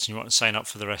Premier Sports and you want to sign up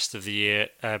for the rest of the year,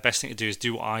 best thing to do is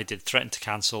do what I did, threaten to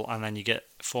cancel, and then you get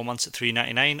 4 months at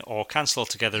 $3.99, or cancel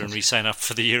altogether and re-sign up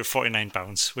for the year at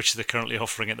 £49, which they're currently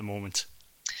offering at the moment.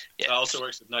 Yeah. That also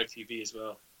works with Now TV as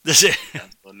well. Does it?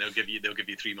 And they'll give you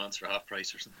 3 months for half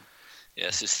price or something. Yeah,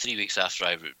 this is 3 weeks after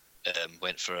I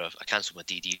went for I cancelled my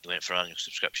DD, went for an annual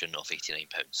subscription of £89.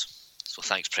 So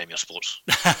thanks, Premier Sports.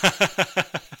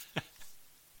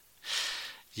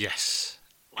 Yes.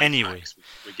 Like anyway, Max,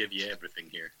 we give you everything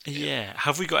here. Yeah.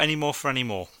 Have we got any more for any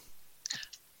more?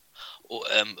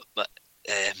 But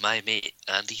my mate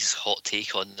Andy's hot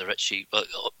take on the Richie.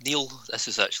 Neil, this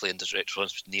is actually in direct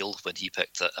response with Neil when he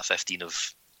picked a 15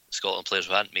 of Scotland players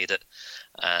who hadn't made it,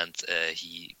 and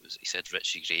he said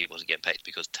Richie Gray wasn't getting picked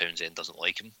because Townsend doesn't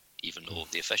like him, even though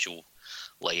the official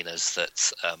line is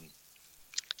that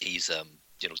he's doing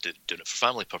it for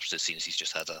family purposes, since he's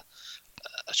just had a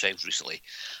child recently.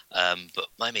 But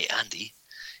my mate Andy,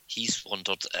 he's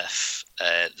wondered if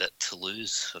that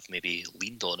Toulouse have maybe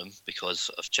leaned on him,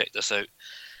 because I've checked this out.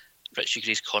 Richie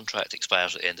Gray's contract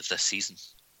expires at the end of this season.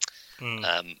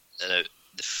 Now,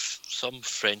 some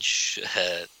French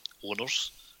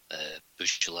owners,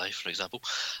 Bouche-July, for example,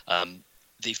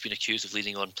 they've been accused of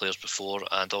leaning on players before,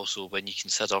 and also when you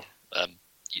consider,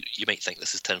 you might think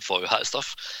this is tinfoil hat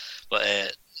stuff,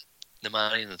 but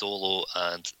Nemani Nadolo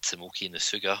and Timoki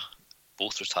Nasuga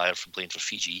both retired from playing for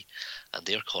Fiji, and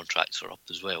their contracts are up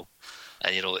as well.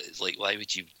 And it's like, why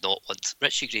would you not want...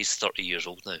 Richie Gray's 30 years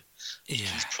old now. Yeah.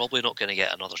 He's probably not going to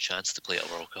get another chance to play at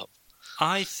a World Cup.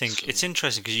 I think it's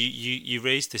interesting because you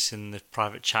raised this in the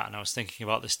private chat, and I was thinking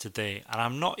about this today, and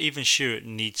I'm not even sure it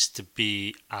needs to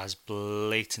be as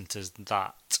blatant as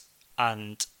that.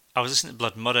 And I was listening to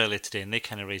Blood and Mud earlier today, and they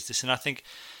kind of raised this, and I think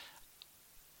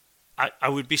I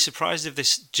would be surprised if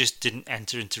this just didn't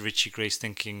enter into Richie Gray's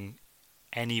thinking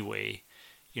anyway.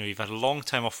 You've had a long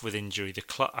time off with injury. The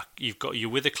club, you're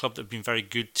with a club that have been very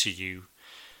good to you.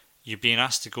 You're being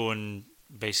asked to go and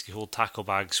basically hold tackle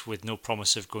bags with no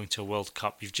promise of going to a World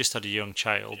Cup. You've just had a young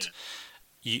child.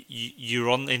 Yeah.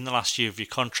 You're in the last year of your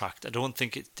contract. I don't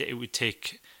think it would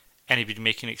take anybody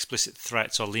making explicit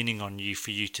threats or leaning on you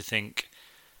for you to think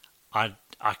I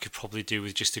could probably do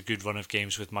with just a good run of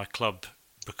games with my club,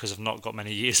 because I've not got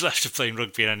many years left of playing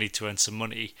rugby and I need to earn some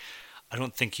money. I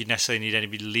don't think you necessarily need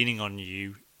anybody leaning on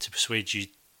you to persuade you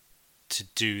to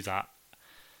do that.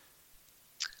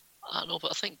 I know,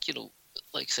 but I think,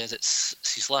 like I said, it's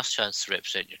his last chance to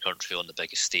represent your country on the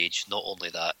biggest stage. Not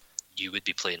only that, you would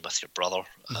be playing with your brother.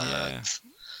 Yeah.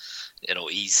 And,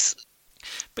 he's...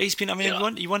 But he's been,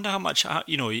 you wonder how much,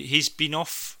 he's been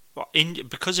off, purely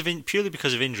because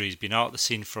of injury, he's been out of the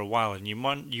scene for a while, and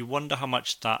you wonder how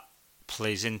much that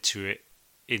plays into it,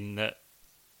 in that,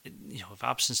 of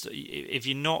absence. If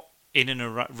you're not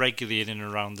regularly in and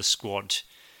around the squad,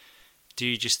 do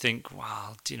you just think,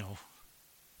 wow, surely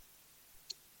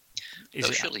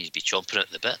he'd be chomping at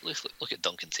the bit. Look at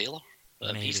Duncan Taylor.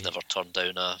 He's never turned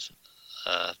down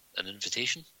an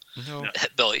invitation. No,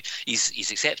 but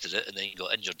he's accepted it and then he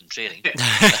got injured in training.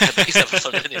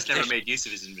 He's never made use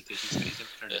of his invitations, but he's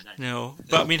never turned it down. No,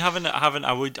 but I mean, I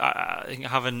think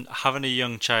having a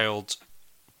young child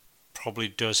probably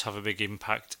does have a big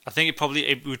impact. I think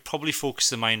it would probably focus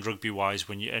the mind rugby wise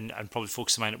and probably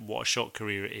focus the mind at what a short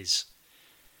career it is.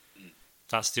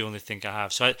 That's the only thing I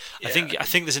have. So I think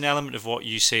there's an element of what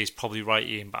you say is probably right,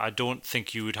 Ian, but I don't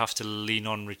think you would have to lean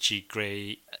on Richie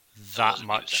Gray that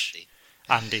much.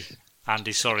 Andy,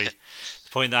 sorry. The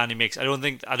point that Andy makes, I don't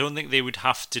think they would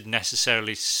have to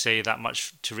necessarily say that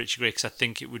much to Richie Gray, because I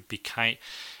think it would be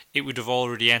it would have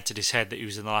already entered his head that he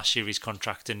was in the last year of his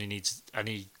contract and he's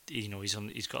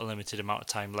got a limited amount of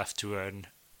time left to earn,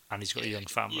 and he's got a young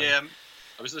family. Yeah,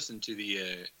 I was listening to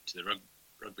the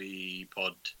rugby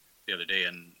pod the other day,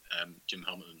 and Jim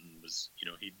Hamilton was,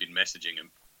 he'd been messaging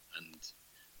him, and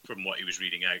from what he was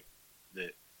reading out,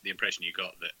 the impression you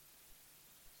got that,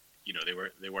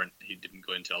 they weren't. He didn't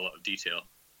go into a lot of detail.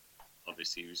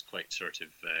 Obviously, he was quite sort of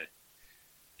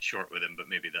short with him, but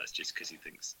maybe that's just because he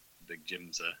thinks Big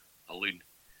Jim's a loon.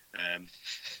 I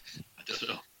don't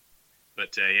know,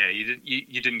 but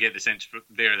you didn't get the sense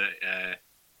there that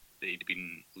he'd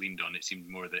been leaned on. It seemed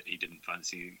more that he didn't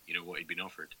fancy what he'd been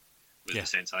offered. Was the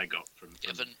sense I got from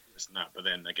this and that. But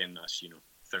then again, that's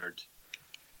third.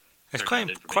 It's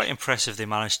quite impressive they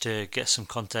managed to get some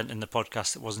content in the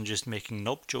podcast that wasn't just making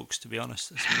knob jokes, to be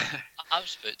honest. I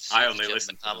was about to say, only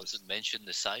listened to Hamilton mention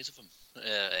the size of him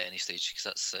at any stage, because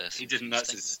that's he didn't.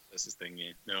 That's his thing.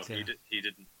 Yeah. No, he didn't. He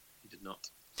did not.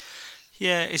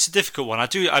 Yeah, it's a difficult one. I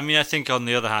think on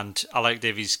the other hand, I like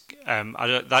Davies. I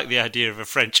don't like the idea of a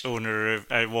French owner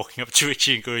walking up to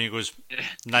Richie and he goes,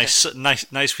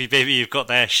 nice wee baby you've got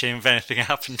there. Shame if anything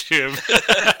happened to him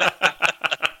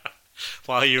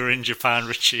while you were in Japan,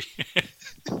 Richie.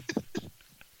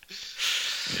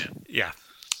 Yeah.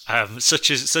 Such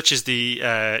is the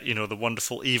the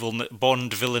wonderful evil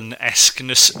Bond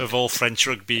villain-esqueness of all French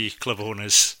rugby club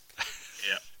owners.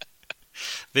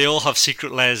 They all have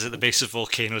secret lairs at the base of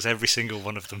volcanoes, every single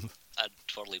one of them. And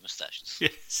twirly moustaches.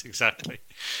 Yes, exactly.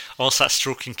 All sat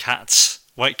stroking cats,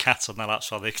 white cats on their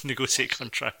laps while they can negotiate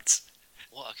contracts.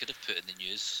 What I could have put in the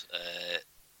news,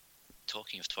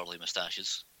 talking of twirly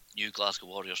moustaches, new Glasgow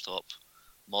Warriors top,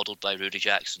 modelled by Rudy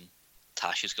Jackson.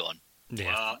 Tash is gone.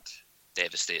 Yeah. What?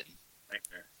 Devastating.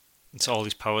 Nightmare. It's all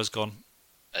his power's gone.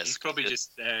 He's probably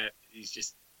just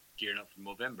gearing up for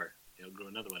November. He'll grow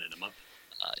another one in a month.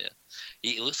 Yeah.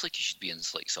 He looks like he should be in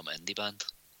like some indie band.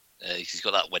 He's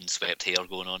got that windswept hair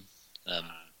going on.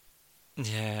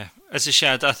 Yeah, as a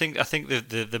shade, I think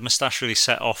the moustache really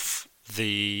set off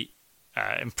the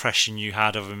impression you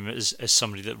had of him as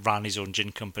somebody that ran his own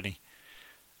gin company.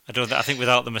 I think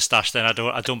without the moustache, then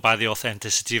I don't buy the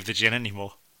authenticity of the gin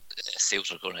anymore.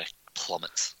 Sales are going to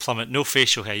plummet. No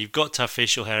facial hair. You've got to have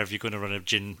facial hair if you're going to run a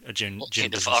gin What gin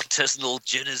kind business. of artisanal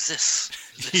gin is this?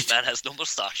 This man has no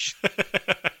moustache.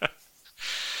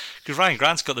 Because Ryan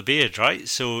Grant's got the beard, right?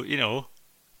 So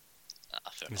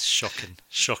it's shocking.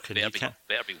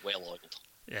 Better be well oiled.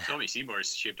 Yeah. Tommy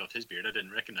Seymour's shaved off his beard. I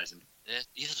didn't recognise him. Yeah,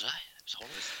 either did I. It was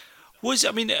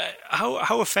horrible.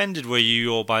 How offended were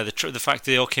you all by the fact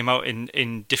that they all came out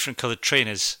in different coloured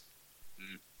trainers?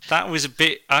 That was a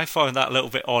bit. I found that a little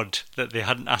bit odd that they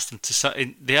hadn't asked them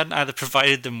to. They hadn't either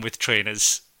provided them with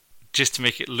trainers just to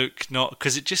make it look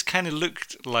because it just kind of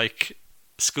looked like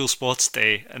school sports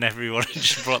day and everyone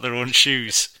just brought their own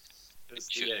shoes.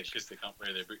 Because they can't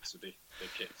wear their boots with their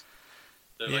kits.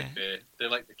 They're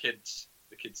like the kids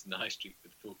in the high street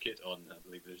with full kit on. I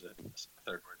believe there's a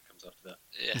third word that comes after that.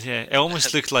 Yeah, it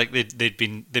almost looked like they'd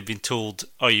been told,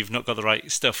 oh, you've not got the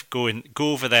right stuff. Go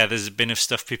over there. There's a bin of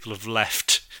stuff people have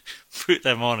left. Put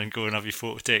them on and go and have your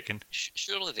photo taken.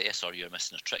 Surely the SRU are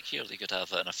missing a trick here. They could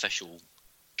have an official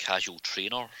casual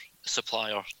trainer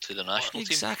supplier to the national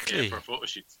team. Exactly. Yeah, for photo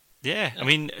shoots. Yeah, I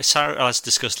mean, as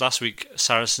discussed last week,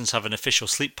 Saracens have an official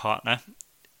sleep partner.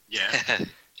 Yeah. You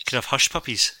could have hush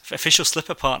puppies. Official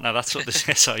slipper partner, that's what the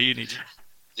SRU need.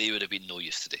 They would have been no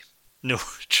use today. No,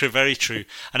 true, very true.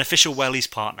 An official wellies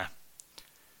partner.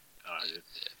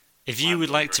 If you would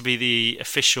like to be the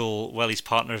official wellies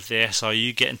partner of the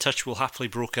SRU, get in touch. We'll happily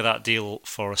broker that deal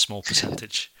for a small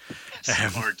percentage.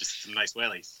 Or just some nice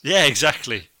wellies. Yeah,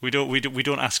 exactly. We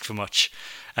don't ask for much.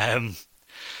 I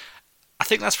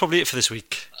think that's probably it for this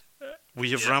week.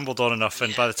 We have rambled on enough,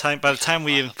 and by the time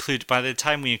we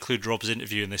include Rob's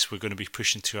interview in this, we're going to be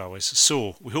pushing 2 hours.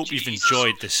 So we hope you've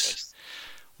enjoyed this.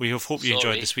 We hope you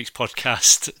enjoyed this week's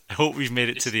podcast. I hope we've made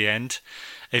it to the end.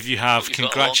 If you have,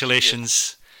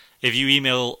 congratulations. If you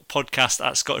email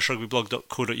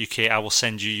podcast@scottishrugbyblog.co.uk, I will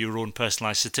send you your own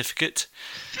personalised certificate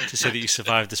to say that you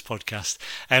survived this podcast.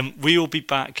 We will be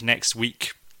back next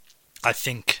week, I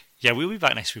think. Yeah, we'll be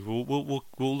back next week. We'll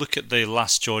look at the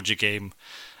last Georgia game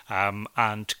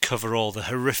and cover all the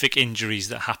horrific injuries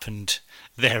that happened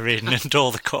therein and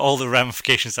all the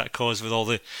ramifications that caused with all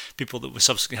the people that were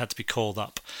subsequently had to be called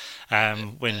up. I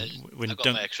got my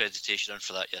accreditation in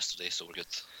for that yesterday, so we're good.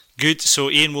 Good. So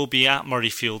Ian will be at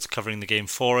Murrayfield covering the game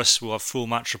for us. We'll have full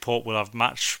match report. We'll have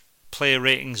match player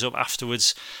ratings up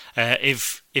afterwards.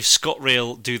 If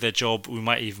ScotRail do their job, we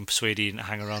might even persuade Ian to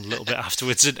hang around a little bit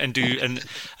afterwards and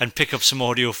pick up some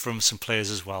audio from some players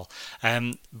as well.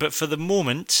 But for the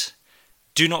moment,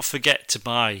 do not forget to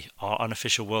buy our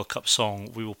unofficial World Cup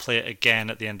song. We will play it again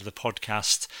at the end of the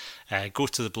podcast. Go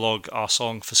to the blog. Our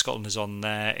song for Scotland is on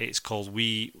there. It's called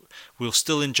We'll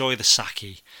Still Enjoy the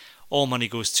Saki. All money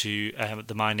goes to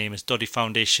the My Name is Doddy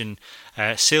Foundation.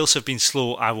 Sales have been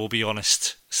slow, I will be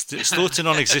honest. Slow to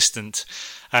non-existent.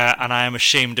 And I am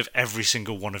ashamed of every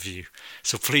single one of you.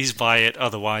 So please buy it,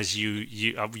 otherwise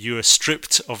you are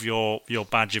stripped of your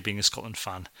badge of being a Scotland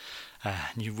fan.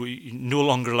 You're no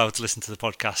longer allowed to listen to the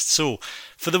podcast. So,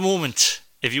 for the moment,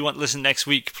 if you want to listen next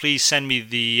week, please send me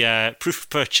the proof of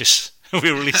purchase.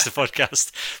 We'll release the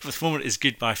podcast. For the moment, it's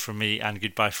goodbye from me and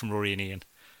goodbye from Rory and Ian.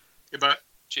 Goodbye.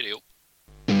 Cheerio.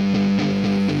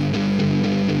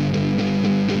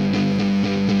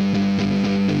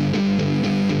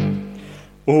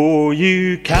 Oh,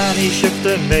 you can't shift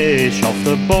the mesh off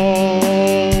the ball.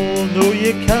 No,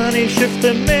 you can't shift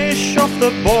the mesh off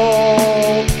the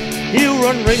ball. He'll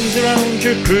run rings around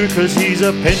your crew 'cause he's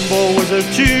a pinball wizard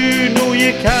too. No,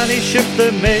 you can't shift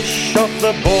the mesh off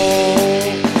the ball.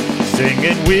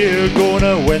 Singing, we're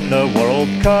gonna win the World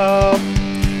Cup.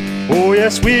 Oh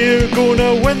yes, we're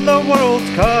gonna win the World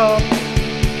Cup.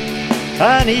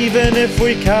 And even if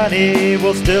we can't,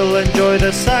 we'll still enjoy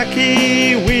the sake.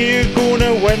 We're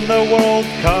gonna win the World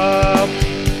Cup.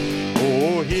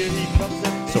 Oh, here he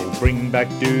comes. So bring back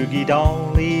Dougie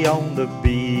Donnelly on the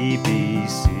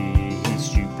BBC. He's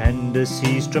stupendous,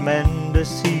 he's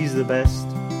tremendous, he's the best.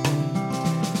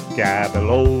 Gabby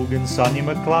Logan, Sonia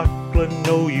McLaughlin,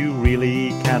 no, you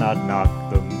really cannot knock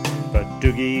them. But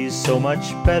Dougie's so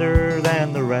much better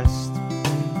than the rest.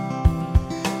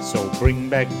 So bring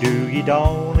back Dougie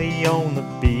Donnelly on the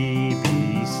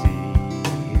BBC.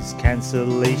 His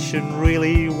cancellation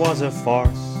really was a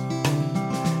farce.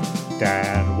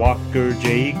 Dan Walker,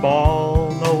 Jake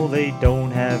Ball, no, they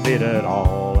don't have it at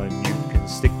all. And you can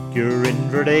stick your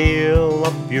Inverdale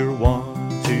up your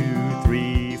 1, 2,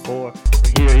 3, 4.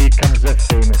 Here he comes, the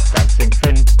famous dancing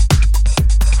Finn.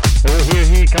 Oh, here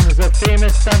he comes, the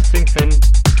famous dancing Finn.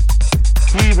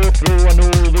 He will throw an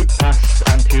old look pass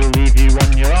and he'll